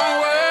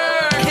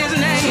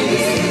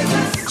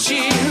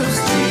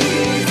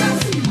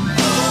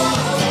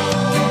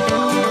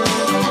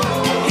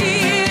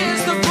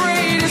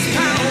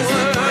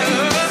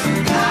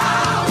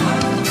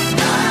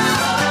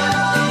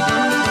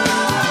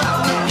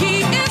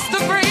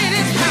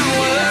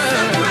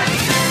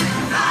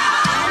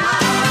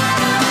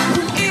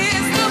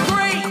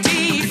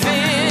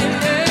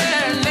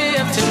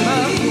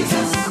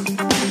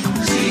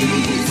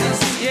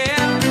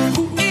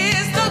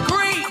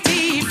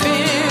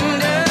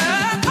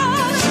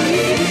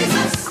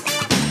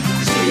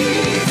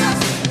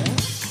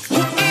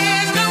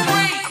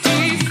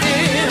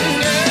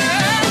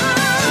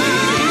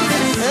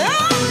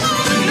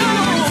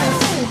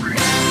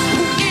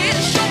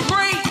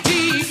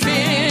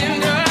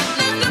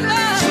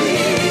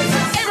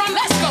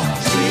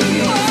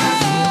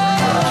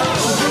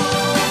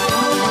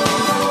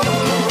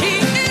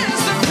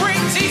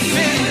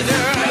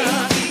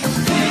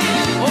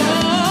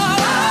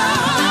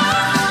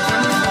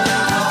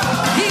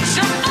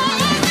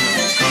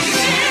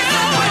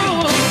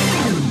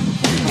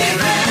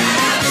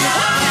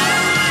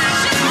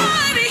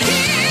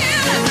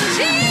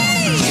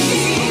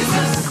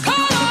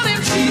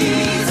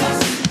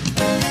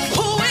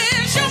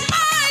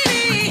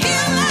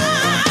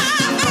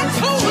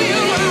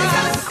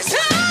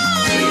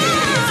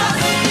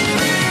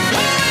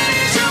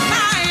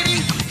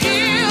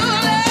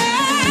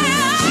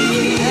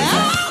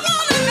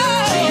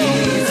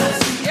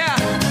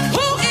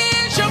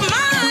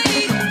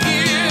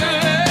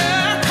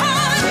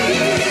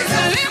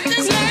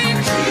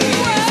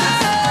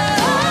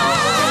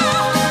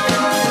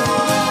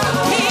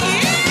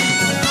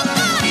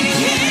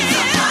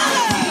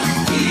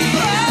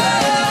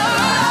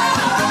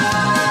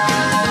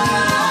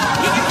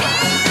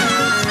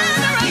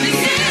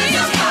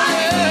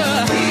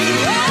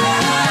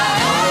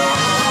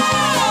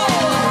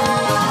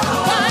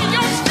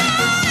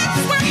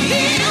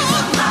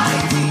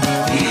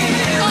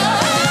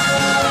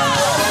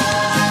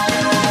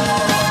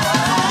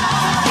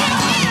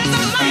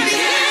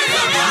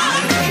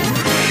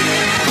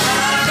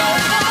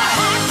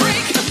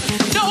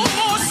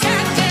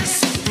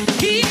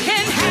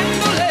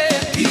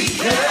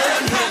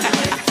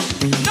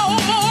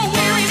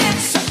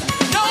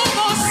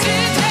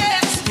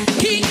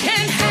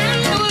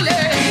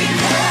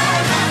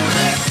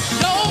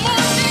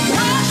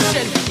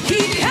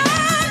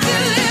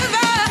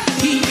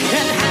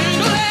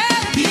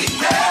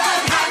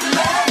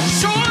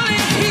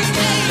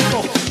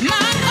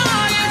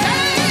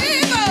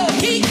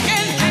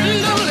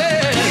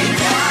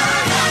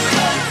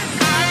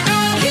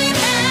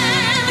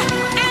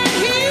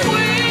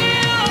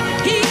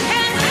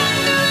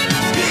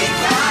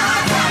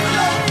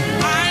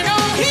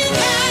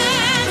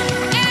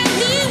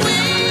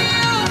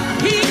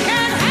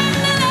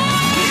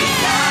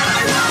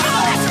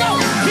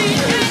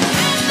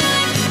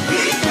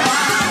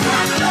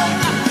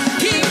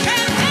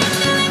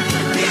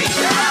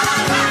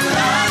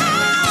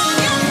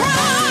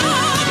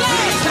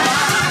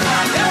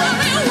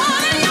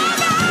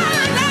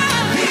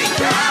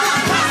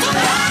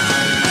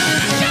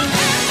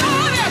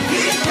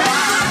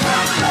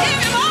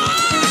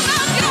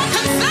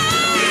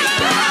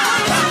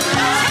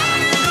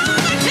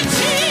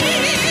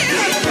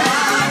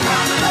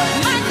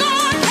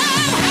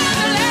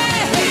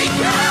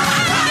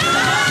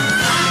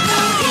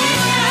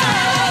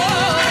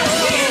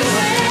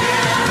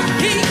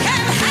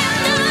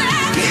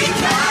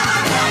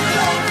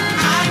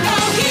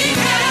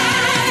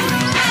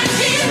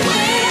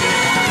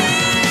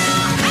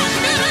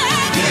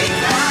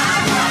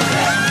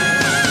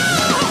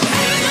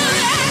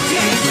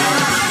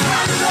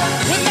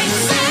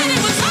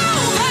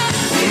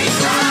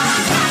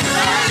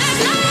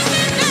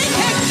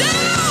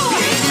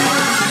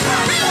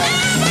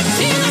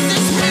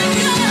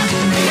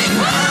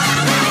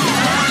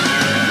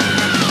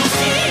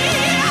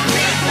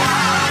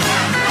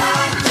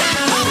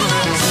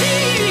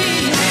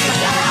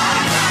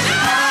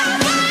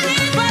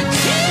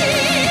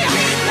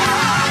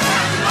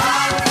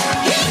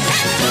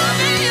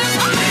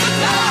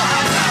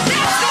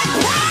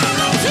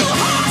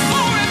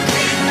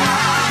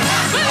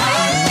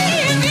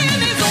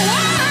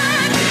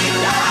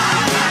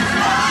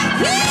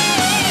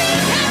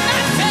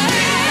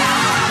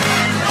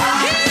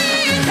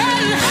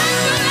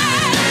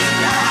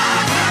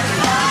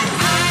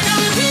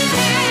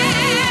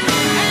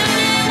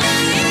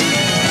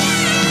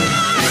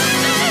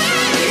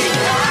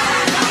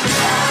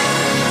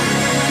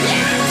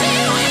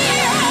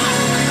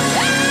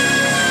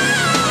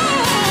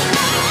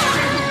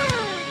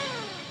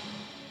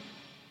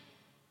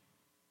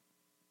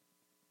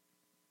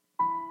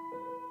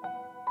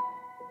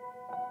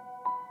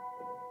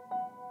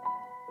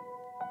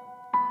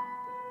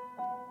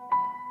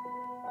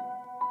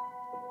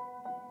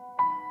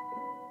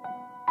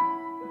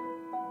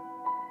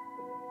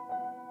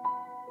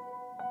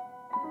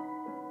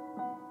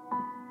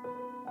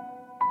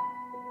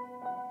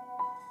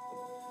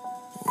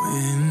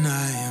 When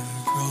I am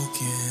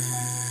broken,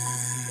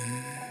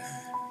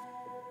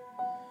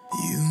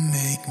 you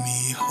make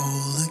me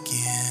whole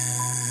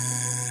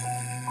again.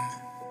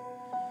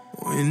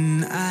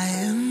 When I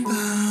am bound,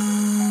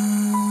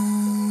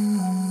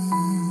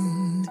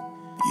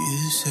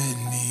 you set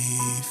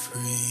me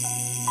free.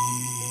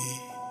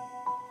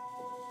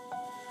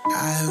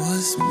 I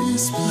was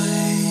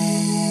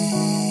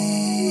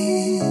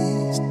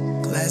misplaced,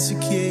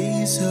 classic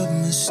case of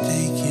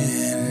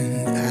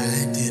mistaken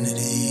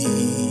identity,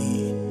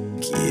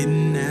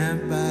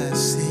 kidnapped by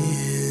sin,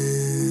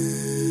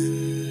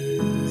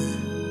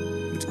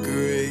 but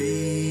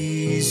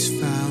grace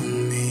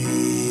found me.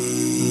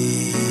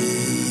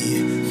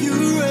 You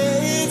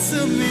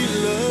ransomed me,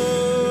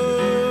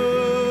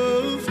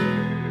 love,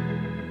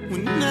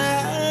 when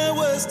I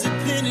was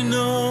depending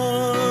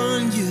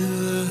on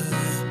you.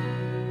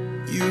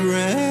 You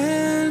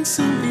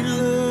ransomed me,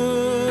 love.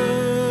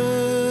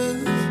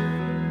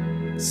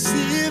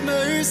 See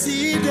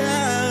mercy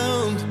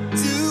down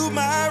to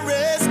my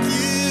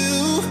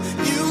rescue.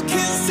 You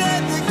can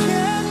set the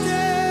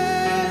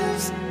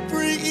captives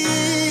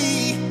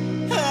free.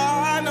 I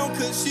know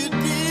 'cause you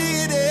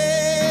did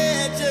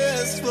it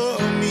just for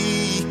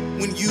me.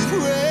 When you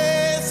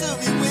ransomed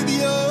me with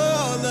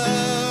your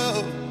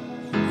love,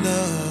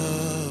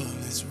 love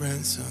is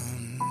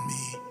ransomed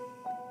me.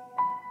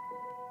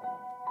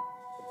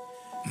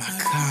 My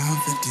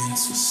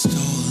confidence was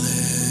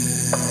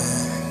stolen,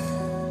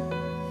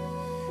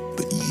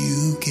 but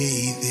you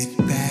gave it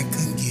back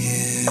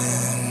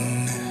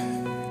again.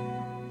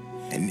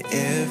 And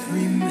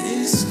every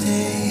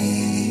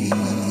mistake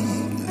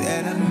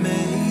that I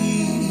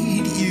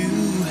made, you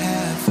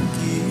have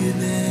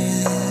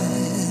forgiven.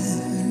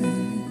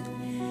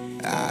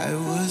 I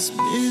was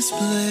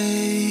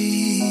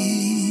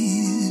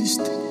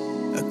misplaced,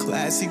 a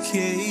classic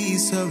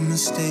case of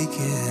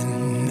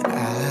mistaken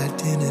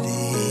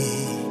identity,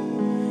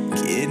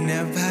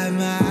 kidnapped by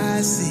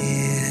my sin.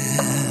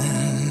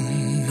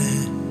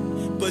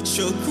 But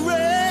your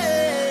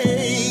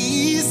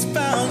grace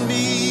found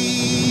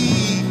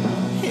me,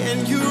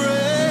 and you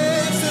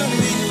ransomed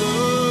me,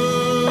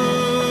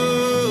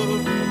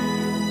 Lord.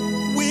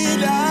 When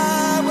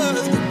I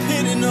was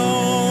depending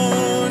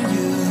on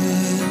you,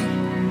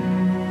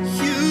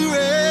 you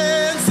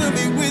ransomed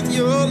me with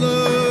your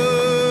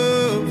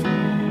love.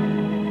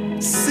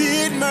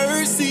 Send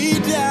mercy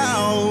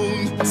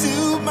down to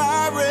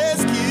my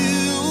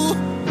rescue.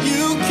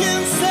 You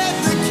can set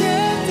the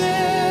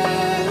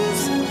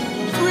captives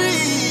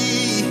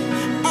free.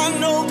 I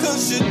know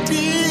 'cause you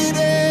did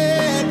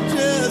it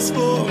just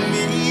for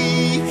me.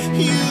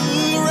 You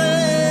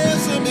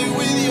ransomed me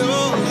with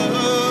your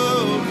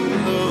love.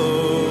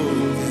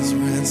 Love has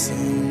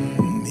ransomed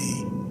me.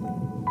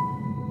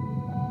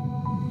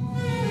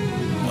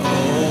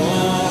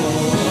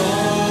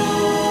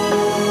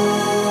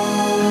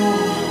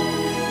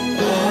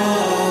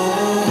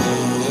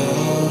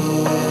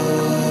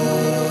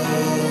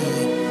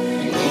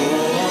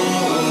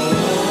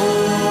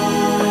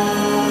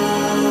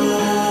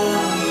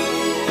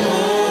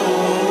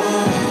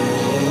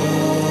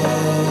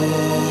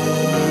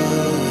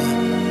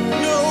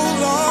 No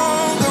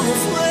longer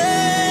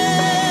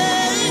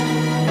afraid.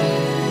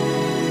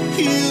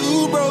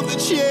 You broke the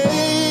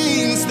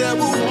chains that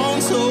were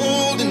once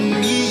holding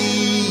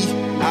me.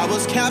 I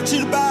was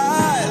captured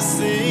by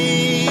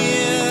sin.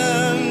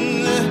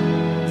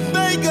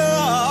 Thank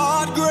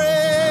God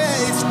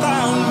grace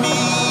found me.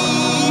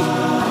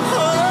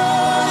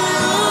 Oh,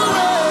 you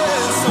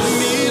ransomed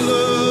me,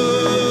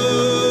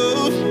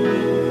 Lord.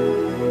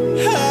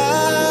 I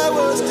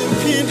was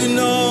depending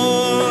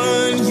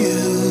on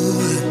you,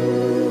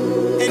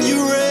 and you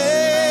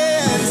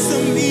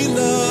ransomed me,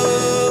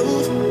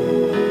 love.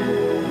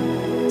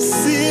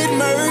 Send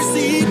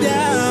mercy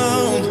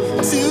down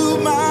to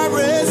my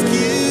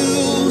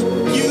rescue.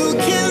 You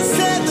can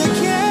set the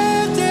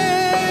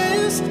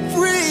captives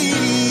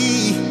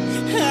free.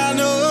 I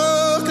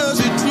know 'cause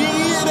you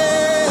did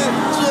it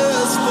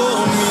just for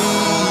me.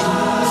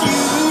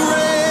 You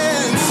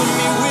ransomed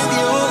me with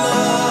your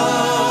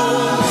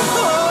love. Oh,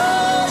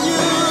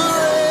 you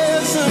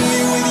ransomed me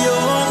with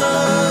your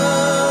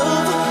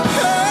love.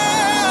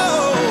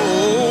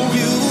 Oh,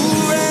 you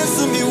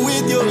ransomed me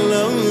with your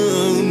love.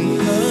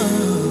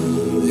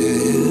 Love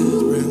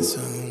has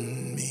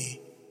ransomed me.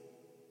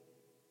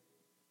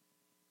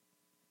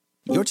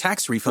 Your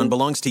tax refund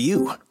belongs to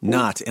you,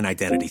 not an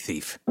identity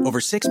thief. Over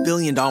 $6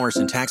 billion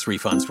in tax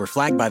refunds were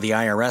flagged by the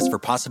IRS for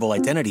possible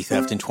identity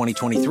theft in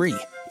 2023.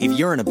 If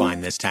you're in a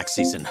bind this tax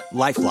season,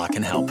 LifeLock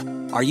can help.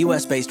 Our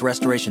U.S.-based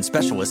restoration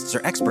specialists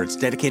are experts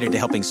dedicated to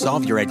helping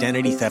solve your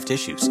identity theft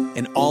issues,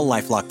 and all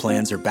LifeLock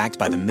plans are backed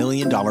by the $1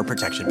 Million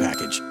Protection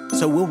Package.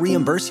 So we'll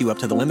reimburse you up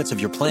to the limits of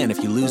your plan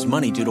if you lose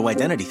money due to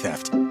identity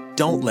theft.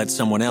 Don't let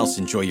someone else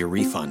enjoy your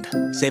refund.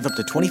 Save up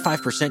to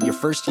 25% your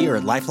first year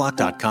at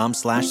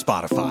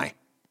LifeLock.com/Spotify.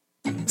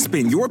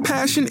 Spin your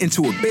passion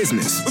into a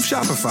business with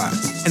Shopify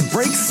and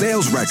break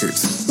sales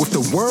records with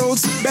the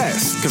world's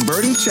best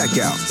converting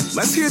checkout.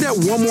 Let's hear that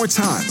one more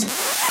time.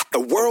 The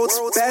world's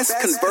best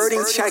converting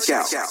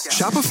checkout.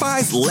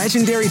 Shopify's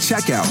legendary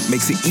checkout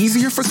makes it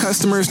easier for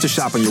customers to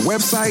shop on your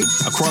website,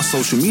 across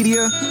social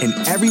media, and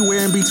everywhere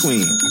in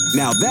between.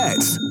 Now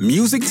that's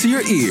music to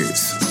your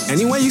ears.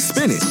 Any way you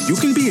spin it, you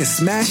can be a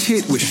smash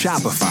hit with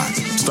Shopify.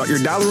 Start your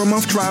 $1 a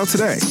month trial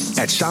today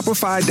at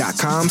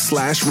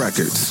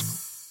shopify.com/records.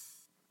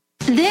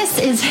 This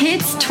is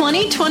Hits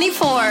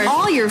 2024.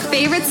 All your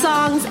favorite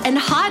songs and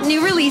hot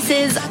new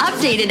releases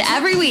updated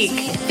every week.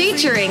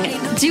 Featuring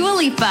Dua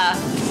Lipa,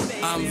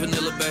 I'm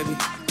vanilla, baby.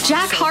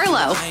 Jack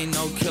Harlow, I ain't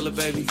no killer,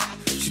 baby.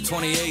 She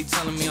 28,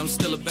 telling me I'm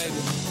still a baby.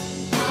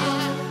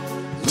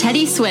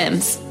 Teddy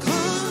Swims,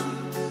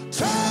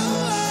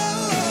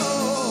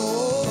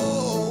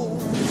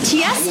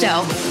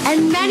 Tiesto,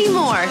 and many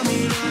more.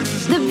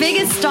 The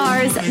biggest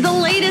stars, the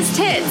latest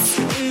hits.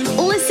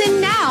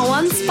 Listen now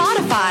on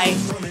Spotify.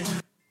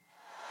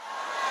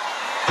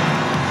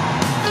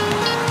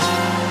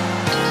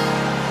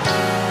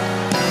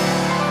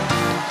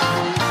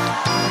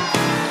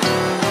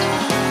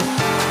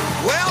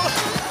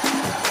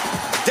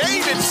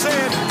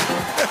 Said,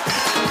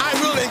 I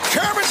will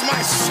encourage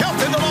myself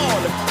in the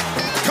Lord.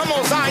 Come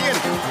on, Zion,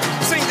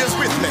 sing this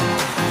with me.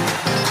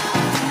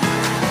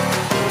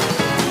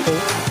 Hold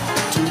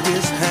to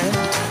his hand,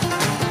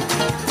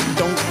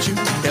 don't you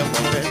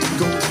ever let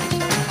go.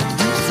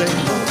 You say,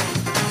 hold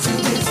to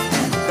his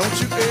hand, don't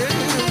you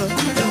ever let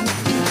go.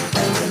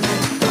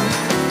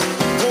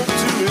 Hold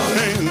to his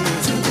hand,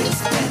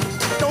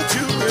 don't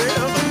you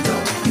ever let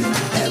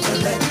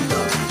go.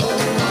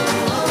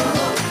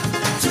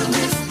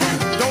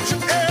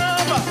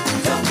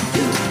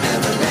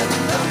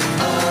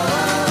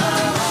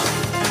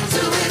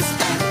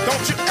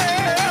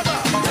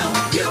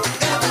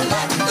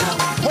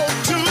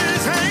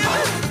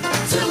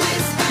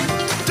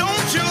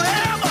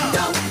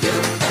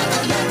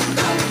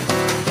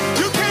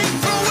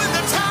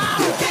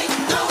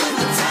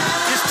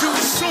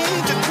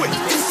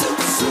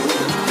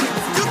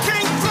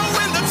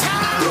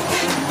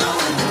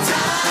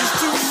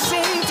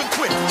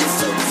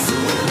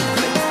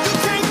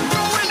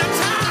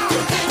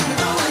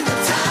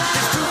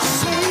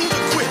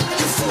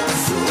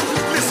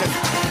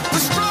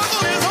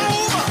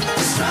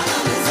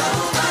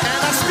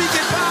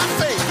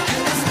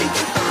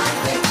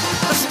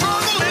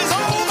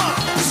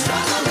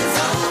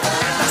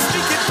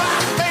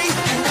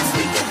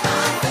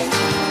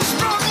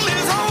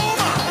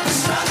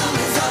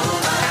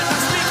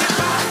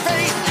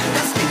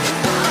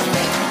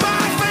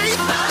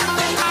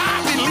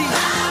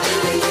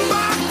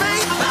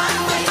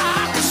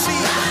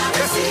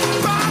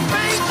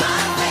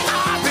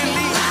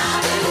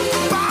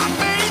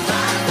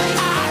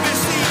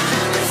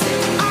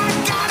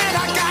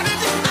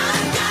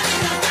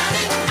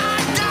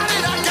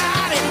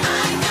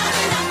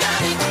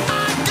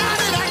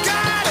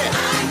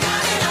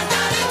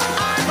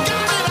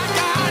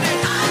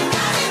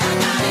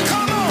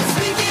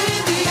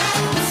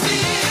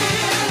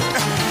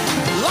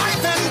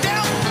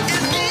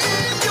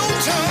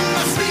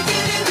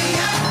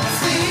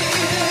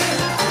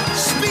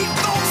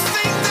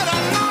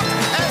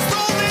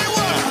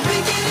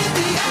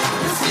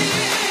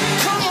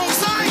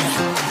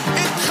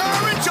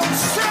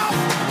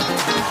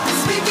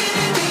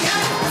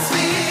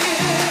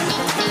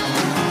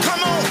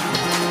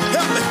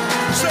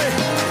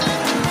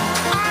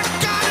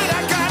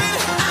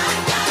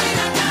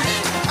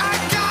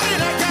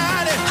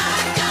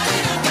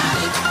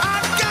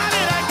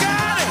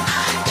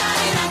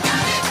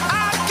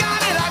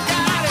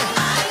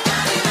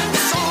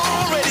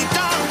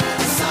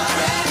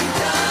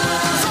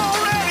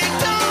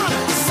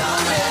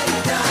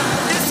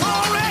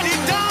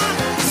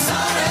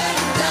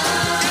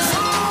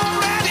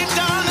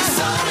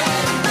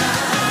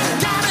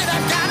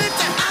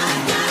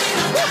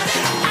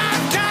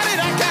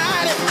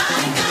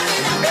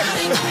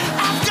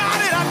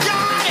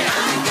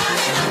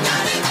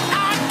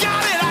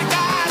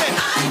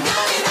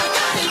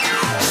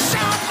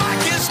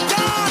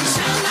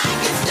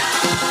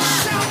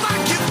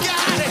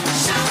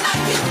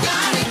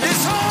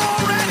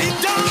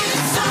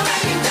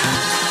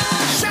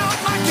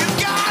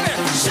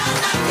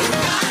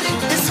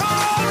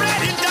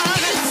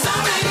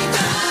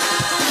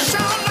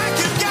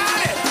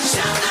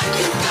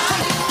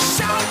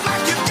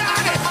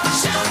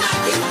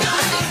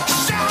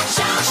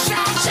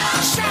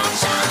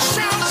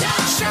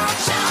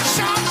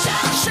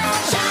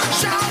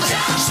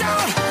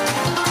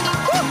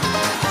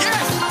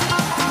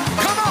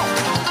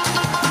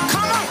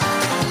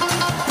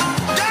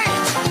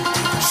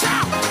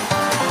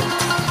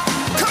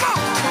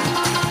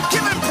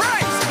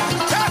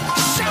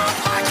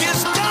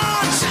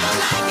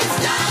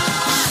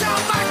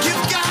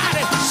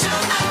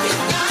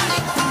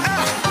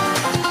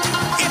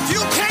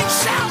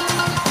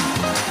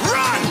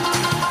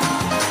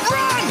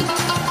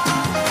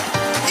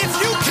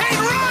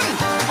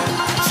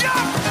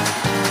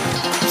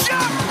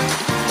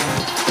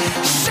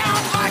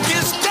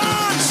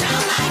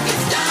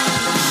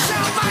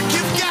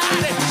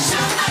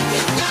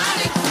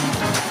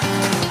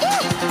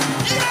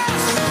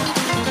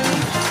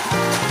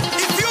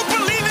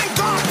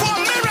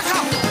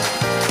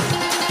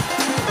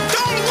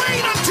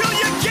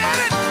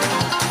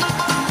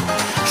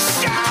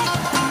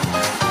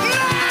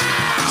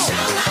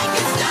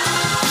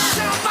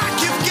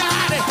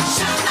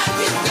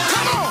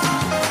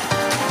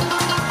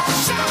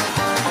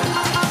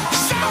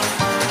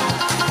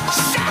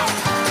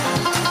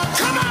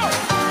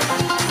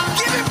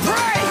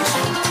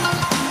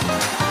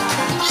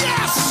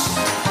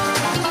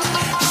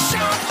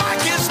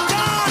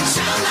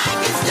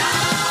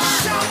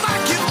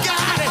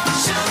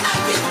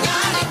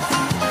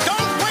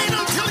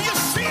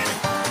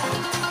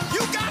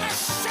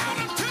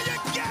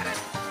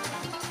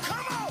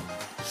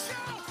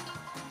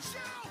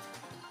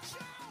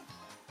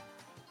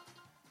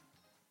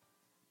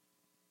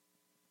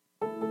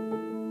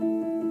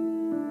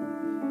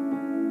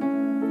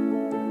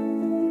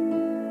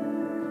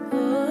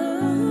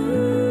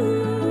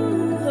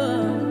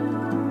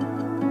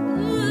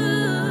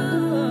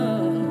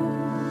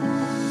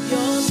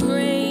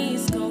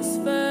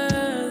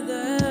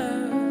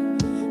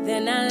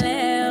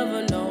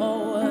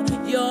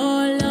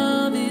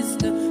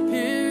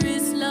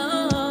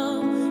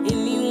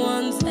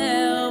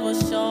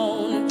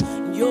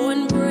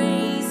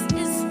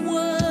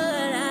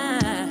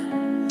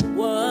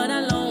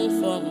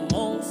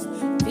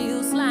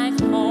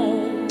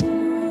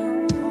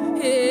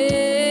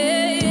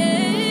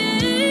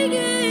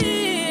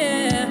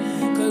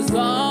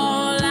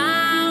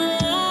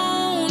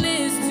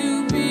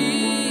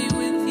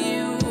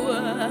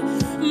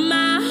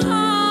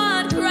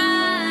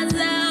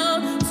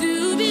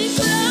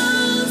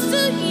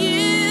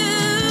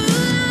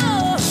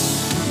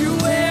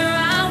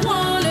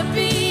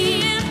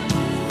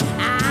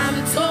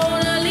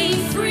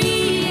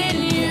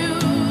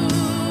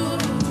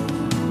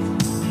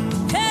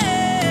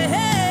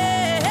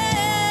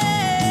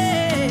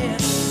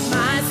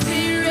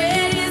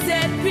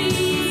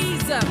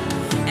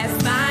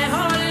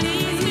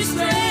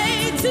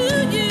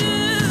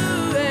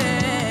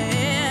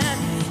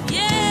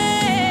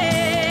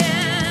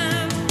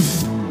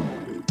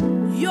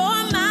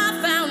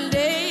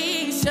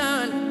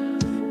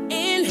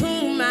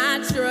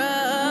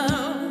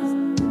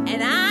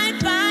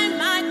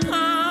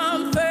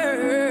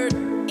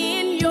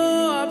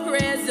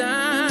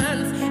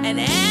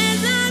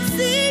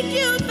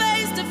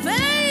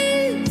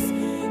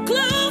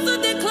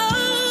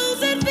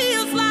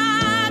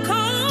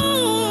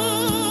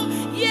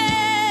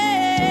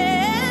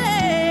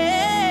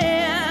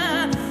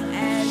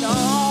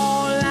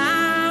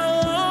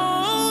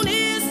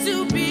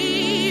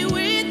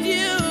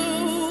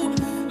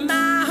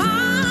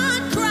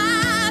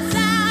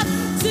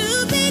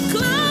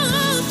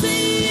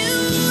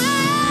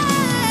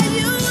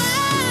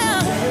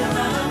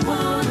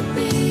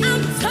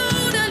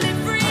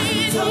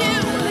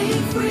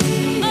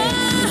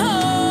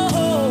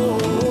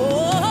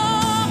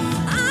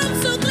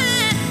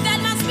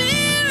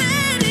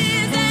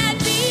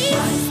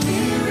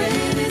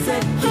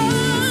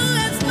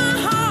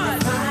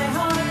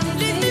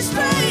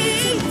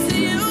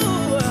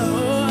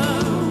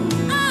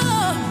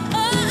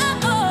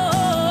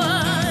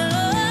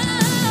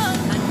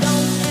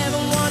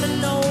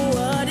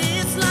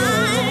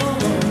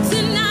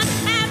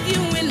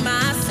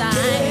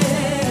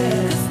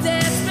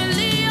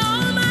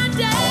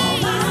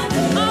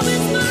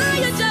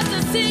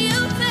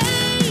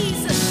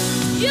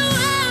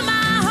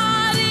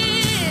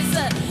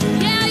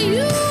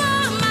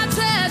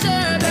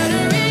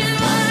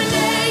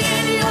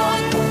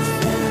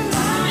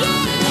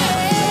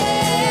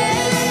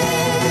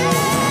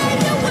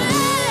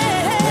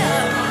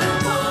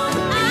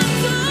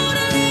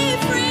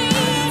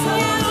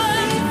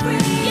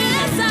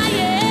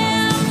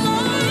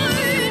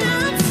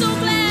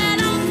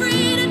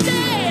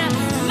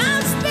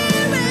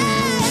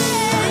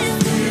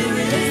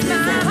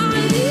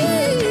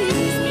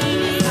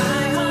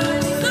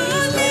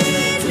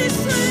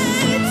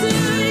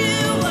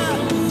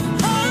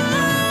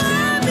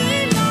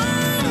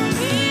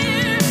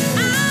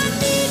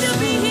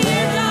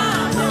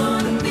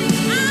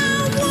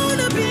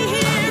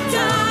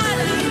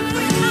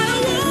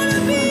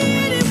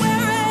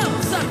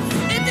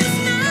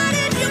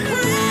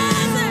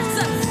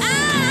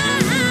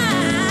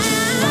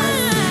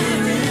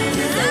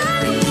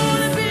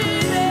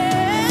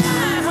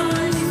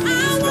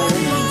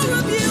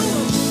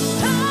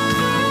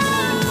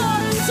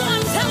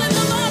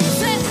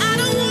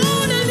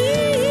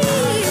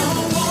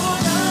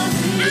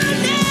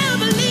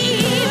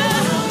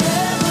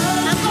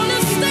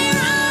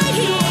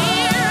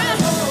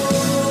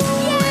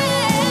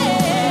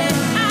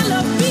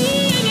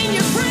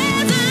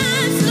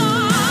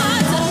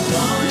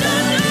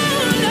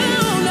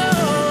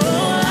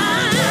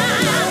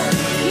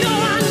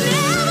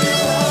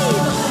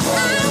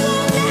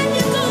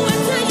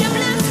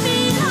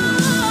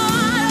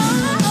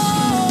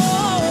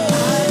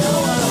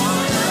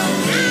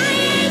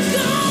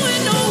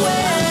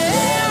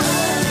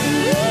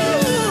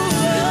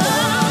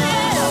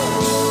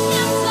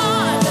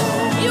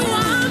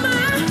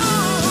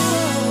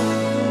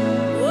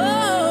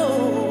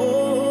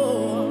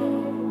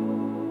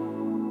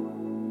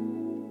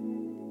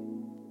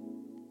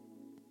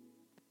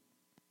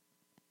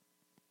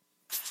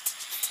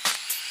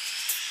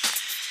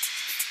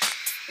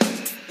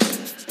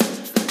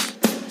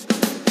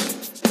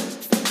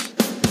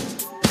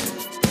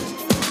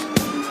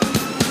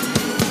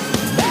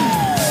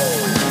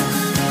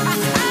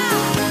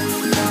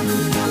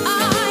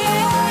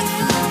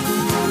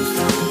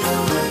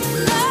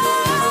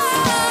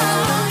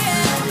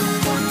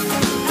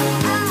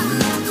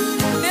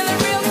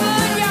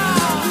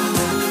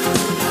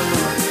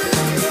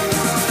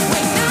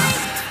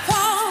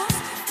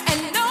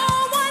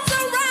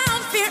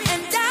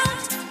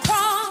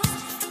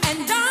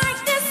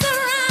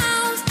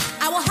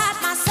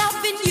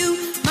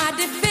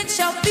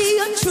 shall be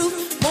a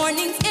truth.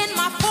 Mornings in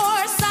my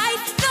foresight,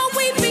 no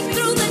weeping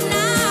through the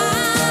night.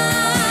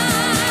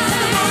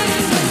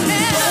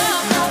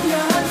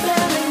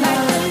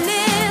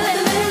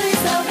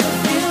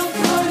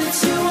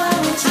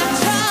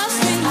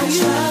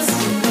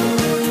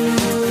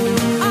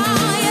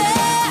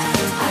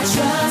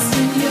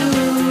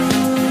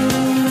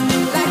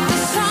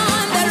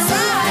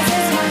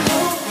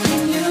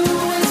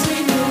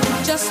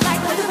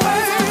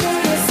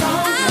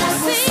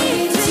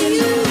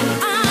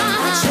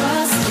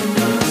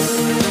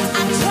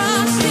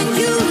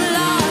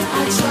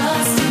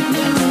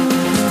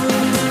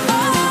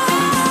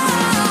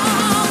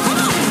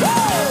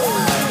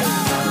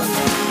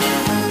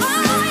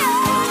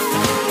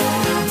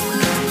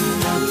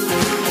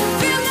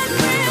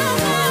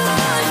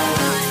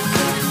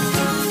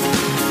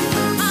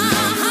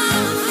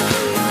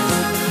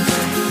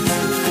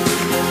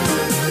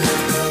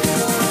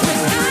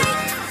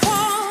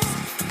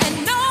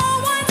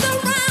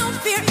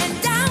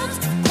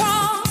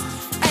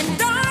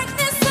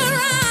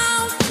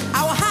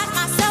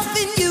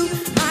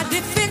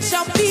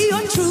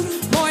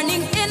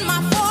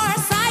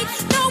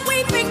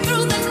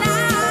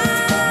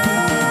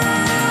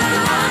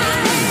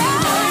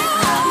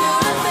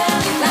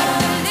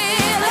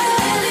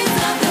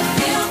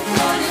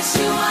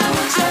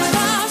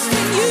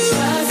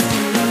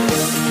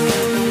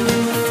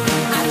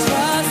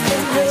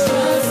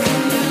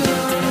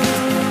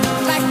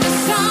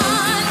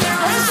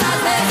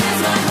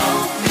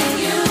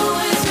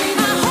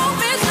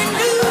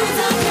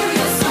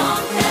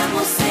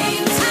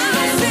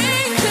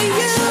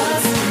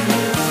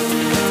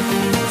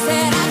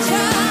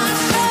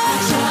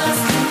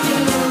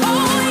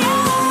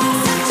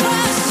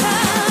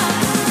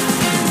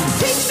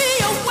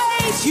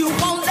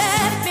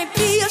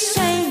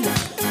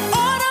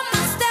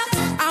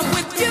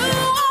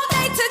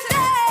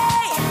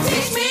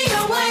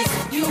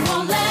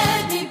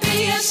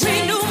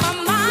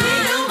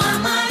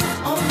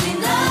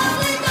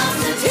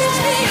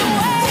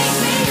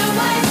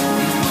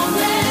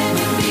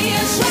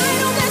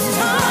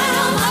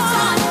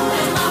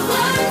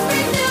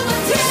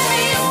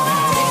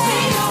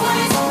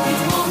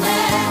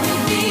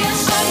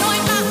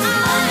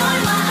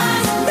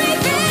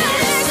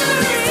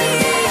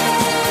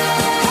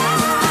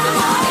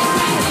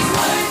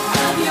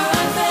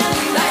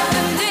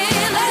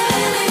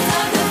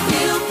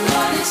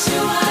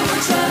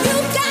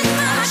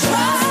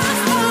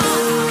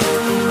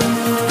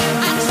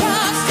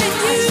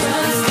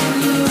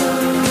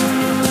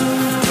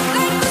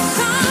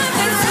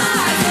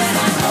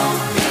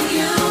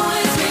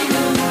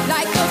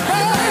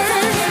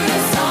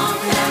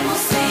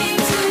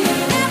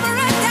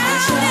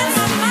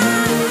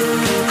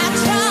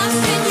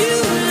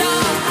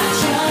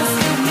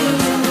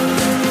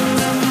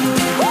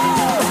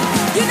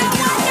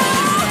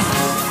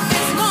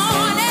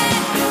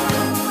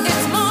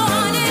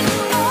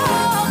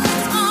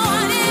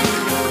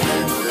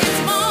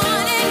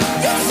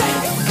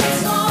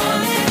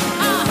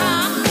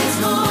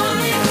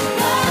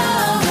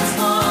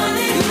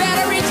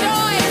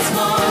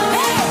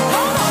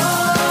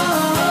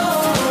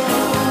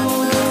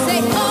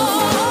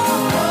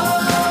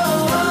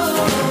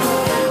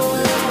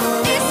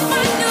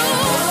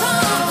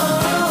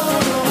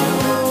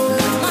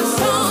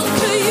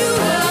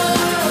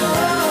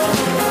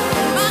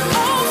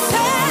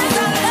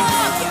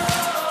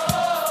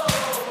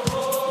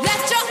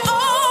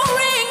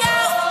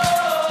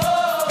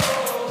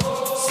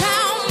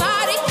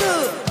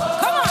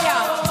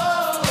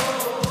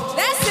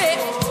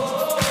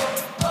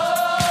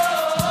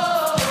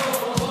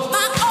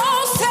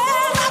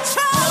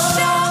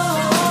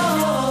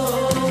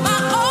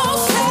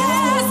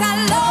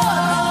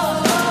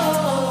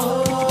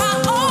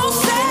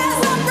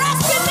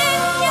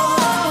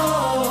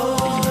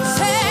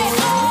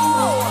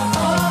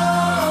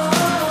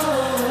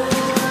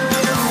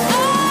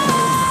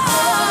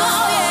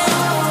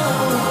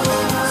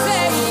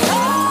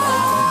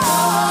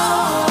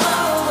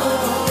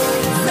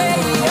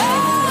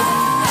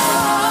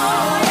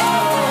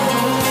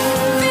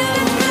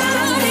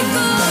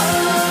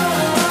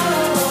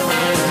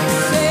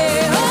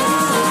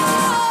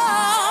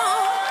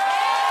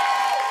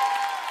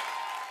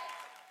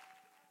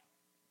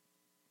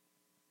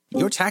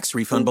 Your tax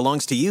refund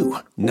belongs to you,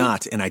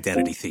 not an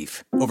identity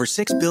thief. Over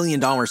 $6 billion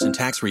in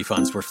tax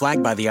refunds were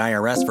flagged by the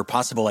IRS for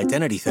possible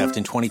identity theft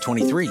in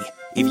 2023.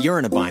 If you're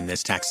in a bind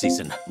this tax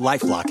season,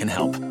 LifeLock can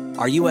help.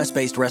 Our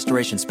U.S.-based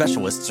restoration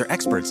specialists are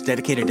experts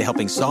dedicated to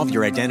helping solve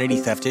your identity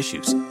theft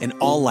issues, and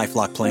all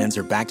LifeLock plans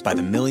are backed by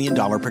the $1 Million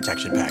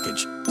Protection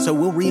Package. So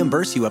we'll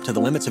reimburse you up to the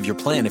limits of your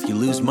plan if you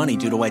lose money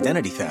due to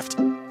identity theft.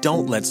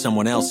 Don't let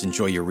someone else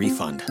enjoy your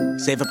refund.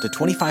 Save up to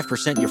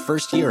 25% your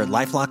first year at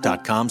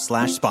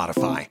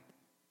LifeLock.com/Spotify.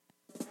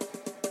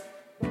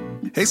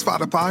 Hey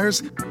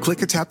Spotifyers,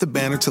 click or tap the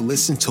banner to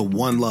listen to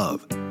One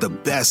Love, the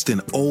best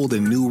in old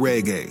and new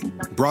reggae.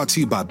 Brought to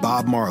you by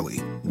Bob Marley,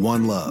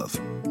 One Love.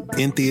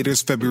 In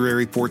theaters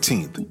February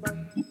 14th.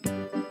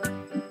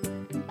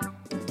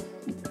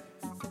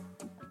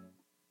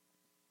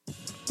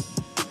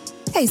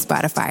 Hey,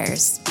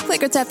 Spotifyers.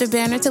 Click or tap the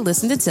banner to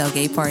listen to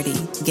Tailgate Party.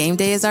 Game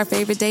day is our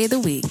favorite day of the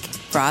week.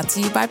 Brought to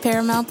you by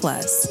Paramount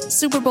Plus.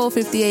 Super Bowl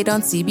 58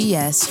 on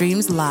CBS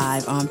streams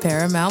live on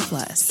Paramount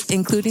Plus,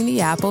 including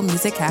the Apple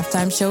Music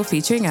halftime show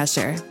featuring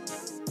Usher.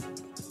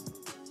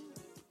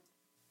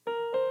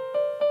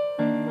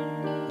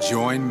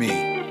 Join me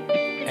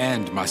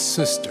and my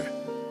sister,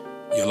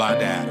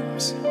 Yolanda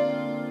Adams,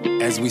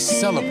 as we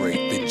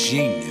celebrate the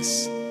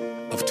genius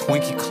of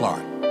Twinkie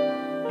Clark.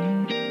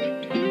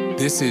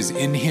 This is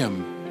In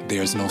Him,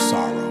 There's No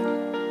Sorrow.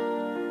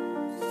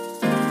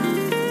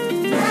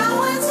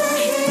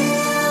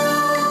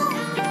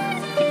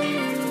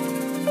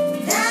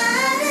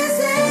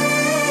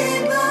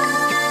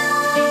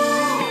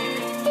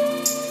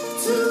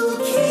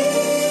 To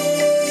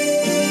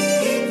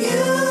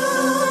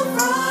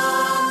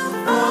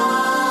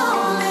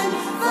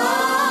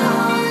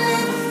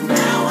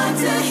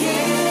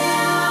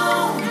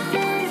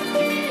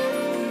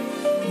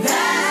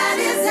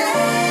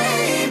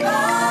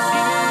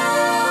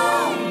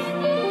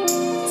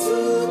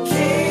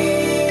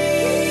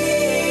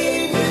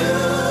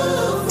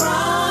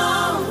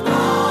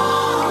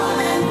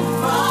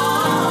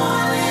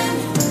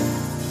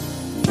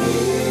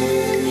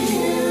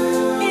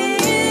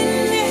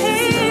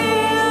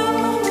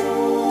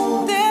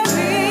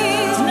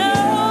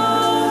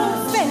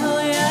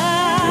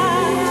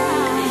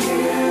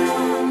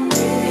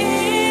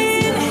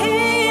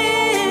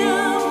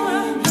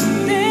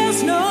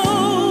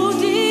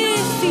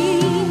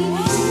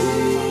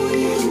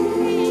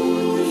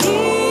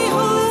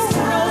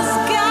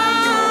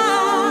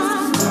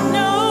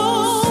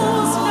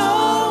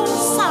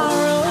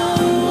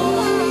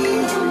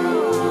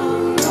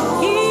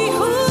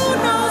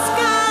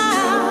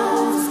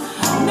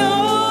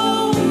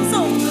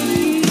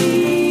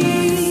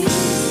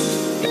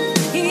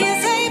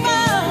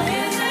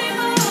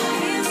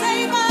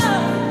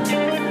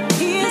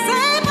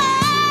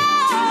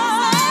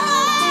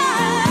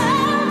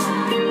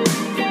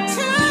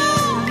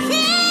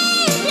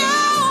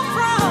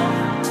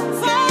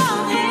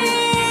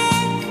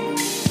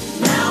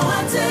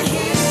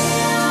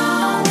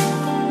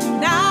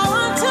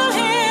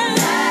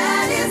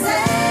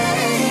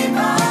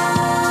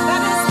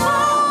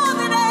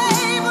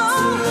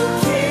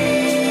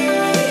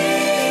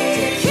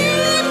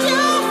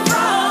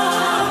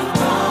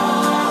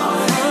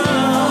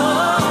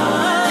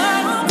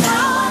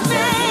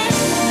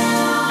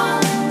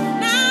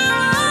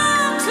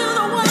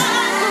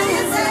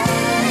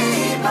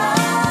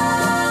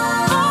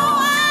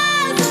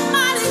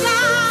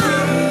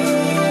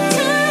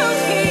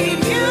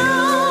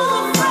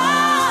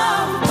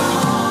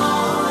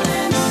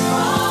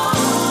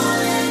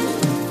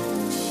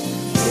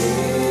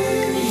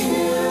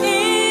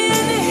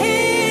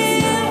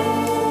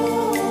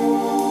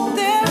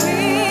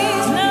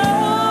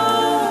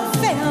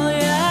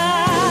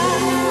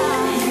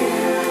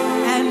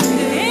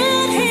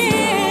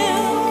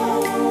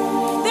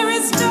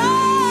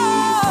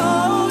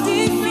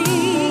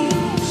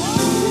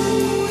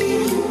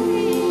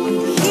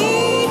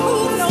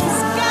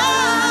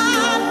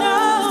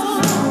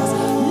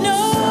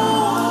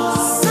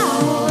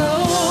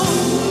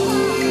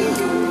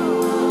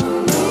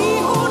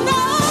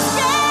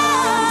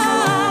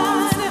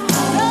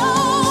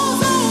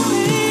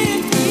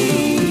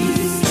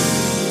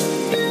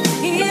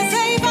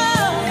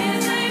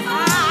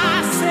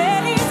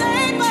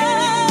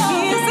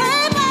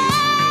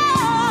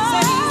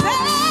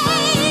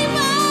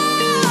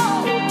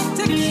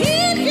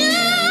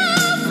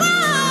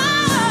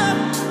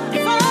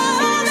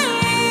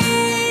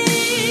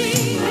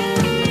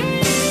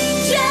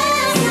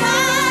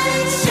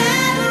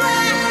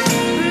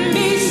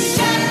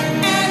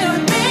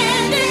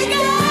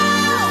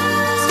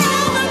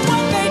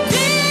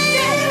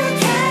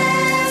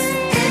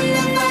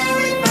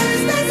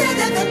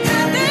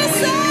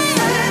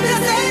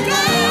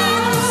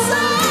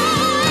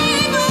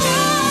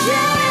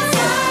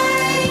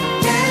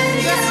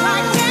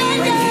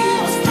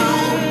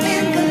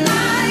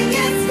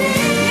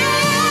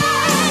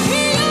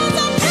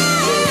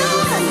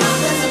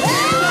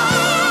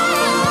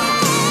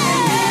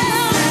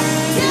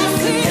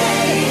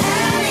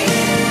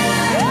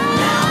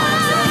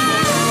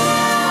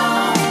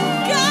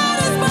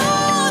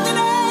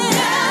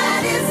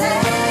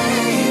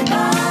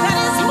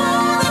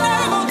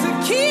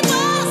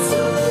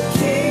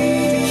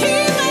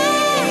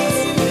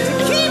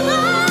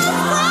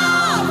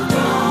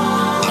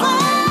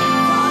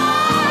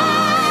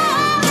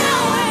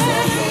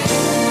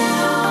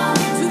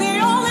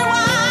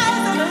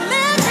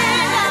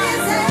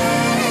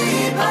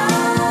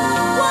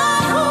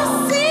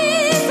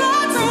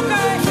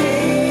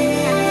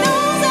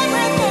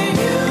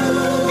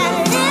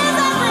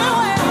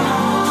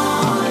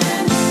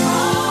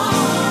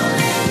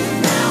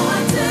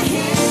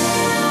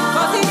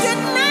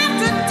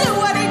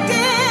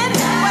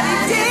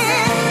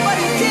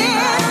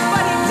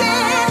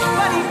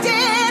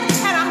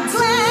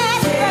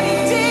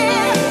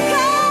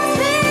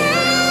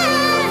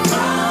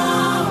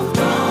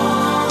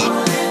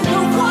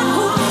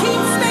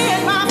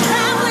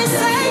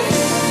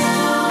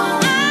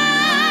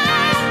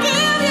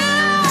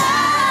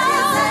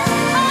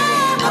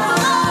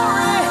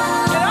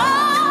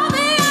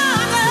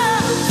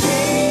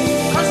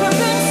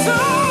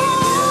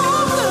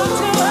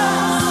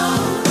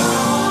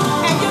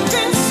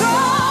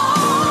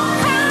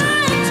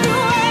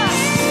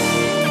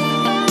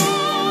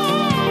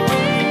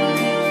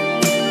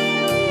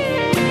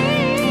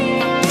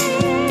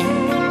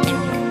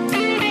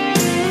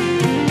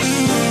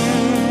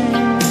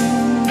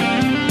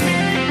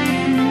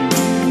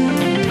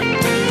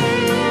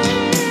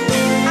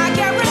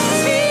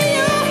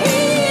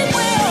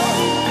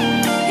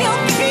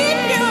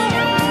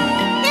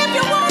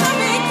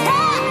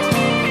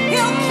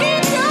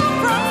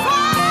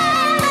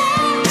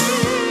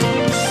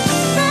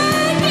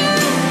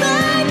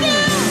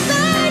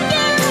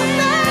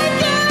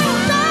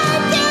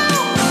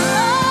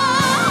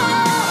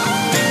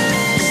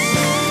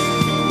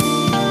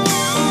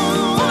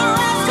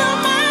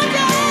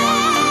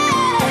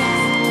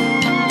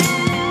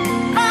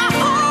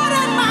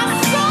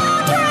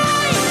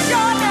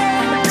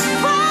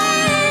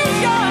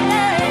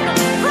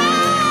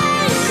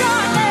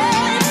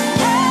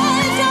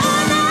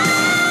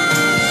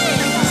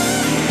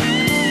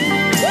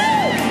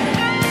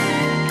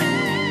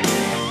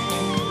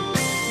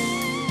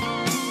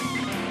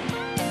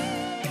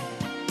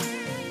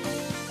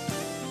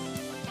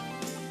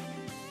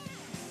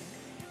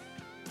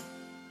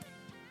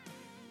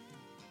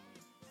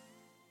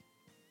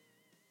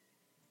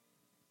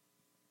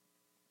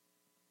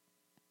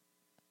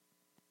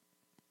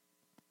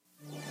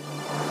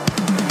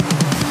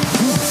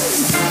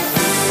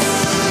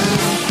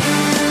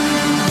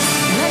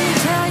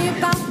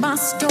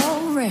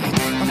story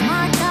of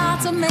my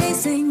God's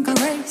amazing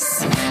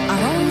grace. I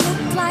don't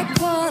look like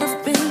what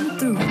I've been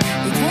through.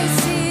 You can't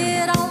see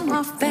it on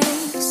my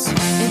face.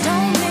 It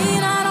don't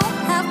mean I don't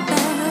have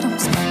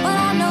battles, but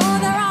I know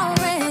they're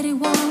already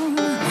won.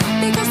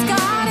 Because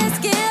God has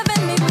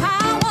given me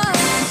power.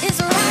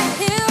 It's right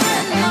here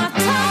in my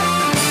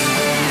tongue.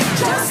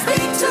 Just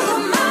speak to the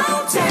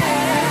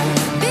mountain.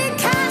 Be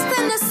cast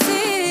in the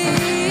sea.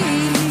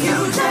 You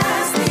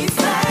just need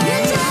faith. You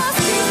just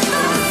need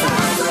faith.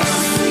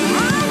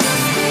 I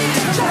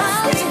just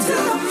speak to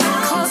the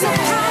mountain. 'Cause the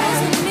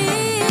power's in me.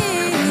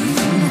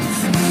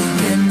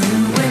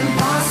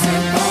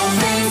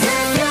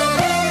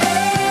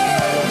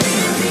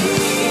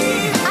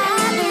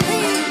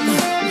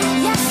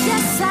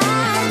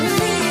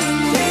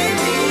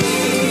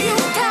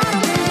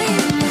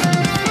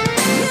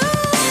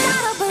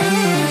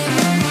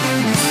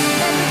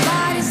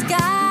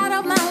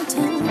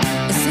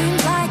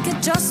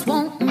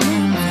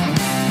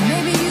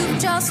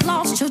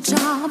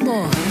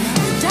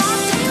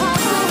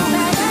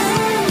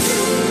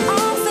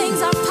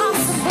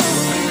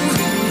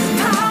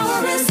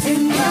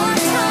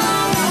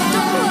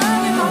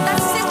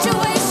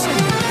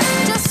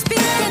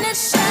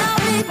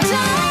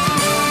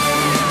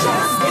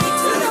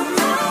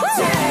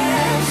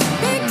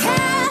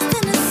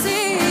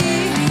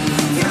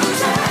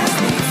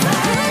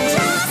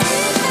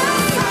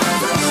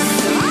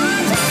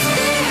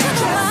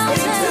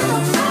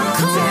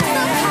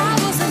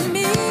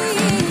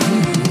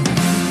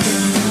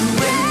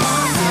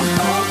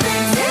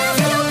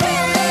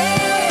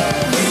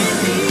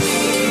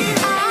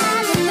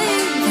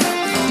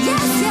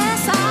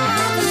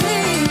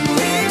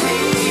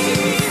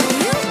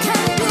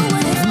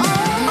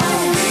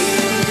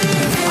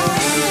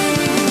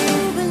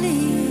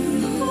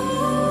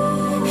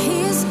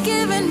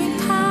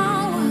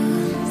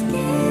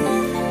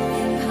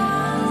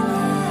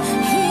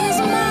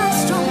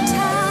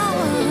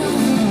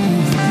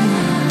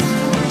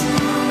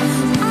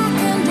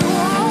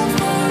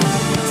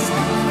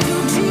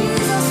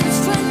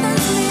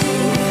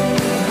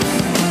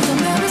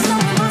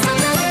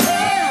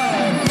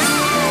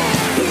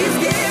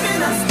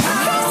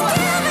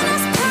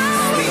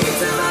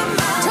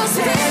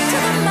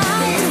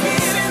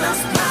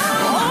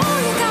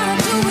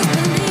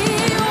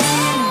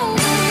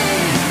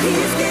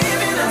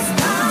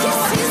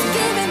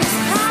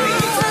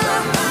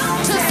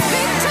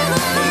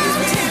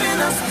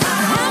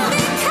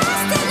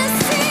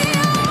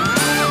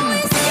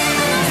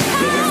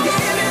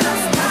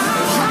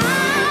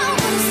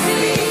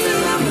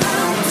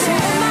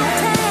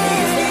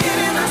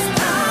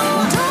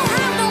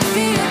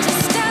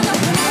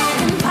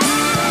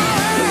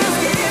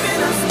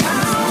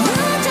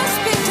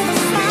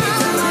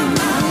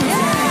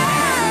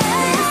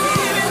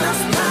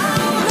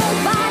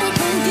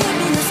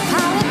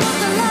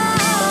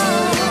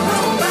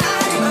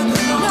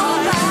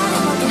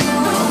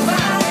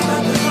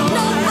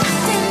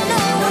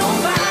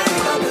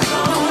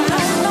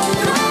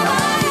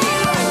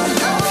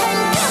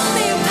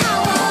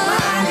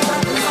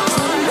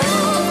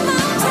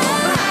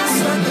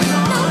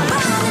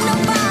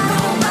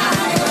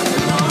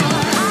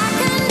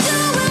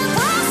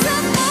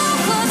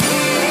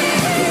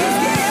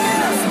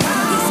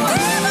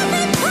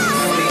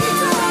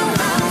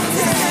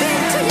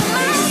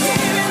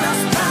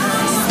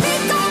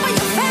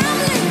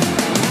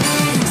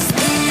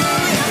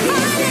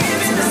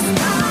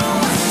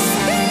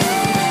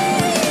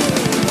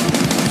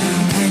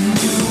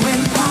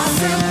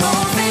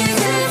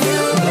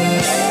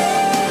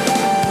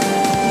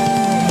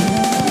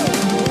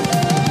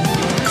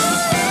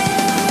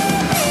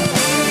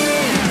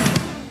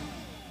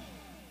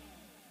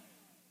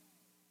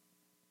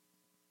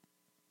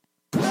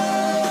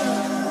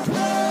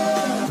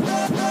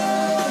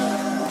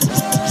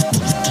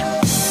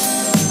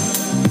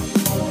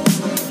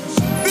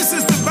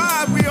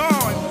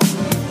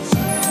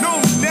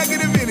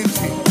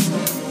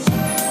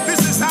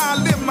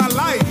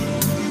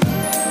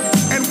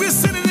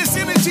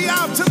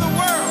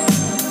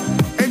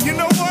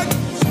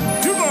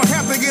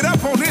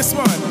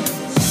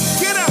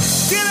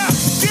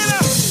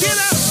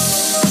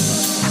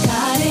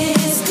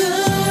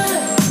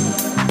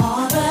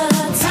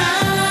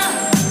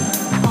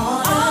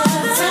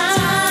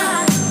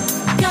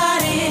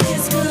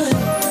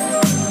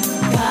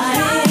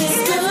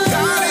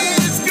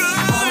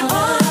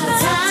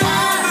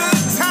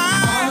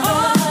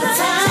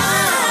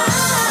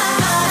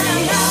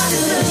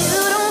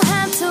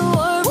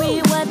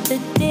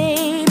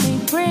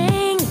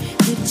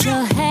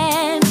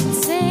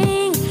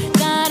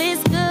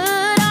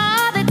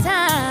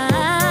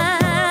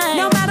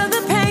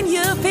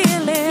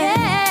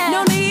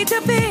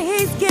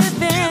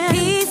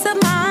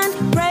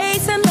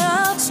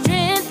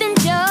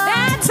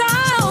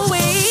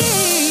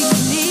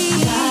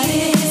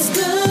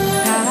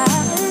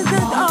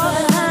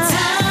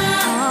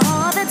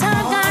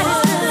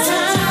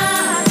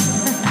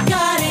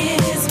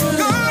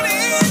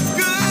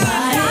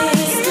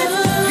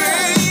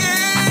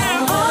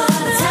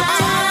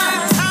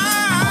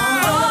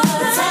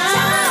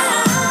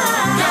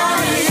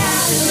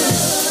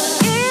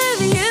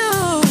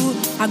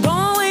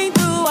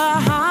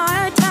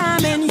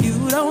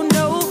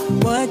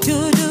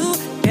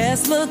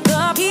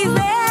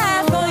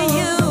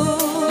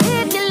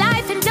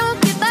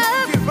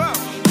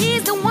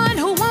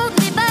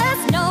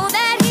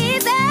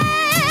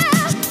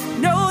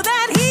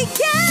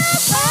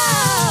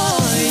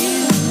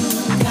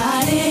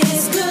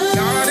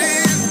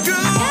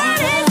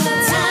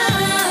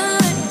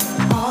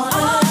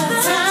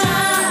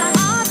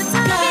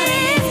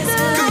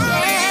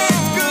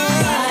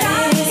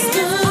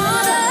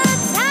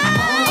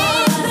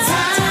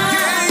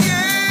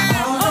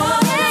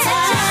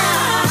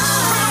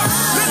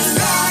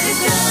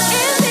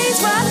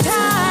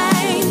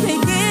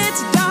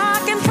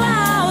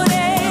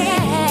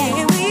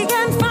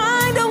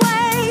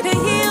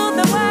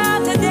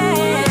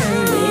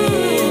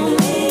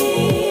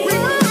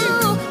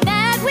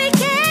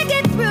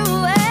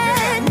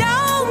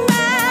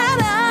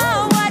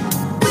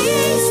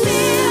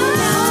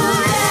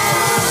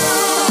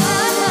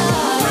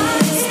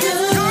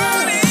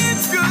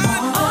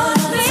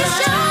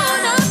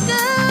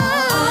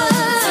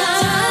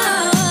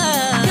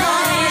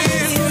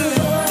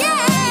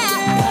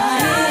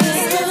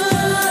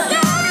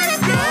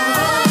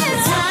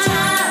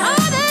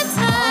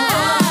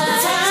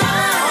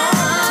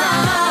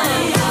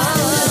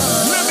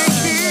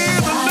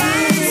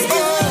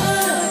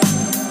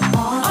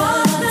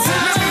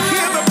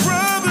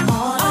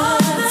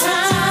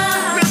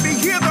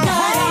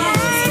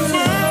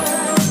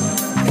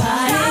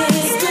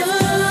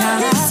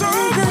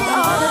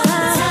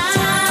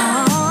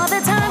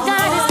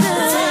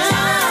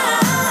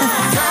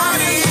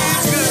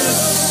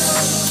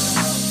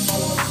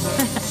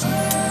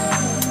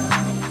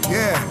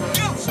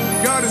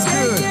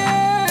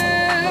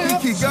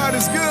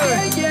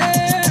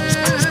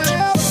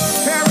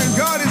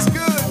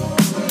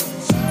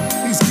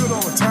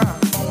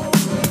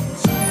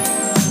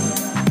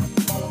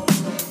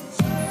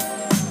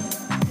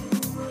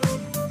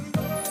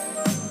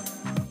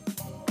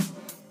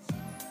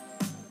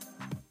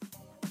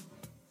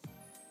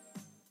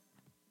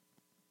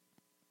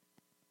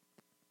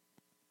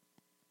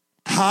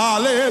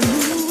 Hallelujah,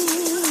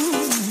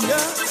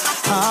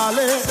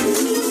 hallelujah.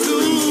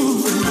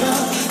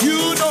 You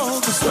know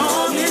the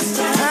storm is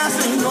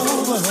passing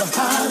over.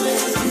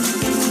 Hallelujah.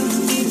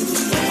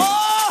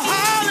 Oh,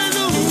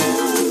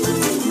 hallelujah,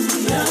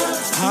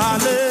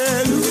 hallelujah.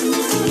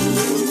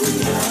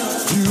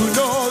 You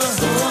know the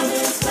storm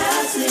is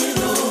passing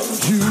over.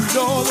 You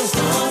know the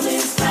storm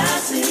is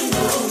passing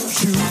over.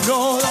 You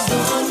know the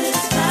storm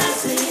is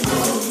passing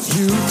over.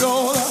 You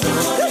know the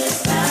storm is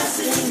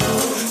passing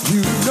over.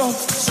 You know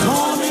the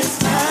storm is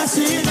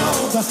passing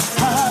over.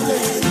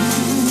 Hallelujah.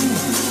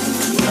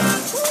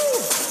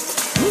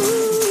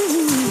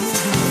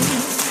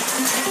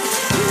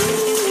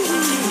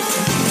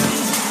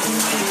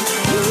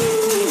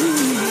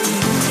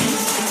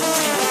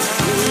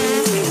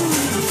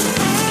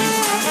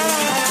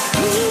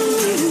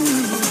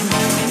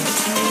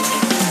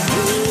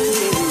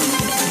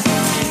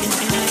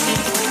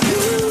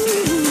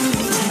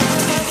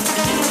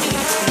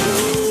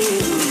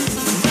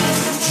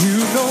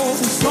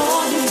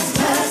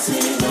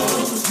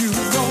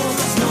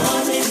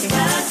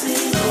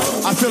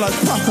 I feel like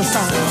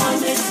prophesying.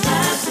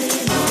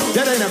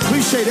 That ain't a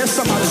cliche, that's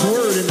somebody's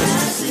word in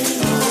this.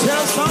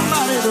 Tell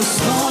somebody the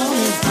storm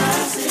is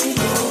passing.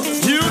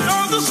 You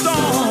know the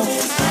storm.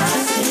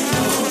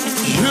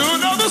 You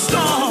know the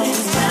storm.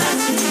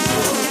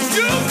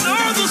 You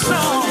know the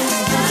storm.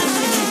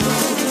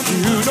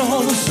 You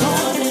know the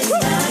storm.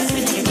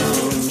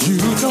 You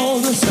know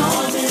the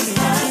storm.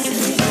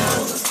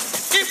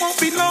 It won't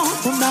be long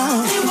from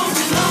now.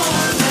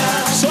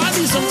 So I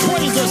need some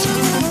praisers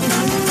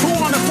who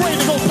aren't afraid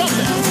to go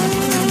public.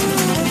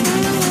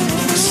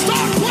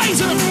 Start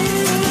praising him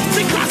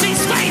because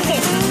he's faithful.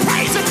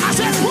 Praise him. I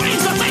said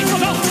praise the faithful.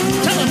 No,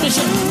 tell him,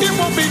 Bishop. It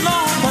won't be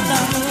long from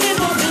now. It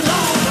won't be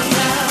long from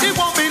now. It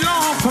won't be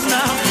long from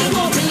now. It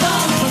won't be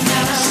long from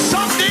now.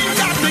 Something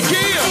got to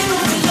give. It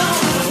won't be long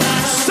from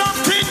now.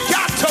 Something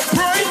got to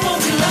break. It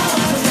won't be long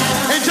from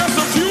now. In just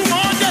a few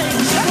more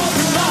days. It won't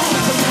be long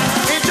from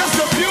now. In just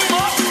a few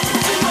more.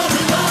 It won't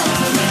be long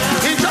from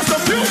now. In just a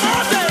few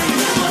more days.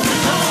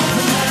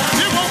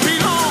 It won't be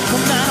long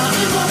from now.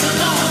 It won't be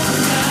long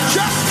from now.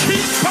 Just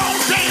keep on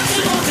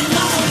dancing. It won't be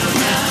long from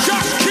now.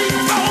 Just keep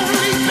on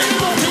leaping. It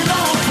won't be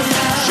long from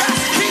now.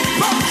 Just keep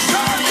on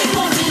serving. It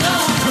won't be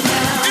long from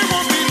now. It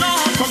won't be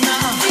long from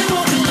now. It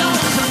won't be long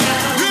from now.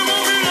 It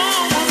won't be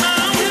long from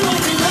now. It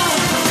won't be long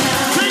from now.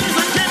 Things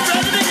are getting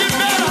ready to get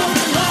better.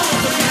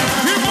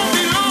 It won't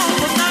be long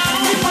from now.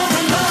 It won't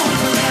be long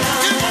from now.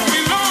 It won't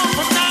be long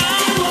from now.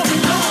 It won't be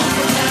long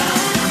from now.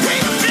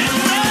 We've been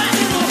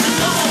ready. It won't be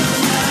long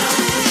from now.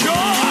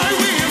 Joy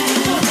will.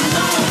 It won't be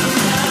long from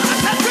now. I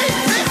said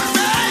we've been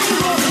ready. It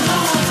won't be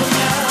long from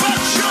now. But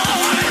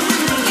joy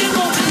will. It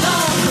won't be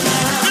long from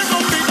now. It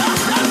won't be long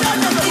from now.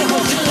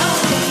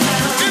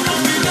 It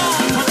won't be long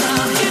from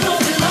now. It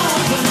won't be long from now. It won't be long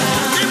from now.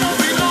 It won't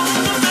be long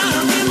from now.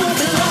 It won't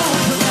be long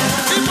from now.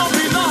 It won't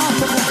be long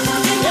from now.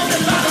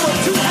 Everybody with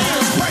two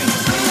hands praise.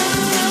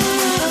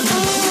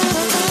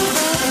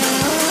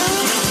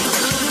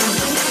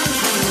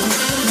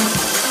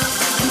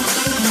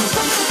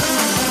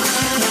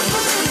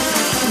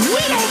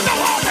 We don't know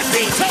all the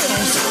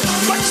details,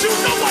 but you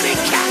know what he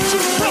kept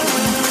you from.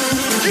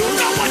 You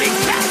know what he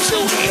kept you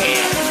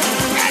in.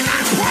 And I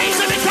praise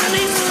him because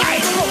he's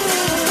faithful.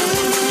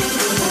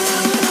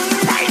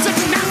 Praise him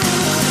now.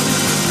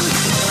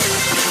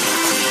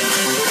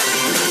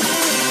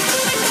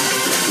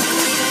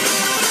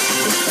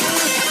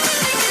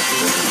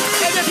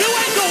 And if you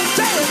ain't gonna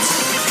dance,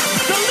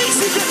 the least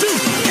you can do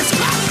is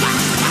clap.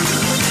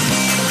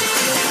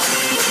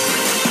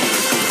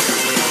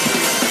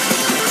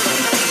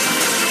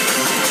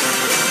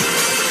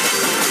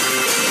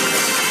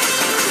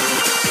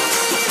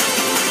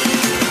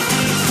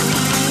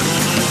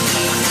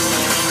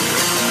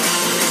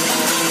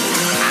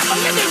 I'm a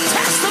living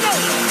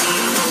testimony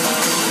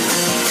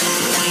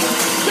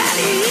that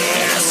he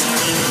is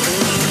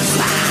faithful.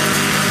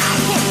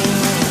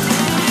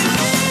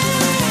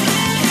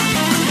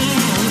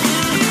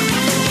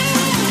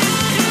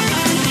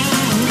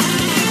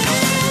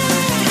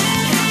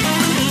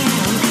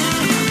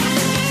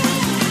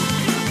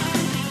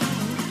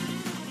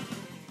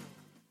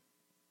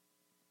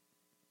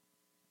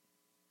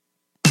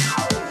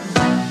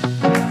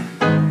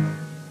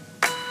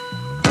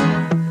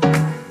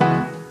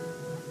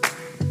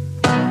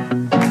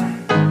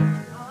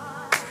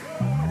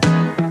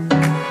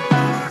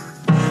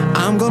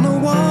 I'm gonna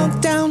walk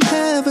down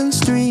heaven's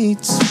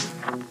streets.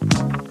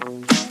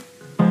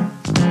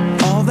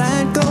 All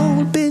that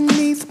gold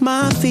beneath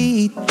my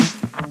feet.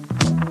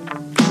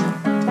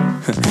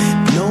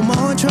 No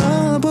more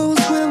troubles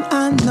will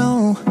I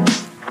know.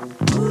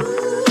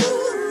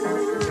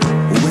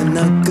 When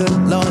the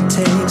good Lord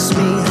takes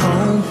me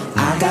home,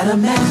 I got a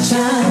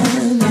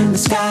mansion in the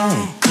sky.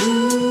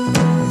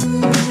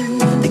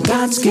 And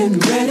God's getting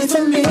ready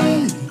for me.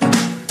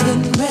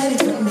 Getting ready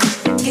for me.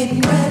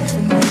 Getting ready for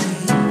me.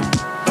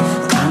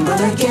 I'm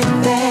gonna get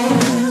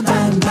there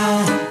by and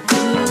by.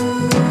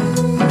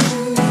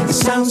 It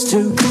sounds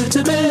too good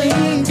to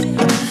believe,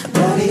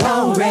 but he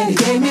already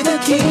gave me the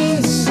key.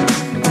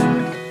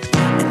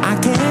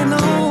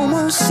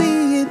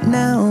 see it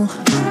now.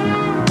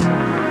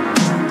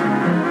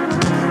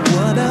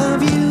 What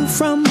of you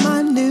from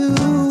my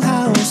new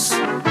house?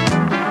 And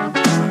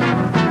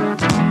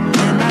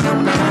I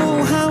don't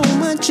know how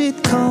much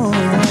it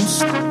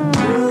costs,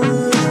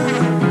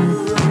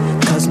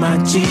 'cause my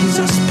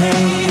Jesus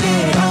paid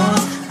it all.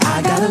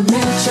 I got a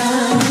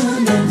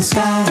mansion in the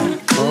sky.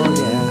 Oh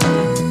yeah.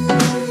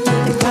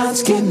 And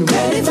God's getting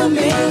ready for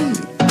me.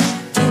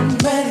 Getting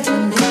ready for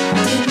me.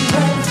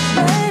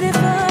 Getting ready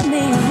for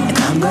me. And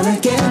I'm gonna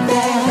get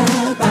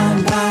there by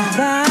and by.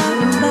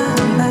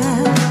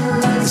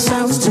 It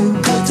sounds too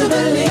good to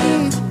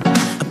believe,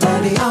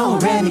 but he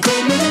already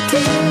gave me the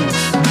keys.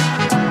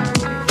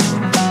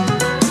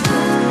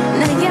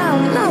 Now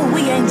y'all know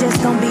we ain't just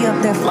gonna be up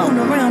there floating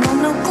around on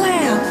no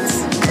clouds.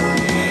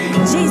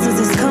 Jesus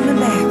is coming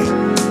back,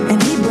 and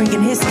he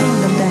bringing his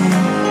kingdom down.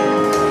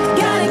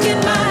 Gotta get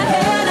my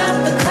head out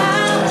the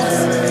clouds.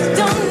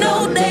 Don't know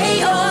day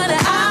or the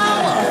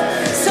hour,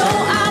 so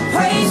I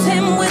praise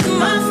him with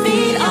my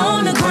feet on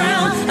the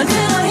ground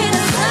until I hit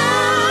the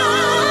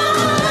clouds.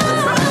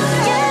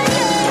 Yeah,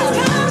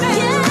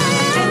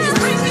 yeah, and he's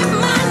bringing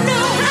my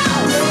new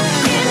house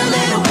in a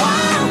little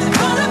while.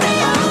 Gonna be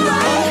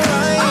alright.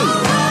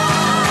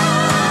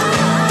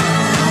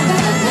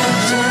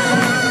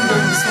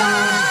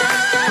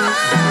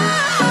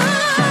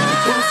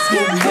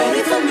 Getting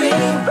ready for me.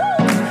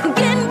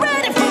 Getting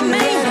ready for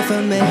me.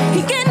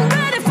 He getting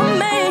ready for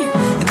me.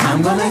 And I'm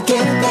gonna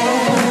get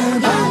there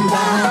by and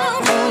by.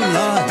 Oh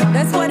Lord,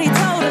 that's what he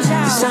told us,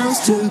 y'all. It sounds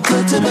too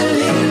good to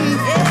believe,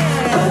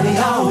 but he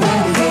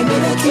already gave me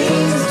the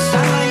keys. I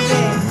like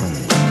that.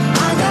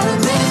 I got a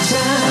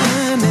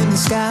mansion in the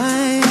sky.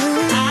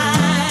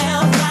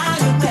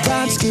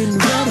 God's getting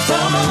ready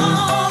for me.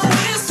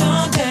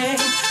 Someday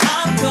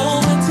I'm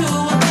going to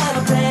a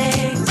better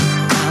place.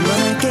 I'm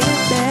gonna get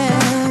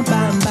there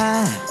by and by,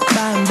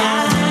 by and by.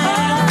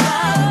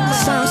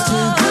 Sounds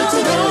too good to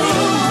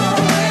believe,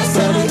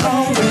 but he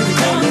already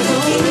gave me the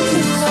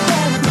keys.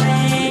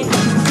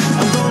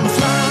 I'm gonna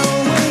fly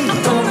away. I'm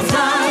gonna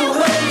fly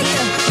away.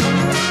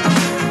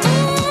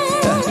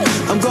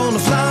 I'm gonna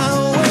fly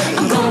away.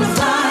 I'm gonna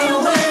fly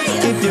away.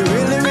 If you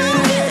really,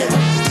 really, really,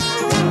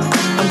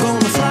 I'm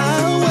gonna fly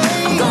away.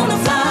 I'm gonna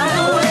fly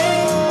away.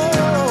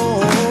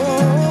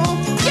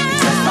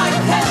 Just like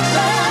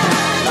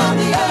heaven on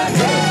the earth.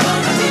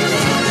 Gonna be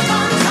living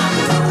on top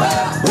of the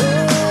world.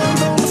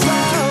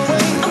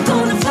 I'm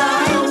gonna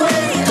fly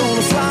away.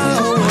 Gonna fly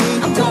away.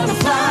 I'm gonna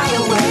fly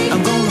away.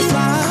 I'm gonna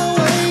fly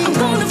away. I'm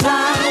gonna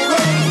fly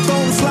away.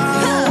 Gonna fly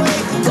away.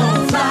 I'm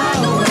gonna fly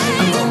away.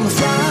 I'm gonna fly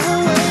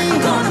away. I'm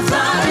gonna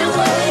fly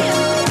away.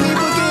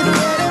 People get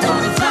ready.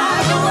 Gonna fly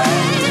away.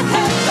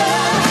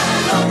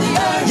 Heaven on the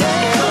earth.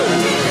 Gonna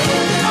be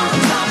living on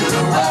top of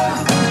the world.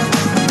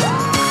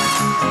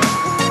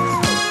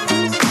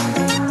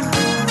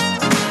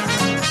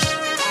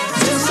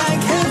 Just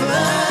like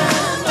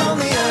heaven on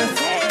the earth.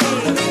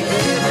 Gonna be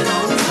living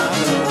on top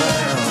of the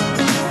world.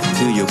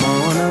 Do you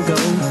wanna go?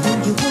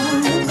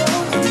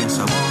 Yes, I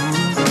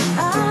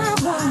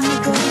wanna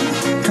go.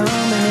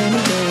 Come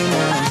any day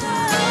now.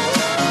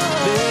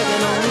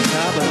 Living on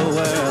top of the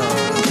world.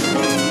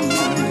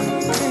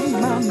 In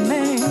my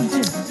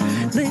mansion,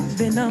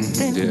 living up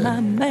in my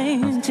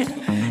mansion,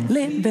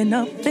 living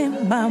up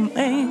in my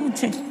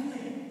mansion.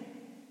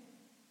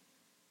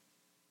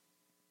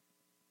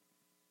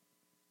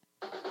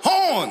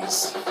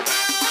 Horns.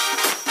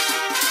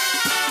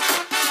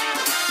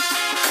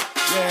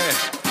 Yeah.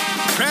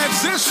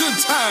 Transition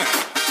time.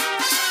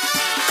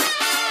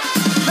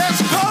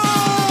 Let's go.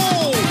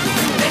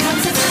 There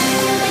comes a time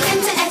you begin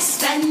to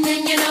expand,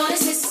 and you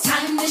notice it's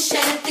time to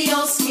shed the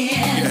old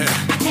skin.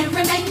 I can't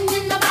remain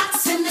in the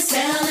box, in the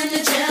cell, in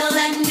the jail,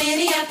 and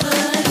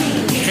Minneapolis.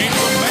 Can't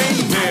remain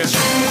there.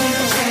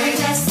 Very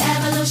just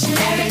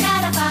evolutionary,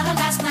 gotta follow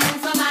God's plan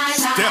for my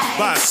life. Step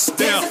by There's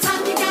step. a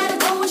time you gotta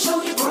go and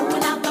show you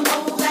growing out the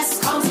mold that's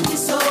causing you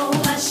so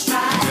much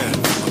strife.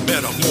 Yeah. A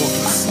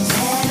metamorphosis.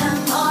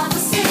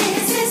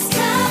 Metamorphosis is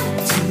come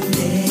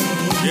today.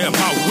 Yeah,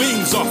 my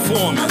wings are My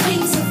forming.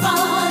 wings are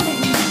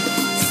falling.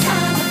 It's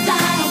time to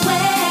fly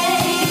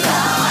away,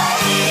 away.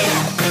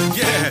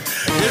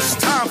 Yeah, it's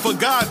time for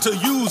God to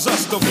use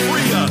us to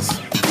free us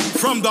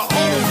from the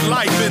old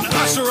life and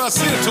usher us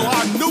into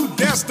our new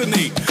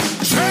destiny.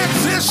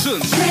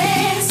 Transitions.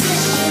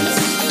 Transitions.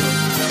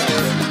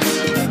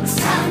 It's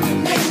time to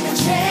make a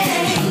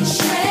change.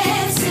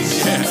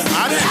 Transitions.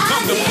 Yeah, I didn't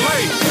come to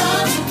play.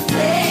 Come to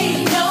play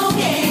no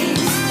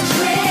games.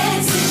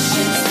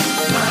 Transitions.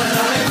 My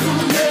life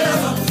will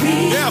never be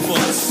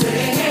the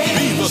same.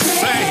 Be the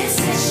same.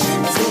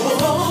 Transitions.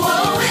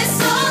 Oh, it's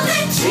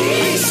only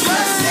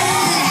Jesus'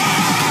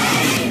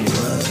 name.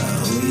 What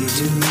are we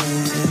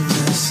doing in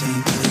the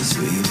same place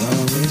we've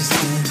always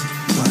been?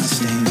 Why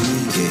stand we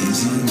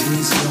gazing?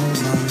 He's no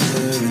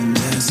longer in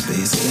that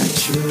space that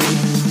you're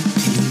in.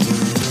 He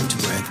wouldn't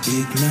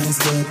recognize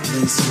the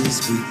places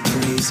we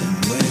praise and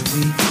where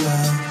we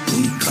dwell.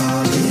 We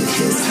call it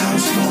his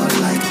house, more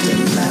like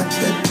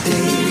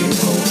dilapidated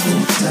old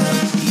hotel.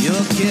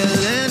 You're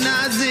killing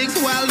Isaacs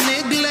while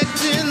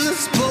neglecting the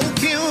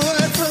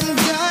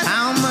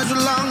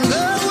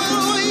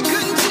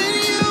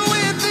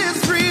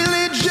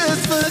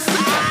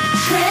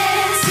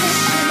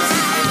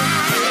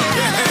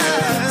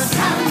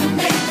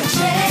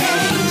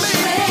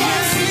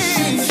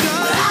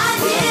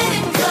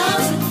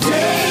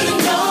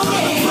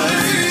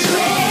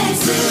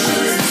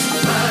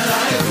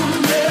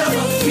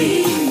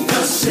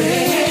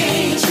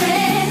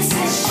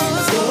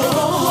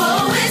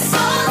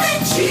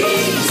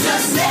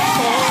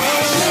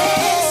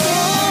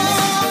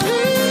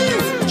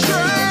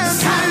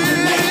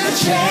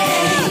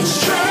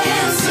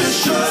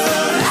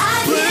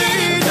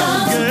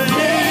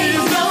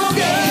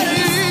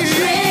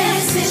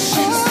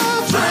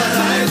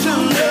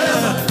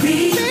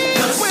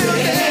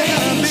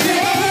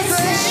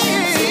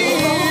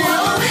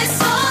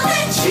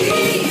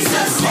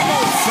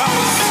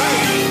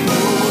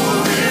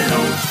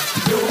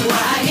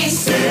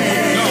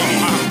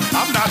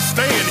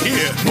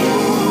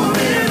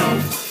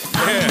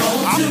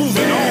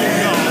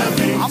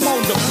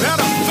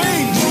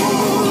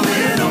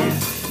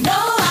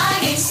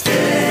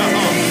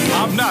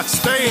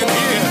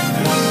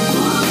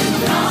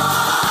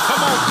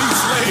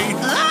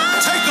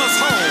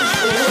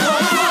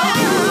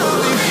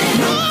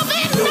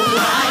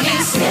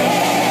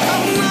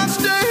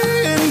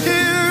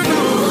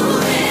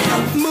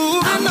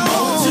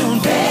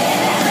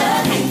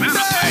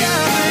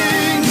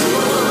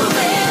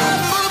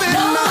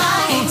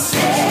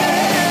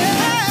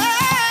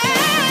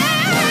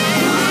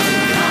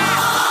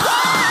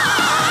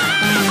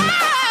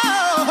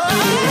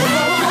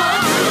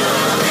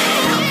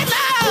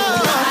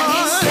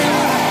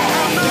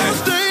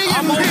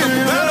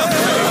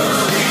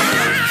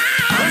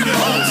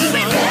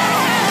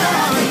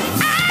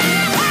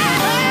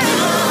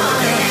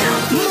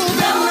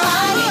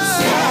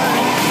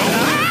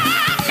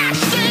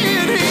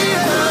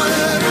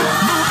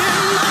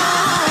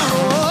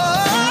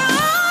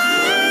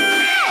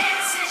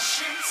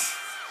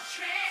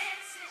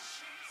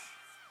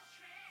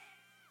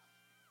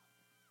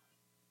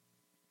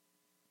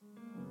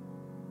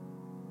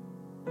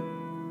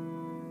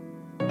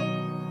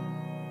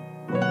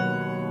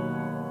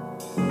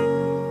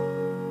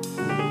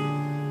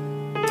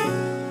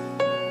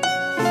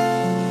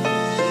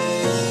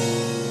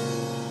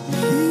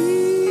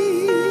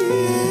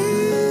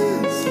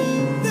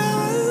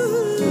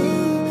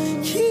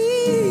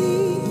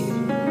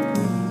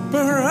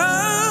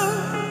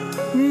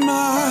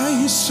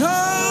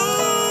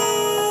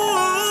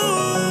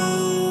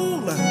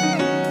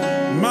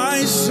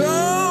my soul.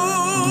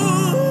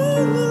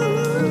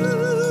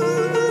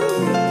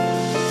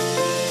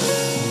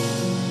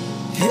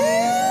 He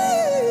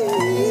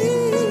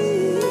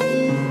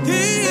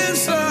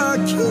is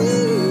the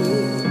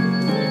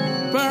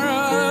keeper of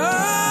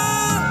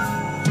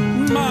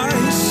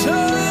my soul.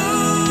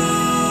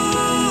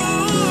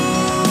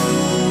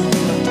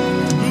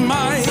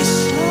 My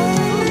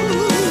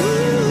soul.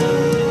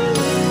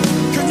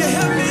 Can you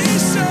help me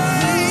say?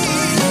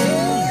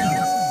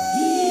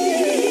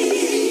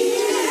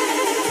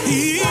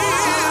 He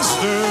is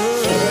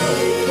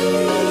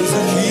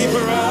the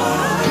keeper of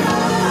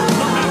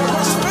no matter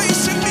what's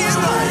facing me in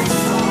life.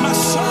 My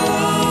soul,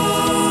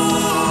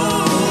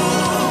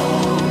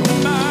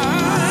 my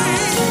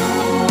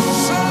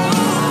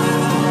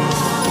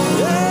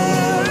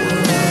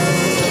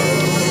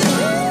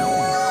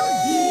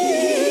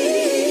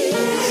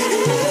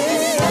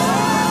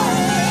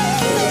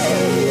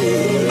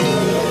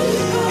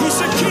He's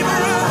the keeper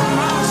of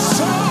my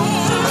soul.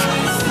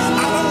 I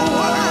don't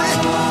worry,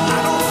 I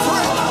don't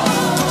fret,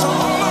 'cause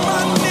all of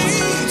my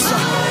needs,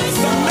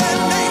 the man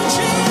named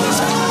Jesus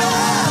has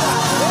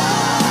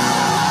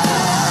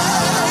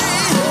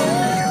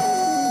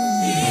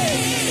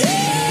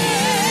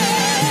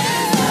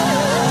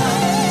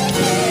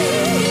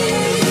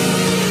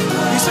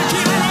He's the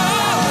keeper of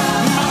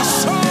my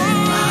soul.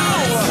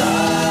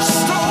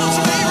 Storms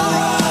may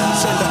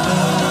rise and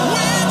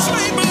winds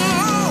may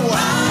blow,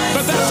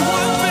 but there's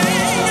one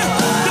thing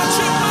that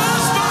you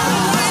must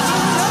always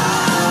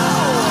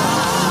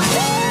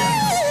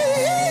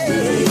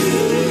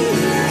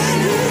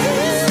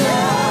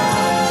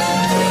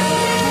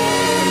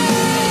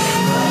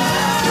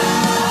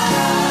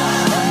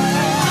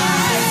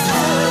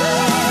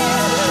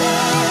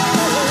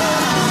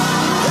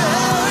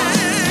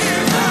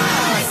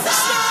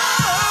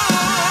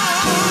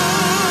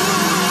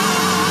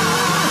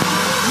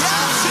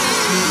Yes,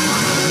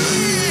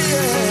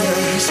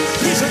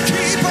 he's a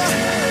keeper.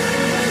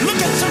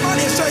 Look at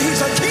somebody and say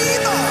he's a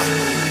keeper.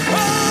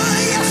 Oh,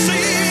 yes, he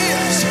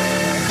is.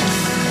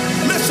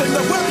 Listen,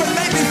 the weapon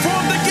may be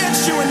formed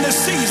against you in this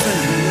season,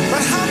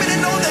 but how many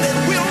know that it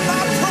will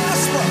not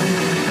prosper?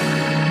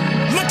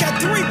 Look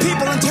at three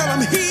people and tell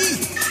them he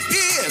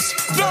is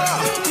the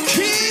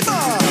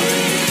keeper.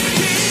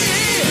 He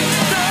is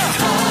the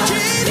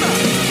keeper.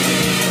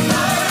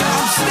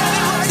 I'm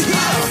standing right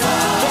here.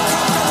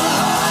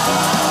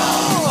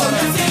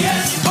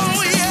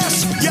 Oh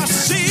yes,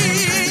 yes he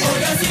is.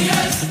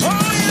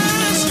 Oh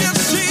yes,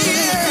 yes he is.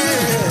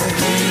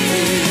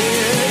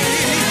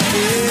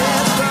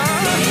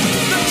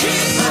 The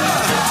keeper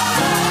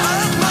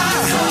of my.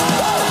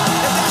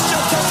 If that's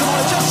your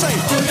testimony, just say.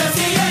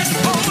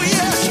 Oh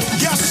yes,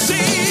 yes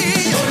he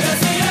is.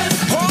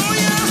 Oh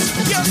yes,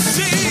 yes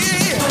he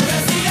is.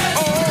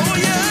 Oh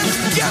yes,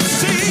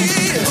 yes he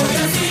is.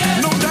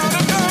 No doubt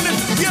about it.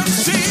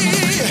 Yes he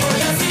is.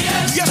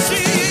 Yes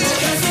he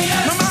is.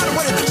 No matter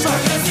what it looks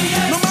like.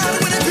 No matter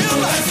what it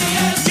feels like.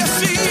 Yes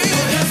he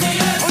is.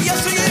 Oh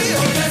yes he is.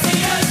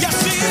 Yes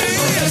he is.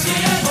 He is the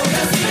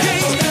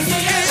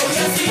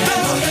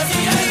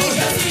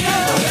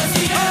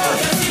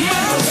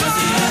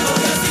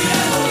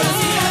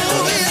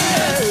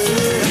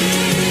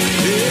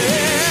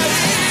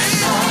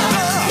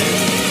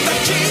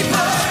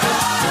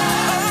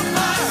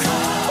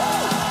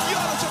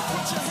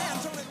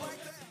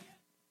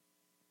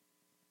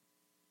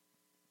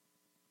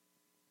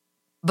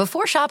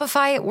Before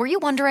Shopify, were you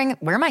wondering,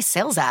 where are my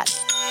sales at?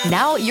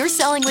 Now you're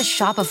selling with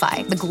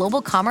Shopify, the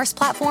global commerce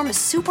platform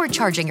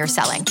supercharging your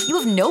selling. You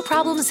have no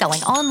problem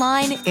selling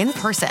online, in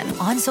person,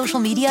 on social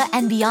media,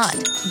 and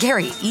beyond.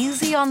 Gary,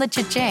 easy on the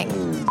cha-ching.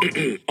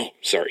 Oh,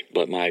 sorry,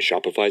 but my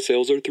Shopify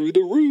sales are through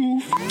the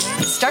roof.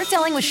 Start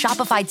selling with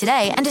Shopify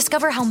today and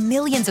discover how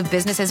millions of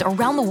businesses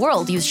around the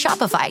world use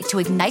Shopify to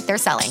ignite their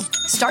selling.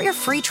 Start your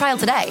free trial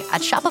today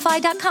at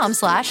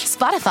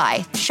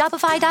shopify.com/Spotify.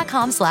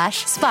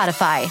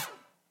 Shopify.com/Spotify.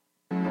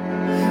 I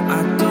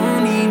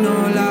don't need no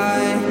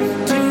light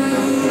to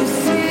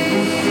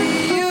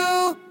see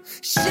you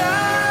shine.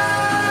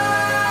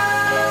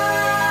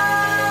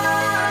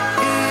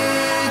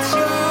 It's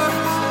your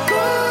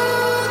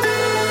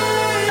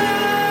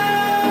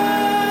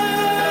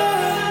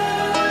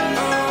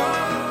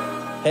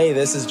Hey,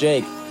 this is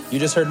Jake. You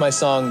just heard my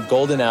song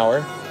Golden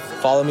Hour.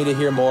 Follow me to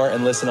hear more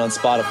and listen on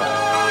Spotify.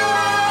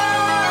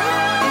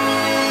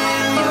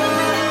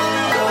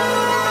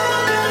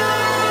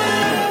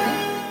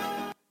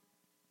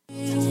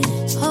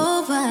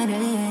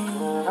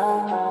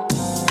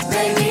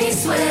 Make me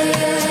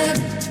sweat,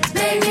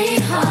 make me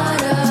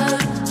harder,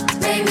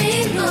 make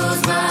me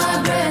lose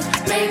my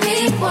breath, make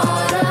me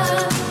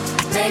water,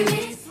 make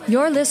me.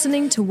 You're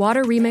listening to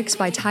Water Remix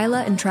by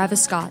Tyla and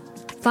Travis Scott.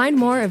 Find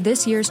more of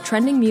this year's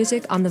trending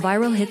music on the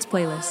Viral Hits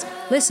playlist.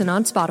 Listen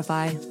on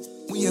Spotify.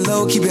 When you're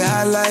low, keep it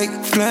high like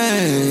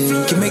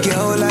flame. Can make your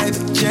whole life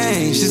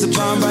change. She's a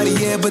bomb body,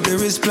 yeah, but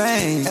there is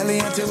flame.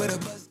 Eliante with a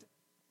buzz.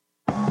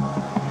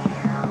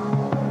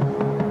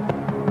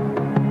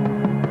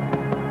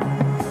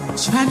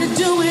 Tried to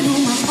do it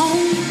on my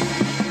own,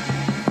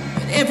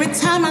 but every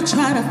time I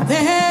tried, I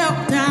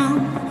fell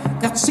down.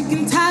 Got sick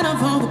and tired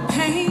of all the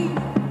pain.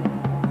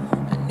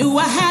 I knew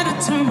I had to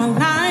turn my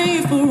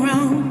life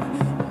around.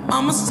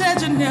 Mama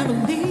said you'd never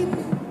leave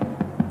me.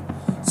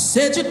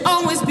 Said you'd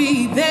always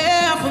be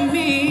there for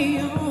me.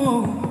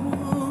 Oh.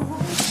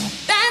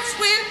 That's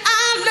when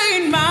I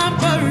laid my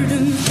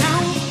burdens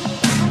down.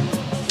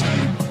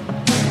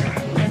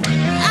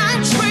 I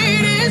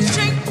traded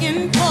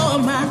shaking for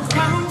my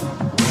crown.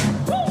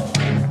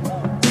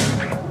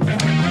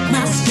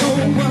 My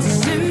soul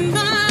was in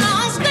the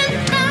lost and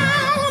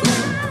found.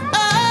 Oh,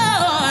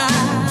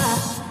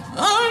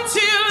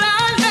 until I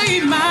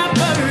laid my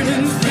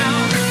burdens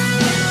down.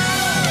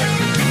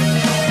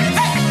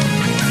 Hey,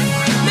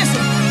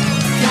 listen.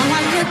 Now I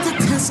live to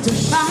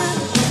testify.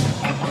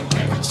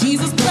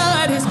 Jesus'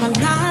 blood is my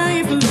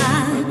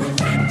lifeline.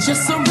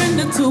 Just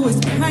surrender to His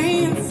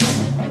plans.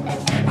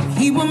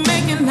 He will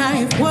make your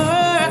life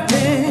worth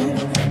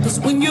it. 'Cause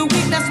when you're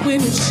weak, that's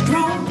when you're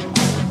strong.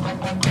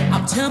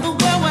 I'll tell the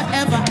world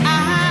wherever I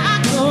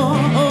go.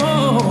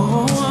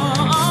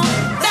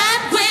 That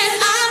when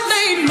I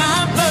laid my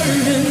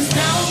burdens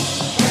down,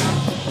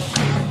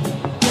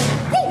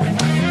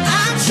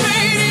 I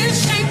traded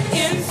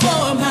shaking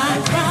for my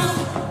crown.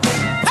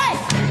 Hey,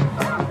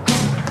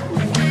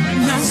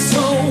 my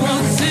soul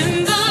was in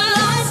the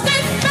lost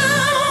and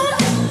found.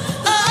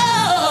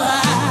 Oh,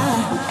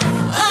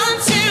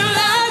 until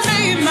I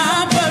laid my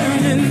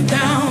burdens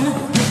down.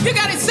 You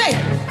gotta say,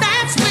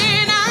 that's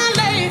when I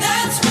laid.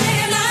 That's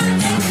when I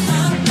laid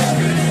my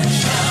burdens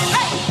down.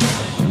 Hey,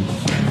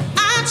 I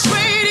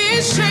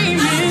traded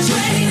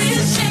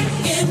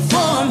shaking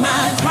for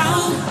my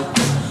crown.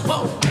 Whoa.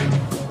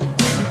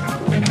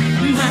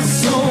 My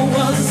soul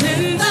was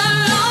in the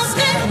lost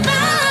and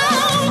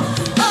found.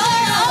 Oh,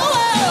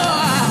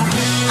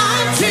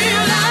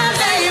 until I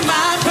laid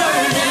my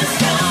burdens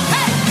down.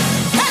 Hey,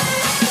 hey,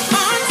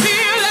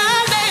 until I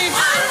laid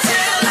my burdens down.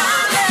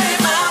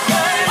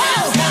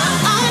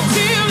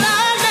 Until I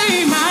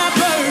laid my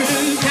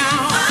burdens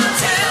down.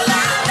 Until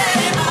I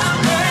laid my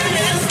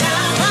burdens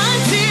down.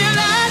 Until I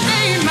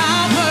laid my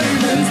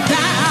burdens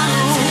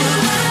down.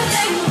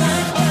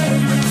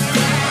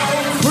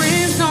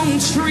 Friends don't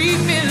treat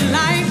me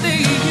like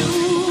they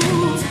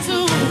used to.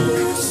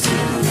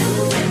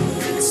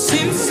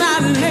 Since I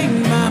laid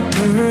my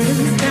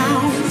burdens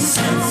down.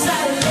 Since I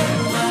laid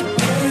my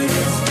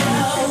burdens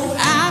down.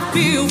 I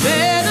feel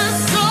better,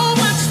 so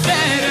much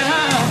better.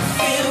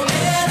 Feel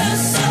better,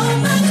 so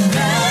much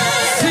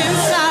better.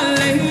 Since I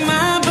laid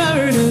my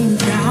burdens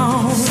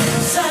down.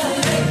 Since I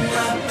laid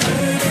my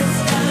burdens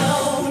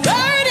down.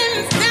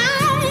 Burdens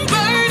down,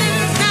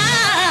 burdens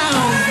down.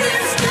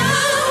 Burdens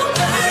down,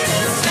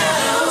 burdens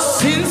down.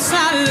 Since I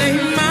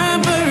laid my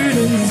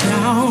burdens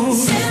down.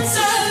 Since I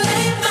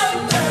laid my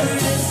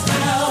burdens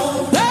down.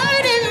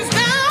 Burdens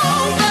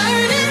down,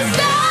 burdens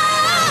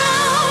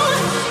down.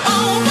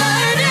 Oh,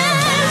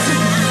 burdens.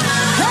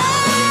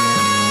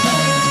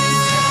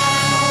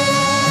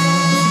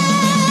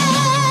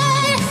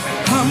 Hey,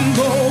 I'm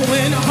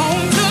going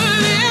home to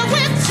live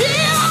with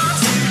Jesus.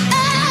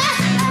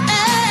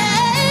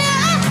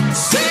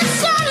 Since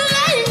I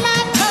laid my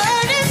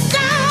burdens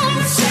down.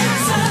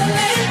 Since I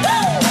laid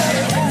my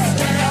burdens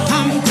down.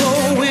 I'm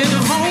going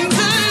home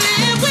to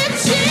live with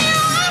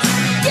Jesus.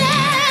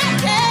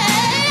 Yeah,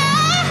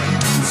 yeah.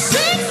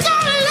 Since I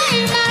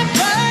laid my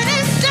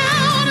burdens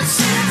down.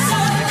 Since I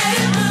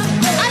laid my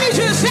burdens down. I need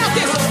you to shout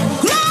this.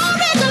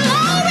 Glory,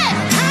 glory,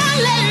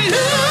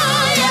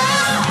 hallelujah.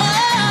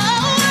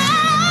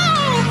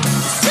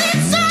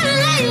 Since I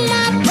laid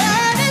my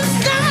burdens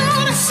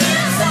down.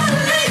 Since I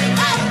laid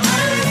my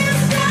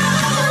burdens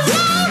down.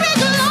 Glory,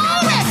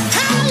 glory,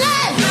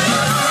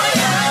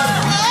 hallelujah.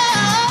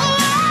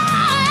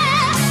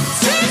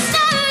 Since I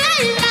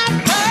laid my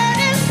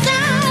burdens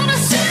down.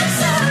 Since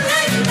I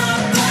laid my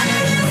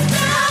burdens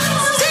down.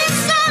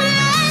 Since I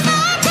laid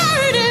my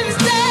burdens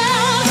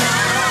down.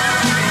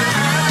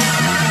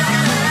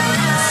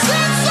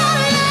 Since I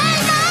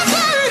laid my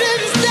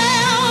burdens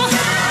down.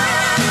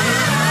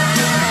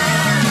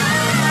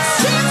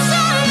 Since I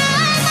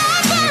laid my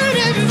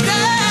burdens down.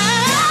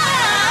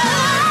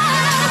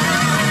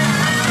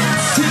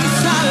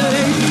 Since I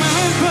laid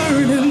my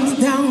burdens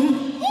down.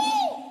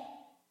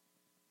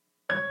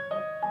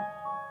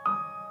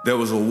 There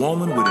was a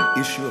woman with an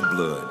issue of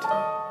blood,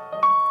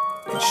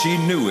 and she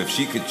knew if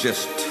she could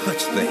just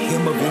touch the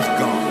hem of his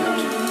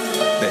garment,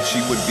 that she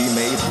would be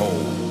made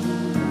whole.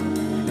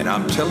 And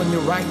I'm telling you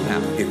right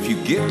now, if you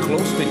get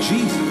close to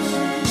Jesus,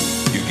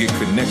 you get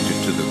connected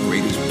to the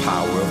greatest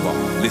power of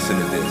all. Listen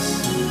to this.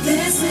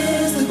 This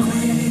is the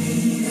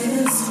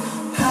greatest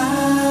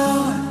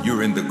power.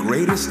 You're in the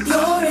greatest.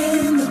 You're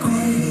in the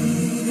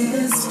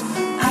greatest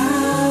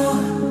hour.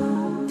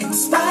 In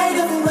spite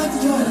of what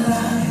your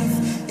life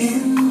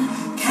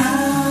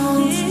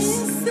encounters,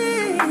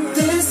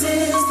 this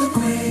is the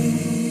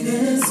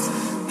greatest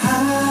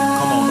power.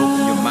 Come on,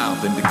 open your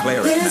mouth and declare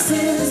it This now.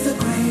 is the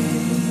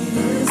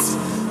greatest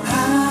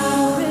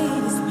power.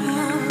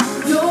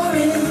 You're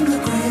in the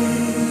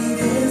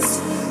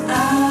greatest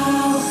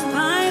hour.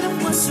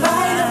 In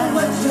spite of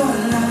what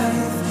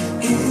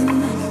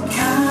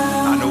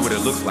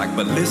it looks like,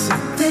 but listen.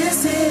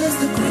 This is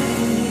the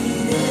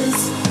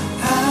greatest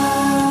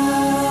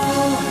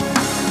power.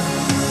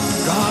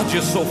 God,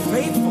 you're so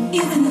faithful.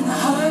 Even in the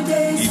hard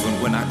days.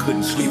 Even when I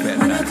couldn't sleep at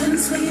When night. I couldn't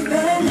sleep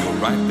at You night. were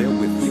right there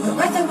with me. You were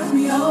right there with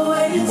me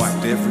always. You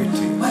wiped every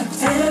tear.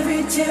 Wiped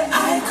every tear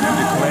I You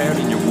cried. declared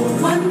in your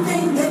word. One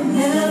thing that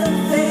never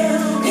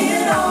fails.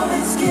 It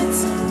always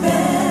gets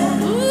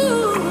better.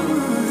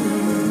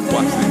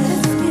 Watch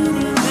this.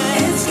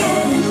 It's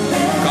getting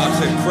better. God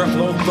said,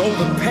 Creflo, though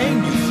the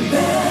pain you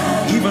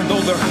feel, even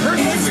though the hurt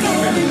you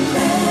experience,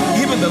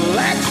 even the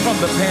lacks from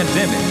the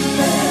pandemic,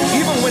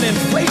 even when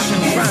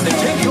inflation's trying to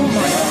take your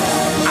money,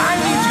 I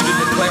need you to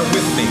declare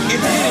with me,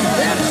 it's getting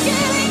better.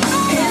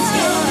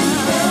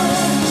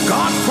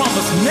 God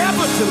promised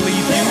never to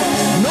leave you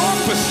nor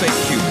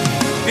forsake you.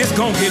 It's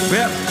gonna get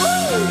better.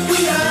 We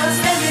are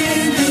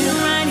standing here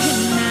right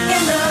here now.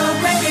 In the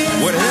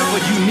greatest Whatever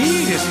you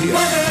need is here.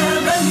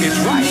 It's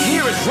right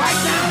here, it's right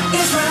now.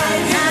 It's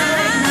right now.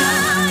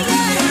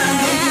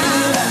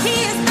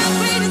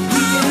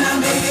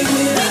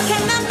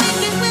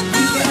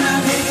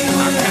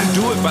 I can't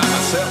do it by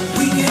myself.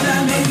 We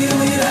cannot make it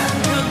without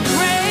the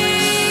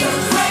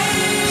greatest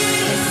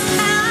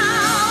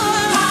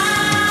power.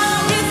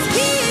 It's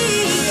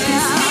here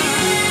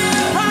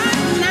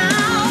right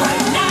now.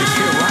 It's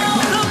here right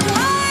now.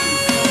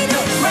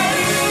 The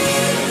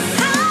greatest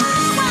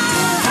power.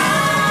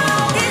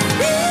 It's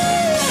here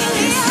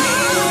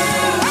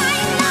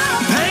right now.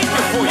 Thank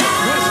you for your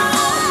presence.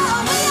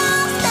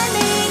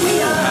 We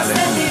are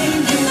standing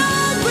in the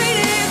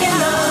greatest,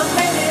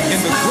 In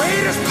the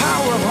greatest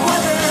power of all.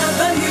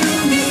 whatever you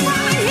need. It's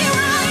right here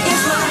right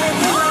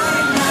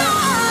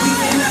now. We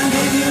cannot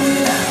make it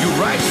without. You're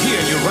right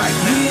here, you're right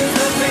now. He is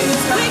the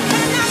greatest power. We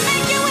cannot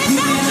make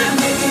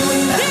it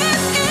without. This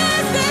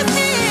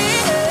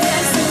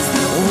is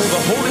the Oh,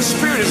 the Holy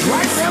Spirit is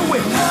right there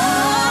with you.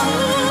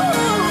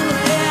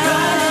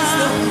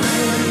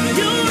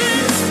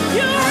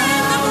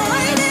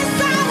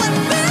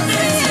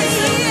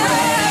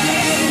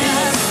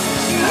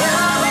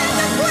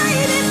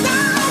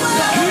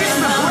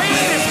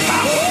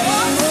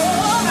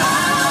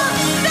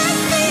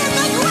 He's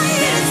the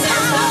greatest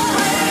power.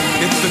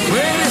 It's the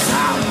greatest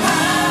hour.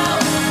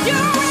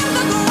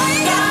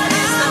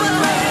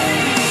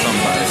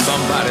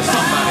 Somebody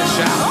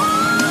shout.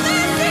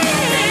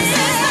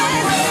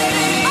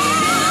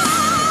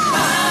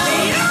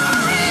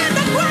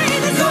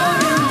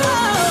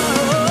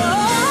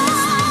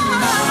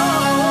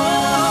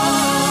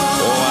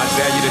 Oh, I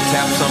dare you to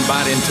tap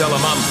somebody and tell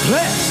them I'm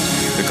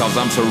blessed because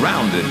I'm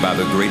surrounded by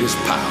the greatest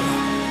power.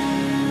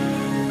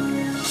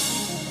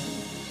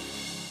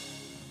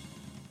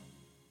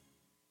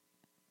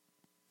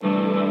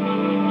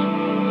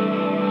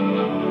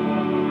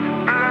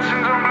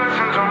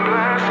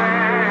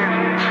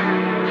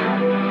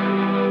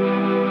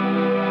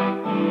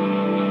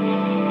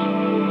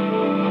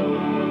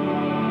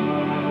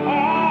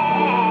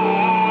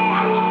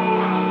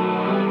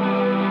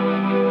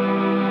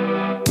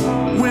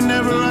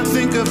 Whenever I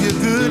think of your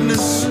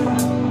goodness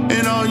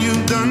and all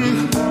you've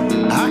done,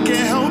 I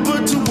can't help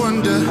but to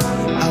wonder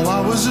how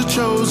I was the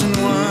chosen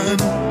one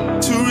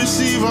to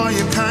receive all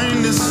your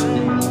kindness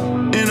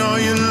and all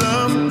your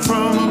love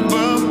from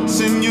above.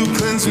 Sin you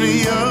cleanse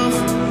me of,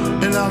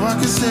 and now I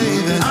can say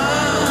that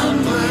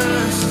I'm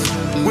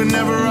blessed.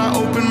 Whenever I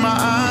open my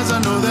eyes, I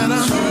know that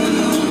I'm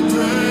too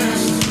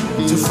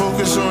blessed to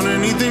focus on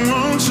anything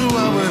wrong. So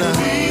why would I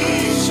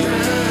be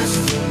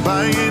stressed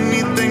by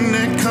anything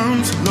that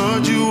comes?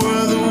 Lord, you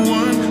were the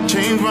one,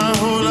 change my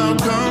whole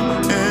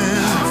outcome,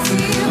 and I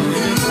feel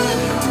good.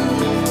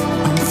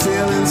 I'm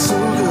feeling so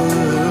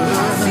good.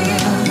 I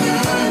feel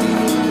good.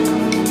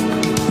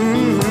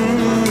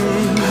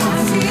 I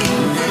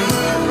feel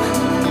good.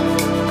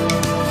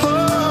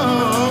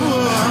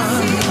 Oh, I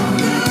feel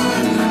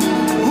good.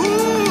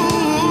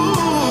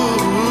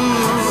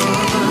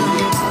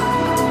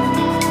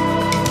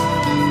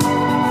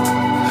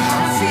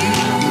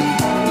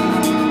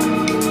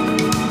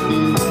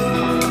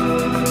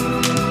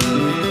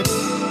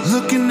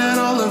 Looking at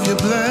all of your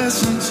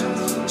blessings,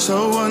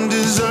 so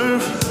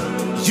undeserved.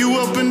 You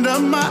opened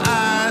up my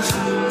eyes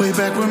way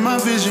back when my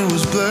vision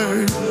was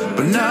blurred.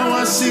 But now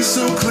I see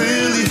so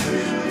clearly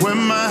where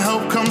my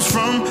help comes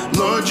from.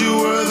 Lord, you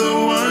were the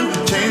one,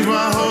 changed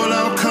my whole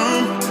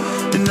outcome.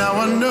 And now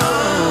I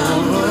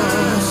know,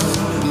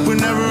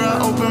 whenever I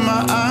open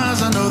my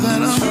eyes, I know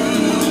that I'm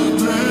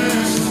too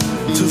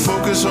blessed to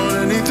focus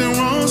on anything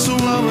wrong. So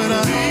why would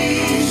I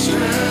be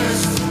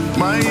stressed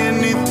by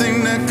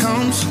anything that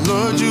comes?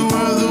 Lord, you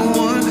were the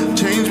one,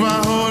 change my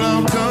whole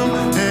outcome.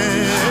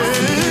 And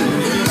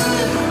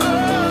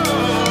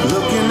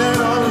looking at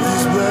all of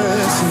these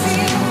blessings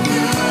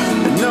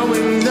and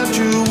knowing that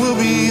you will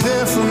be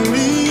there for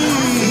me,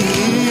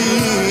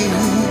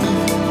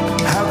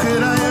 how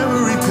could I ever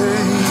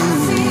repay you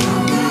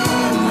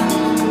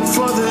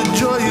for the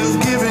joy you've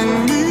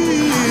given me?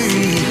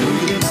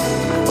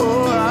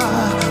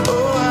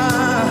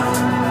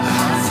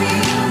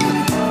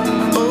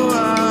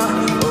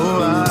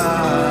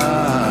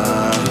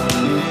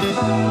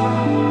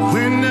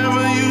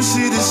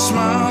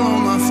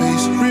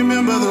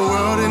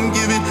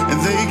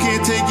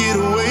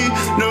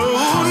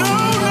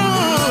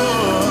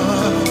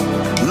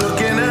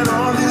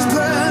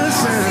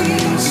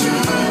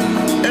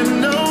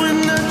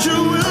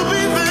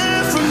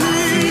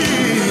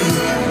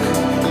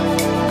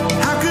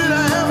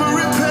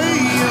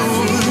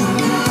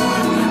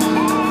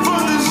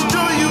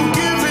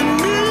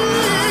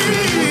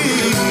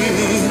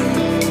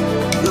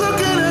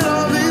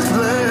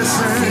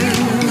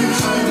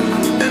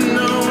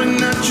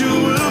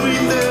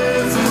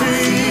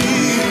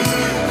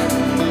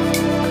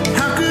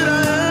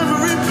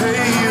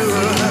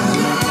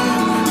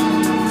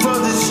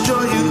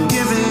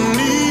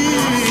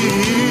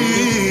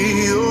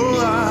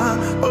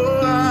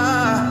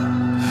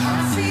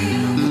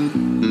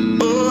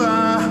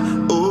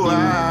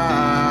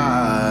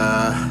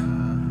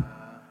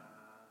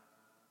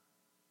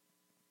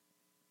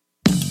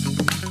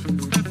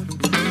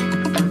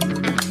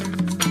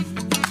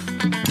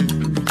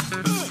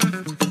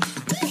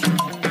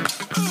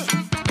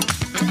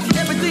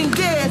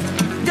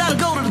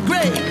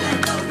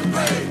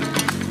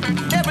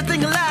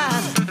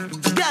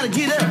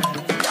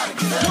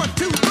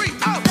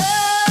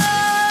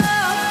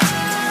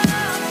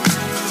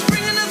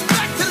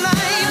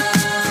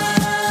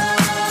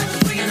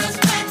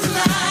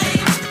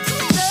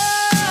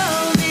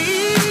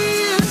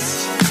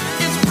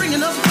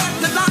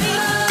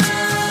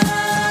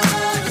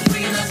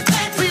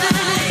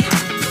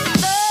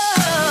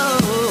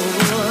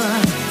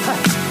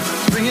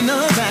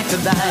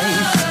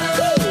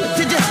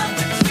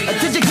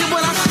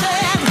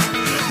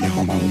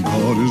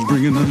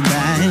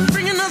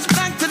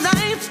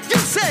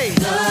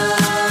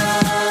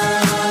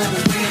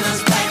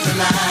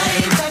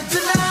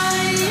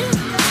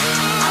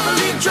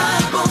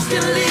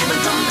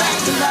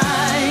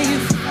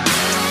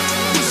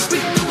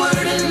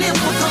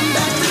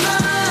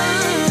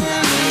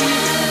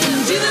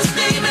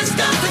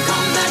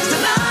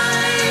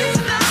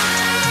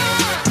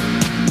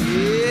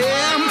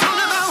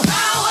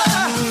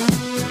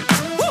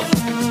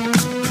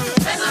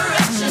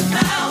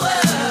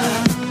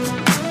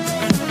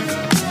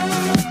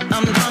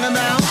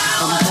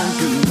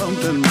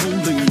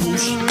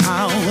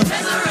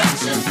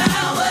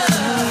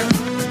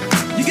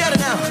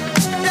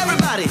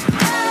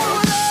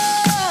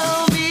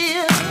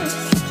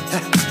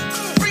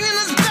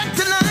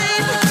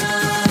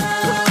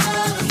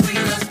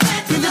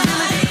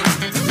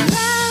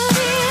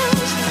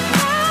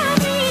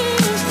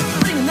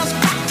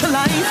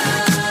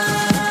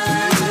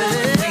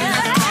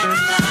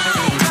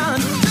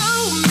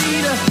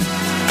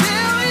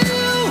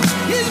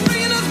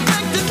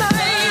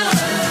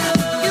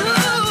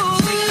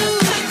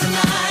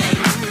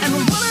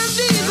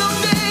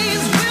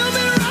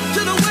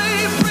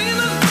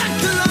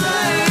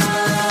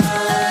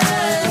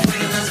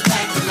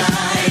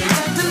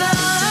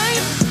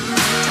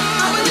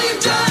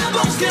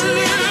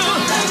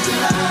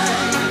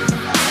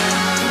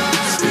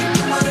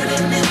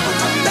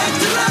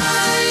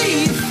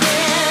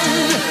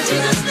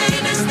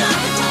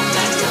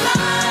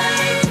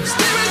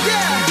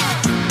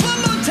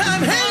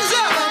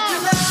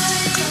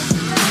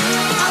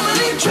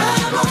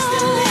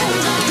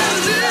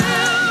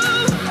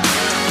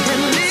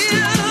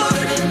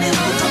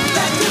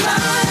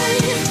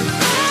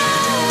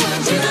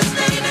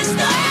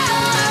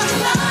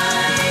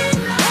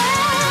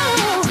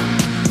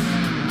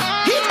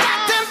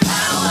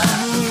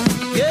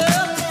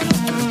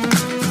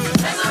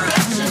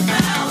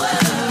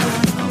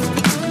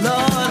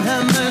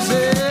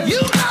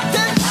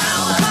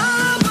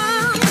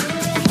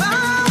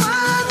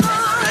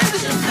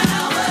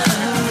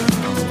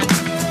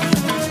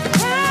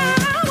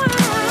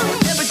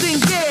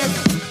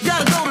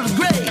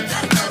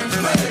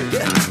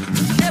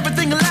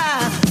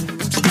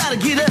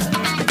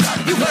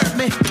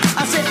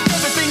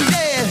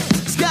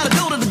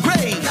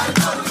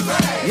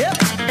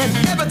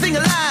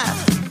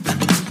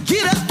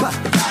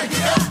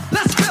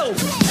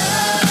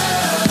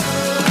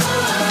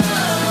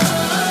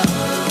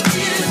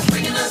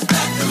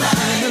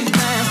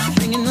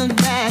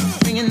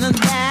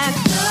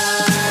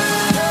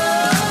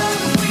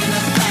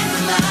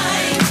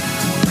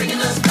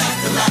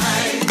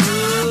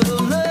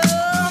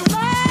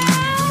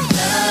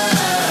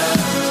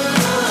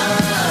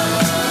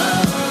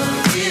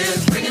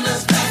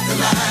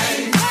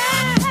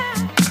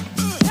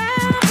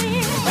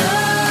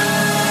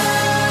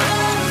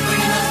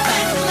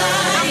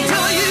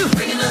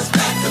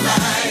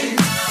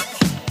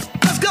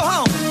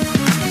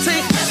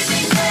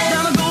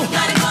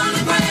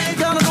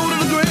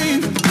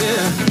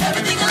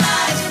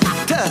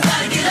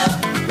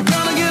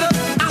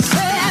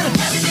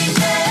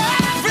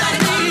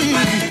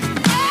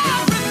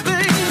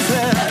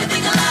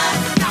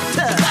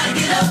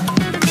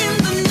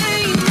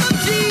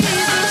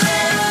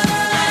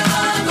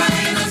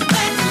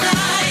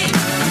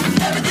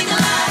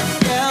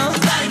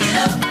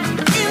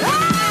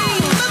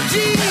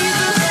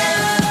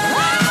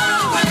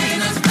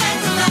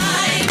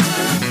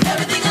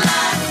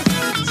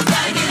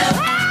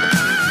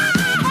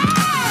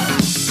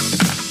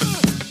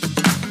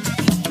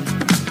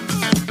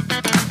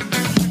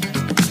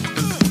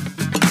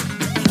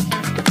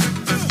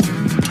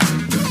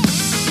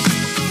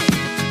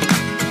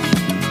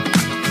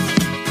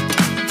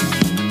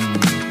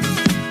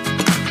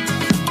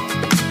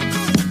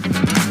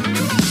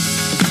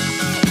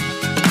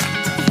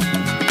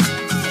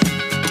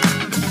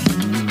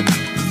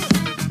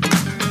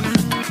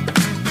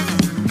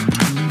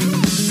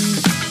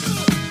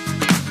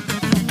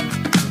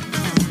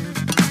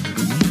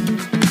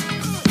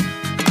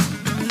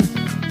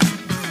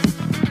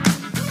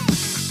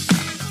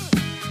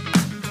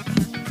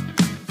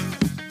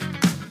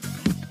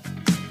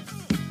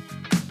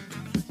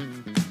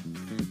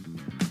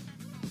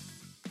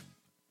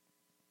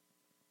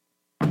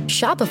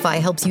 Shopify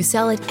helps you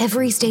sell at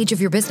every stage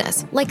of your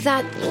business. Like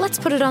that, let's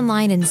put it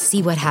online and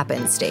see what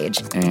happens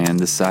stage. And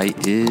the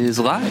site is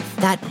live.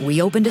 That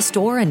we opened a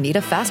store and need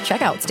a fast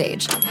checkout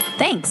stage.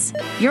 Thanks.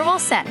 You're all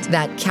set.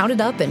 That count it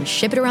up and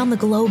ship it around the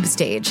globe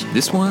stage.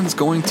 This one's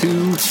going to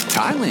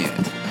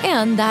Thailand.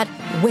 And that,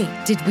 wait,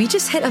 did we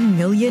just hit 1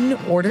 million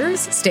orders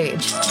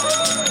stage?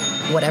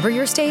 Whatever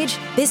your stage,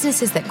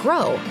 businesses that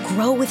grow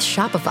with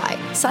Shopify.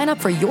 Sign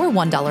up for your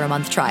 $1 a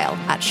month trial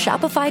at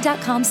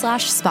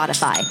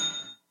shopify.com/Spotify.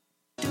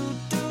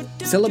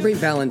 Celebrate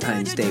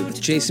Valentine's Day with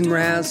Jason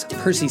Mraz,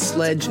 Percy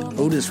Sledge,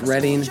 Otis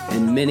Redding,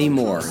 and many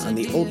more on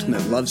the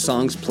Ultimate Love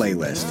Songs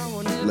playlist.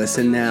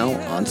 Listen now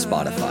on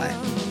Spotify.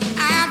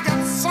 I've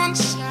got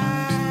sunshine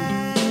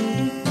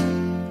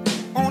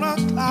on a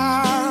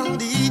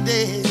cloudy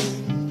day.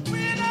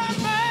 When a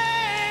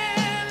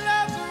man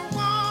loves a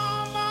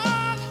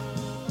woman,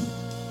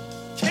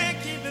 can't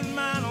keep his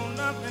mind on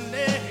nothing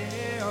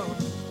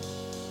else.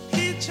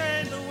 He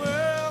changed the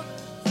world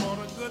for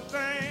the good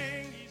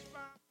thing.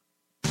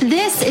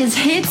 This is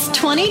Hits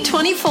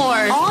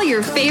 2024. All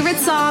your favorite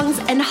songs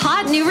and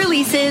hot new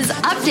releases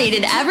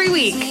updated every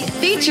week.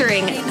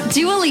 Featuring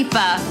Dua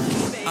Lipa,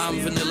 I'm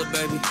vanilla,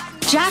 baby.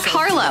 Jack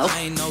Harlow, I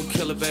ain't no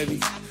killer, baby.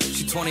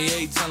 She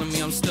 28 telling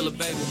me I'm still a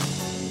baby.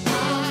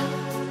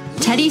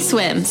 Teddy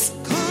Swims,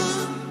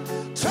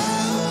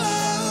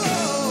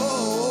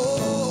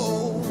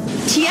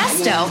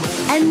 Tiesto,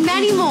 and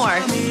many more.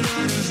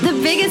 The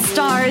biggest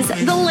stars,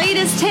 the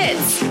latest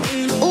hits.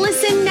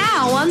 Listen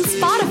now on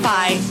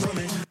Spotify.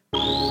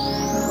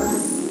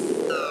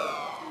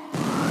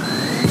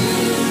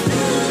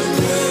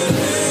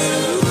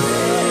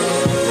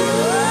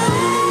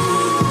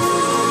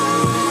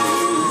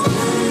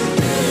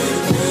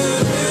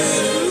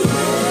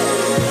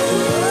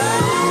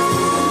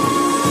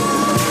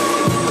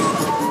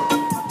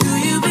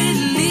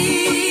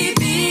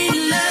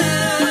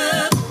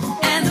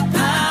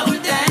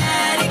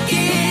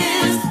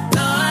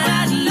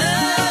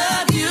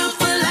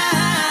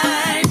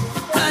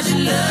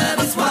 Love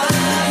is why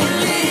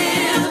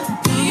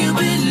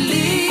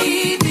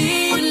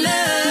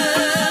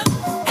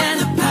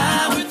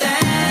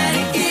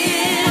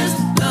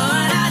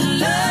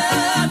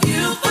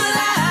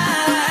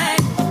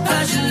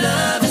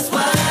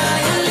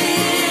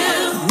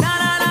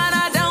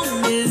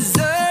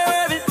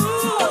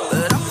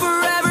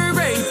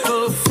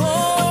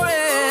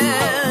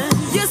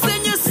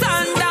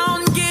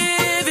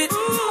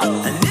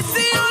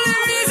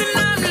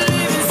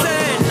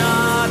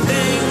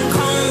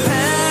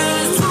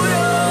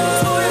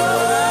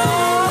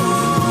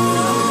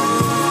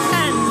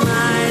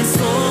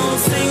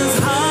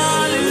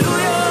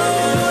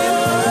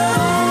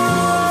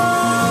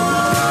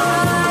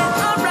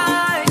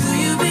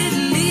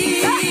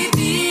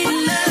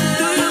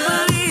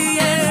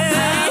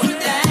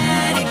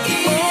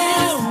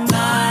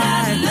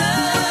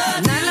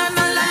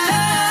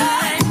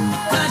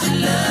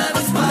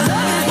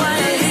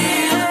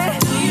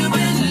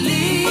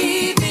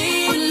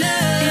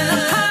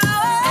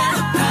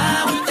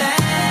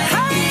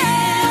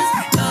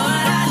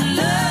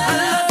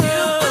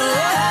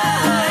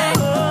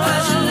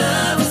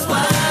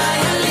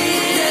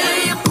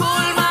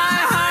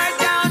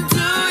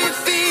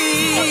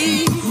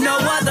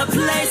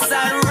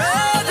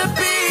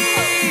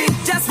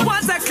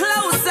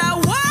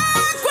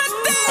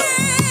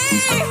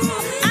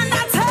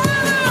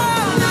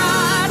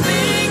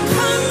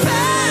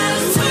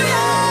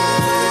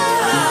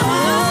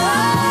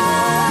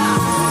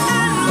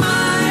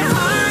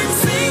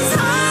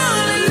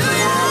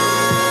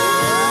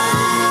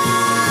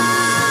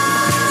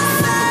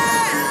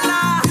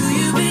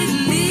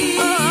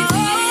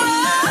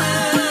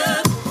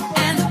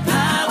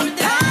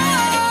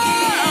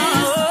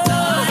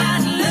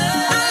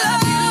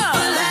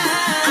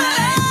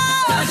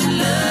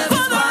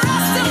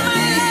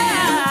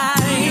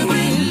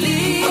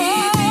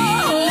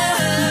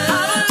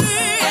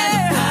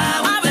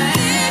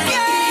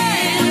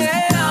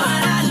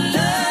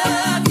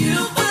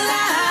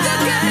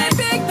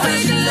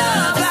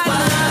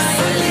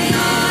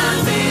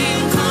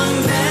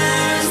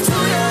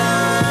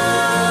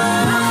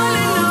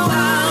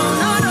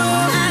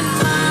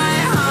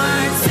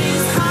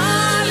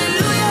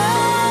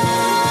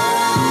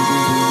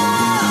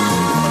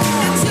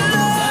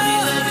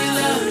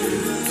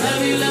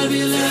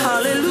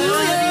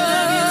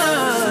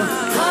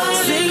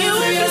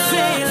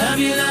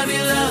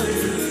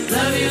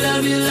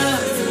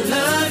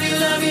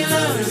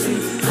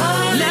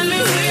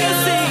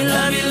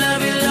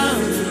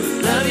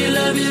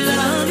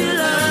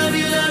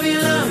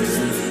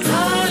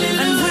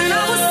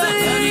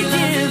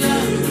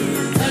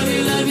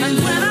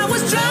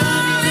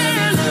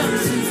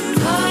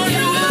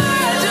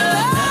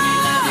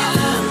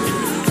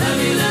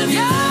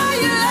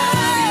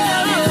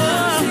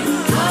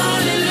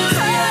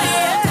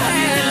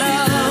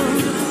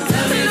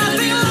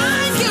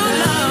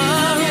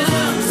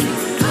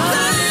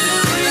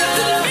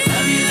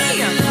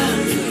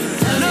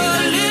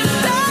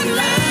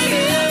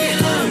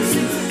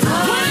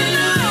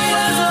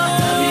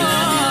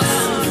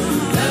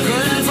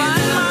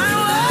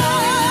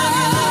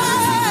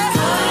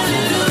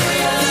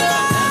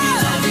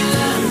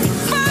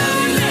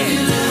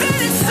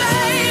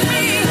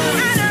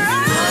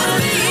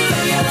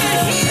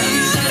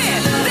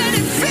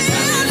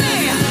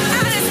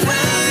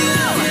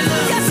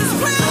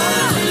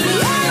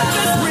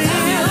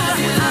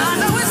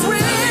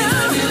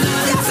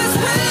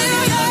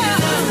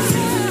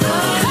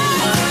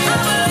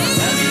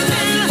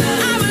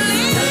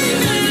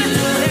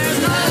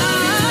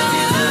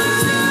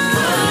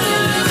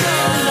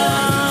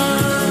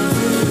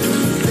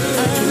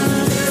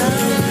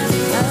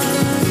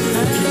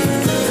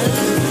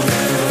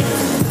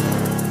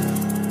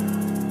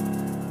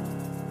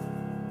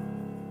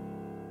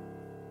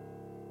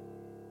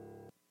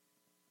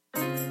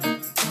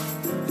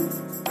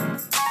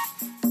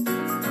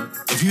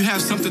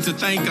something to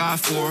thank God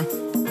for,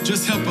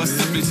 just help us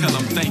simply tell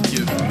him thank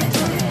you.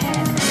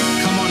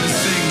 Come on and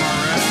sing,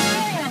 Mariah.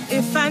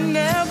 If I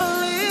never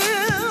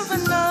live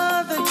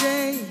another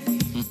day,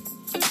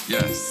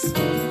 yes.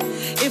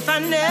 If I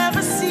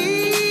never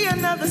see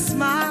another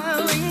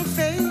smiling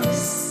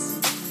face,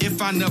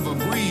 if I never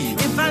breathe,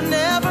 if I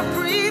never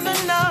breathe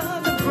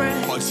another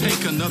breath, or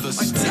take another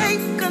step,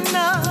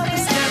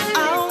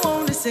 I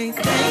want to say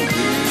thank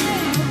you.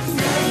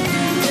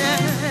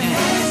 Yes.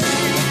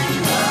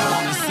 I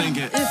want to sing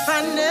it. If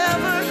I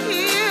never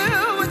hear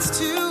what's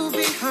to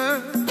be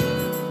heard,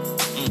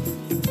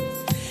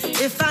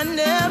 if I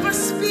never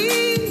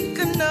speak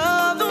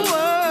another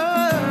word,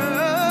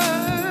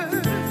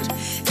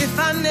 if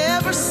I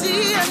never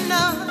see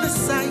another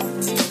sight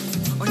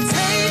or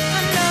take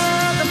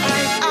another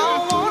bite,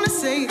 I want to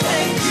say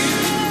thank you.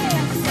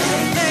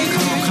 Thank you.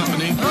 Come on,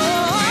 company. Thank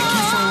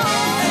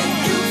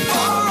you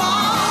for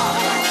all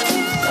that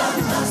you've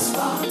done thus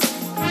far.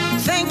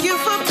 Thank you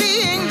for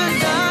being the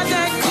God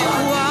that you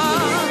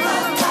are.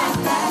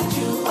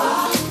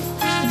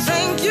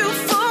 Thank you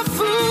for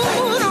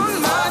food on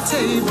my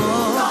table.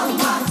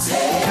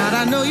 God,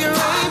 I know you're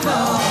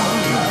able.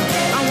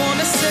 I want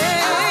to say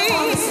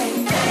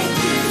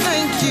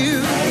thank you.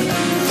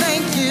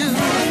 Thank you.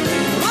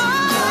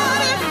 What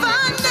if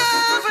I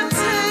never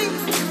take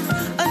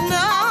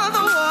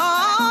another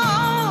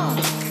walk?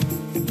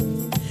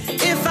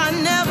 If I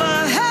never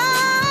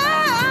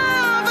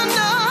have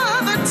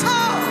another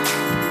talk?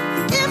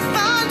 If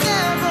I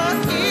never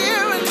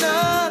hear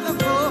another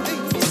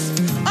voice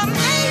or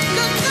make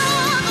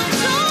another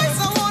choice,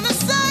 I want to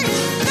say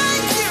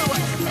thank you,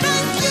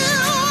 thank you,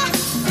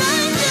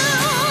 thank you,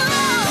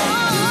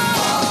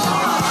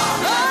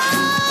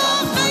 oh,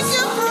 thank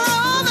you for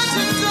all that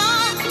you've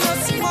done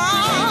thus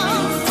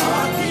far.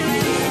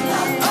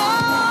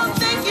 Oh,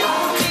 thank you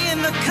for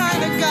being the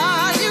kind of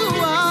God you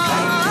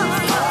are.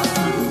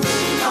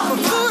 For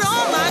food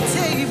on my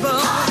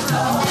table,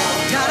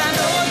 God, I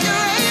know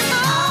you're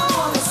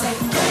able.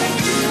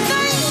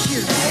 Thank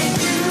you, thank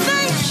you,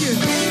 thank you,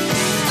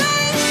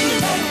 thank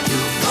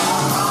you.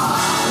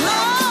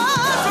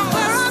 Lord, from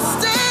where I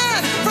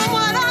stand, from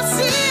what I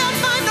see, I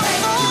find no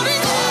fault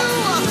in you.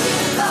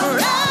 For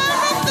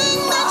everything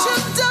that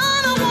you've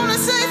done, I want to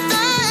say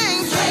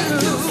thank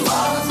you.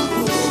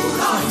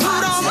 For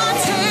food on my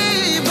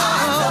table,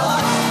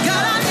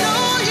 God, I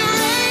know you're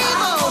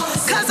able,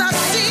 'cause I've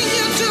seen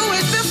you do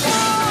it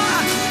before,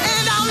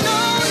 and I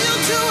know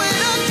you'll do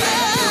it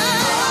again.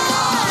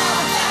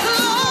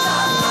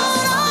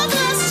 Lord, I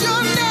bless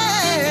your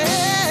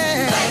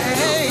name.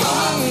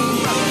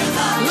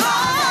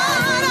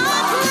 Lord, I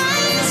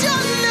praise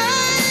your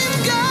name,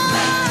 God.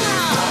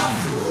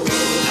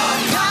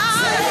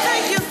 God,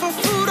 thank you for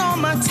food on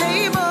my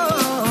table.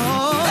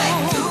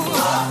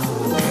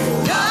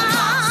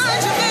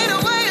 God, you made a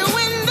way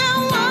when there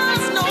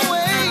was no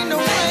way, no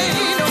way,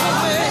 no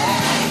way.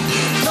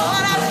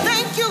 Lord, I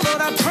thank you,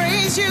 Lord, I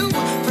praise you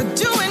for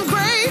doing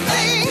great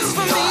things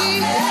for me.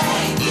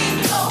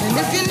 And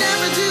if you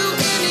never do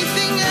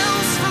anything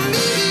else for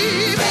me,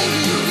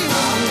 baby,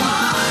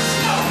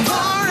 you've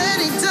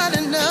already done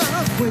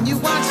enough when you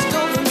watched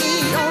over me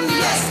on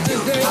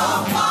yesterday.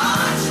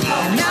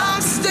 Now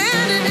I'm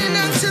standing in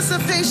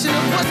anticipation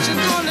of what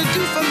you're gonna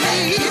do for me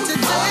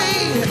today.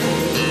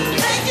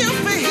 Thank you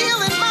for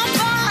healing my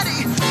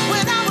body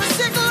when I was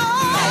sick,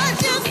 Lord,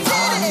 you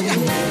did it.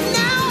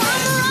 Now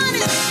I'm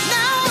running,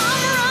 now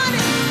I'm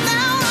running,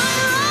 now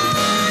I'm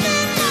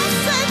running. I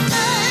say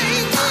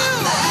thank you.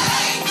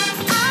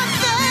 I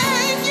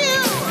thank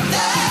you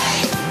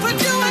for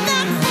doing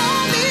that for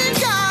me,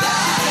 God.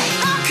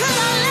 How could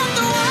I let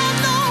the world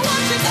know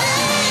what you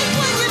did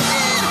when you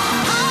did?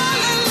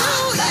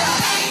 Hallelujah.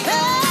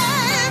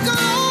 Hey,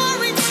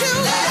 glory to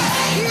you.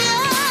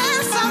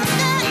 Yes, I'm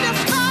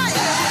magnified,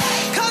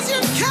 'cause you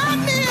kept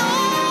me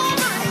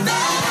over and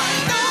over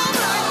and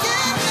over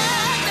again.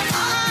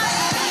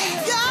 Magnified.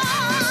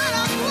 God,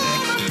 I'm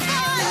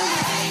glorified.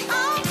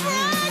 I'll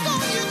brag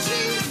on you,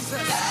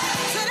 Jesus.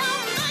 Said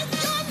I'll make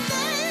your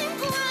name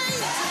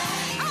great.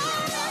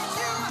 I'll lift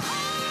you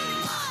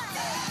high.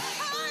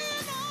 High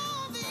in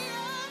all the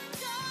earth,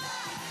 God.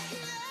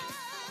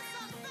 Yes,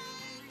 I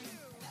thank you.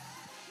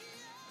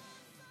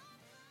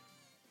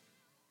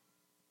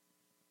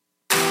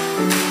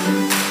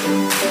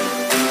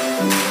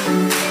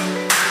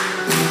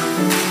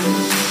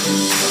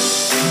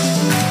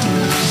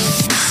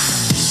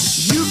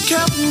 You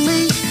kept me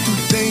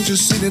through danger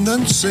seen and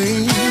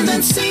unseen.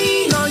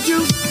 Lord,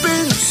 you've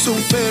been so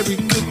very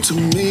good to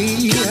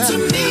me. I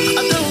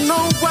don't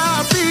know where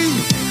I'd be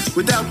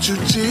without you,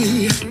 G.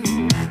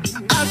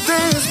 I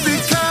dance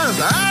because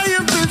I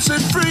have been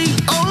set free.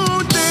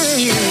 Oh,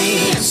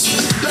 dance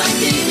like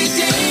David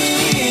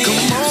dance.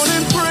 Come on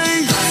and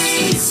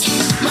praise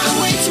my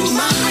way to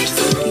my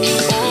breakthrough.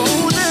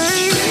 Oh,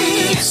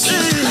 dance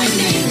like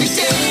David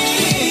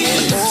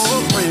dance.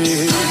 Oh,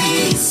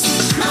 praise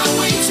my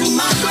way to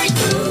my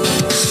breakthrough.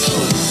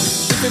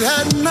 If it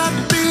had not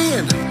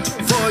been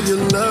for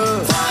your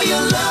love,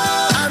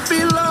 I'd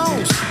be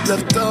lost,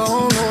 left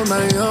all on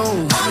my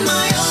own.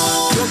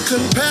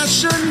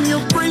 compassion,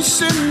 your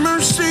grace and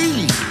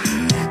mercy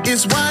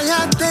is why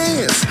I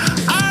dance.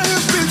 I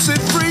have been set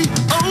free.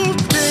 Oh,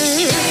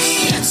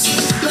 dance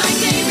like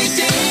David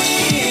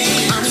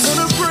danced. I'm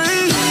gonna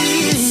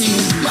praise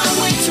my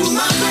way to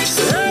my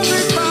breakthrough.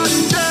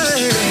 Everybody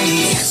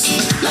dance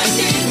like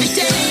David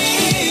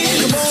danced.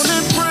 Come on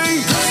and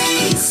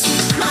praise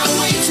my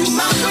way to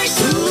my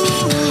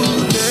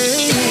breakthrough.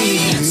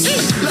 Dance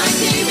like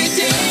David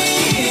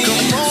danced.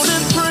 Come on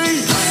and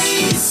praise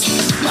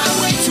my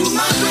way to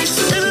my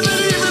breakthrough.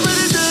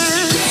 Everybody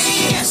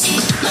dance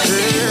like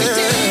David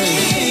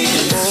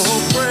danced. Oh,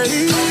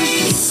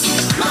 praise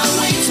my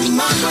way to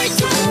my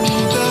breakthrough.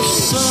 The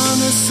Son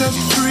is set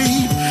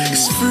free,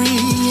 is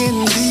free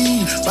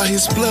indeed. By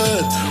His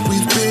blood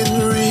we've been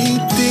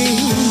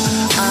redeemed.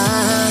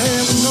 I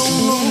am no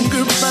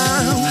longer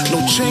bound, no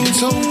chains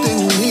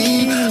holding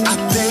me. I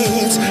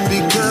dance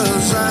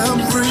because I'm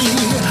free.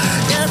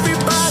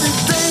 Everybody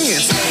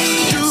dance,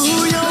 do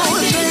your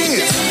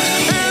dance.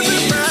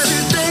 Everybody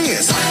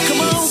dance,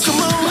 come on,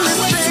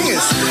 let's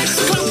dance.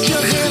 Clap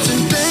your hands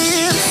and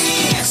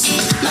dance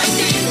like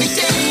David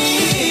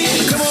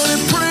danced. Come on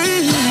and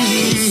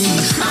praise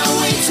my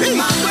way to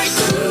my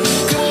breakthrough.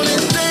 Come on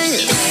and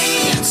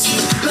dance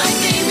like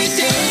David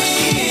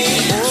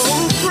danced.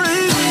 Oh,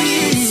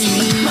 praise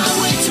my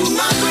way to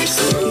my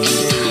breakthrough.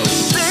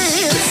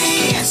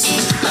 Dance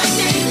like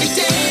David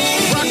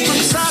danced. Rock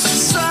from side to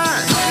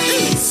side.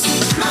 Praise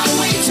my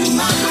way to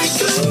my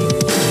breakthrough.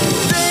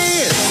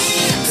 Dance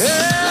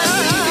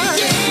like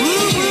David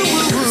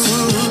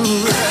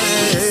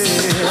danced.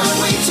 My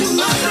way to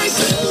my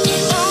breakthrough.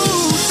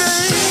 Oh,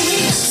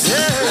 dance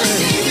like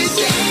David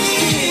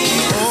danced.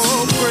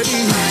 Oh,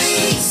 praise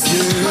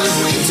my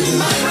way to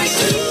my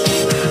breakthrough.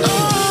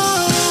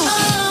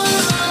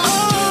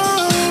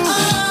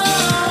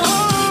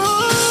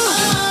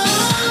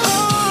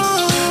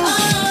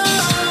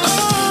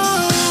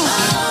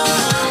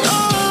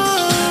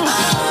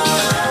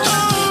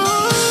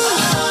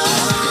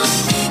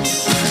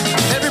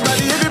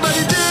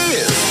 Everybody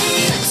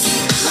dance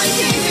like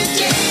David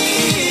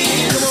danced.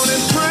 Come on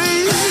and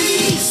praise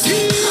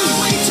my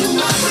way to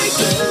my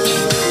breakthrough.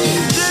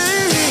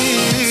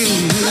 Dance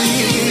like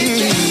David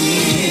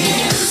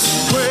danced.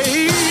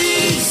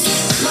 Praise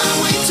my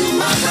way to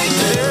my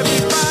breakthrough.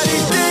 Everybody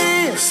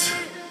dance.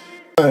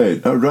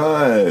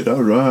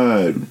 All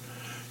right.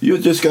 You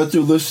just got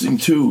through listening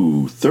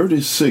to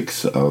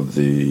 36 of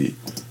the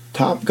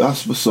top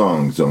gospel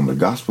songs on the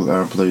Gospel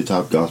Airplay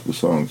Top Gospel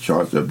Songs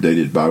charts,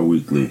 updated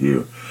bi-weekly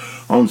here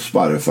on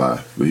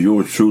Spotify with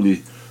yours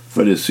truly,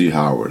 Freddie C.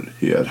 Howard,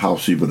 here at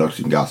House C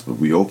Production Gospel.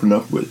 We open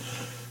up with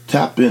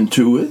Tap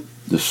Into It,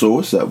 The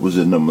Source. That was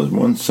the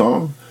 #1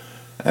 song.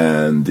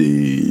 And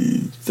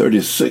the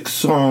 36th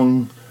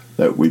song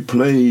that we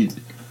played,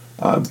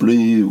 I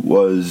believe,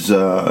 was,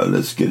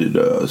 let's get it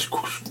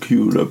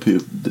queued up here.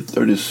 The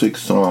 36th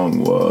song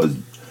was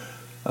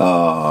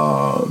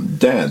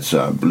Dance,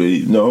 I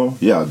believe. No?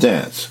 Yeah,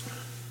 Dance.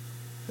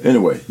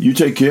 Anyway, you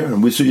take care,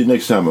 and we'll see you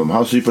next time on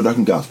House C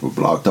Production Gospel,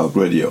 Blog Talk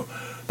Radio.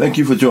 Thank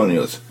you for joining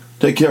us.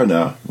 Take care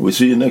now. We'll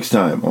see you next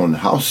time on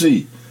House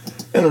C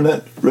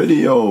Internet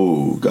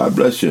Radio. God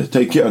bless you.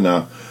 Take care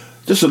now.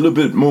 Just a little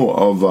bit more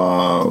of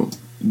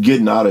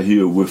getting out of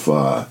here with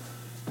the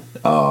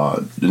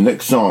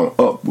next song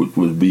up, which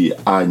would be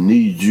I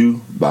Need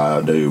You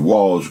by the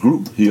Walls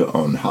Group here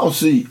on House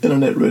C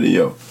Internet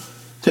Radio.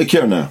 Take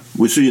care now.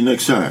 We'll see you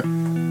next time.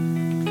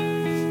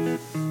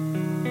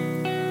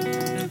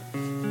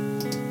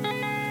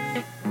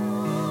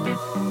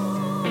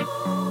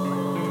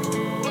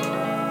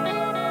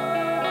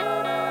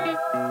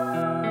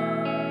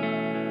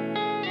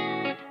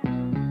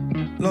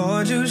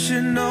 Lord, you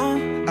should know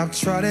I've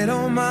tried it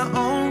on my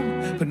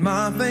own, put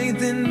my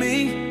faith in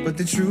me, but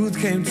the truth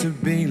came to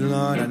be.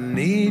 Lord, I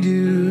need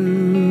you.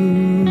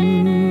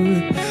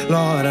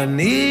 Lord, I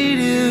need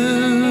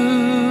you.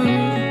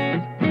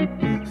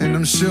 And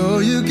I'm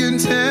sure you can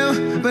tell,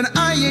 but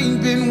I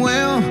ain't been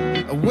well.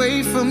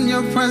 Away from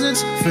your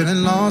presence,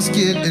 feeling lost,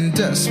 getting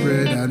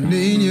desperate. I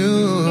need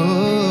you.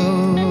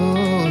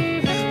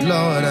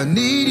 Lord, I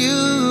need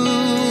you.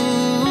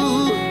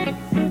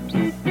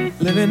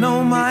 Living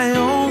on my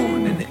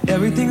own and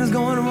everything is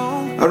going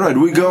wrong. All right,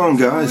 we gone,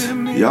 guys.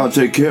 Y'all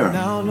take care.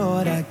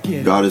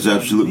 God is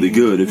absolutely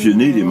good. If you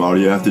need Him, all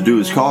you have to do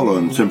is call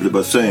on Him simply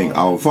by saying,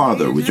 Our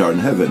Father, which art in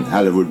heaven,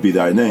 hallowed be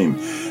thy name.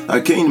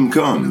 Thy kingdom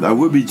come, thy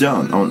will be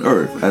done on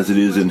earth as it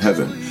is in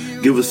heaven.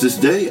 Give us this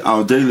day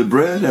our daily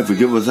bread, and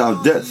forgive us our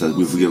debts as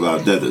we forgive our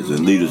debtors.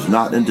 And lead us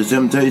not into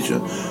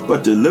temptation,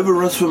 but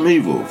deliver us from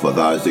evil. For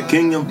thine is the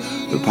kingdom,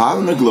 the power,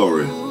 and the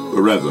glory,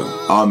 forever.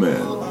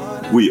 Amen.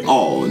 We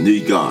all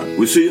need God.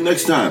 We'll see you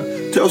next time.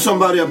 Tell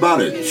somebody about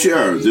it.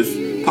 Share this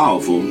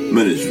powerful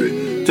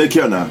ministry. Take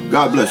care now.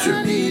 God bless you.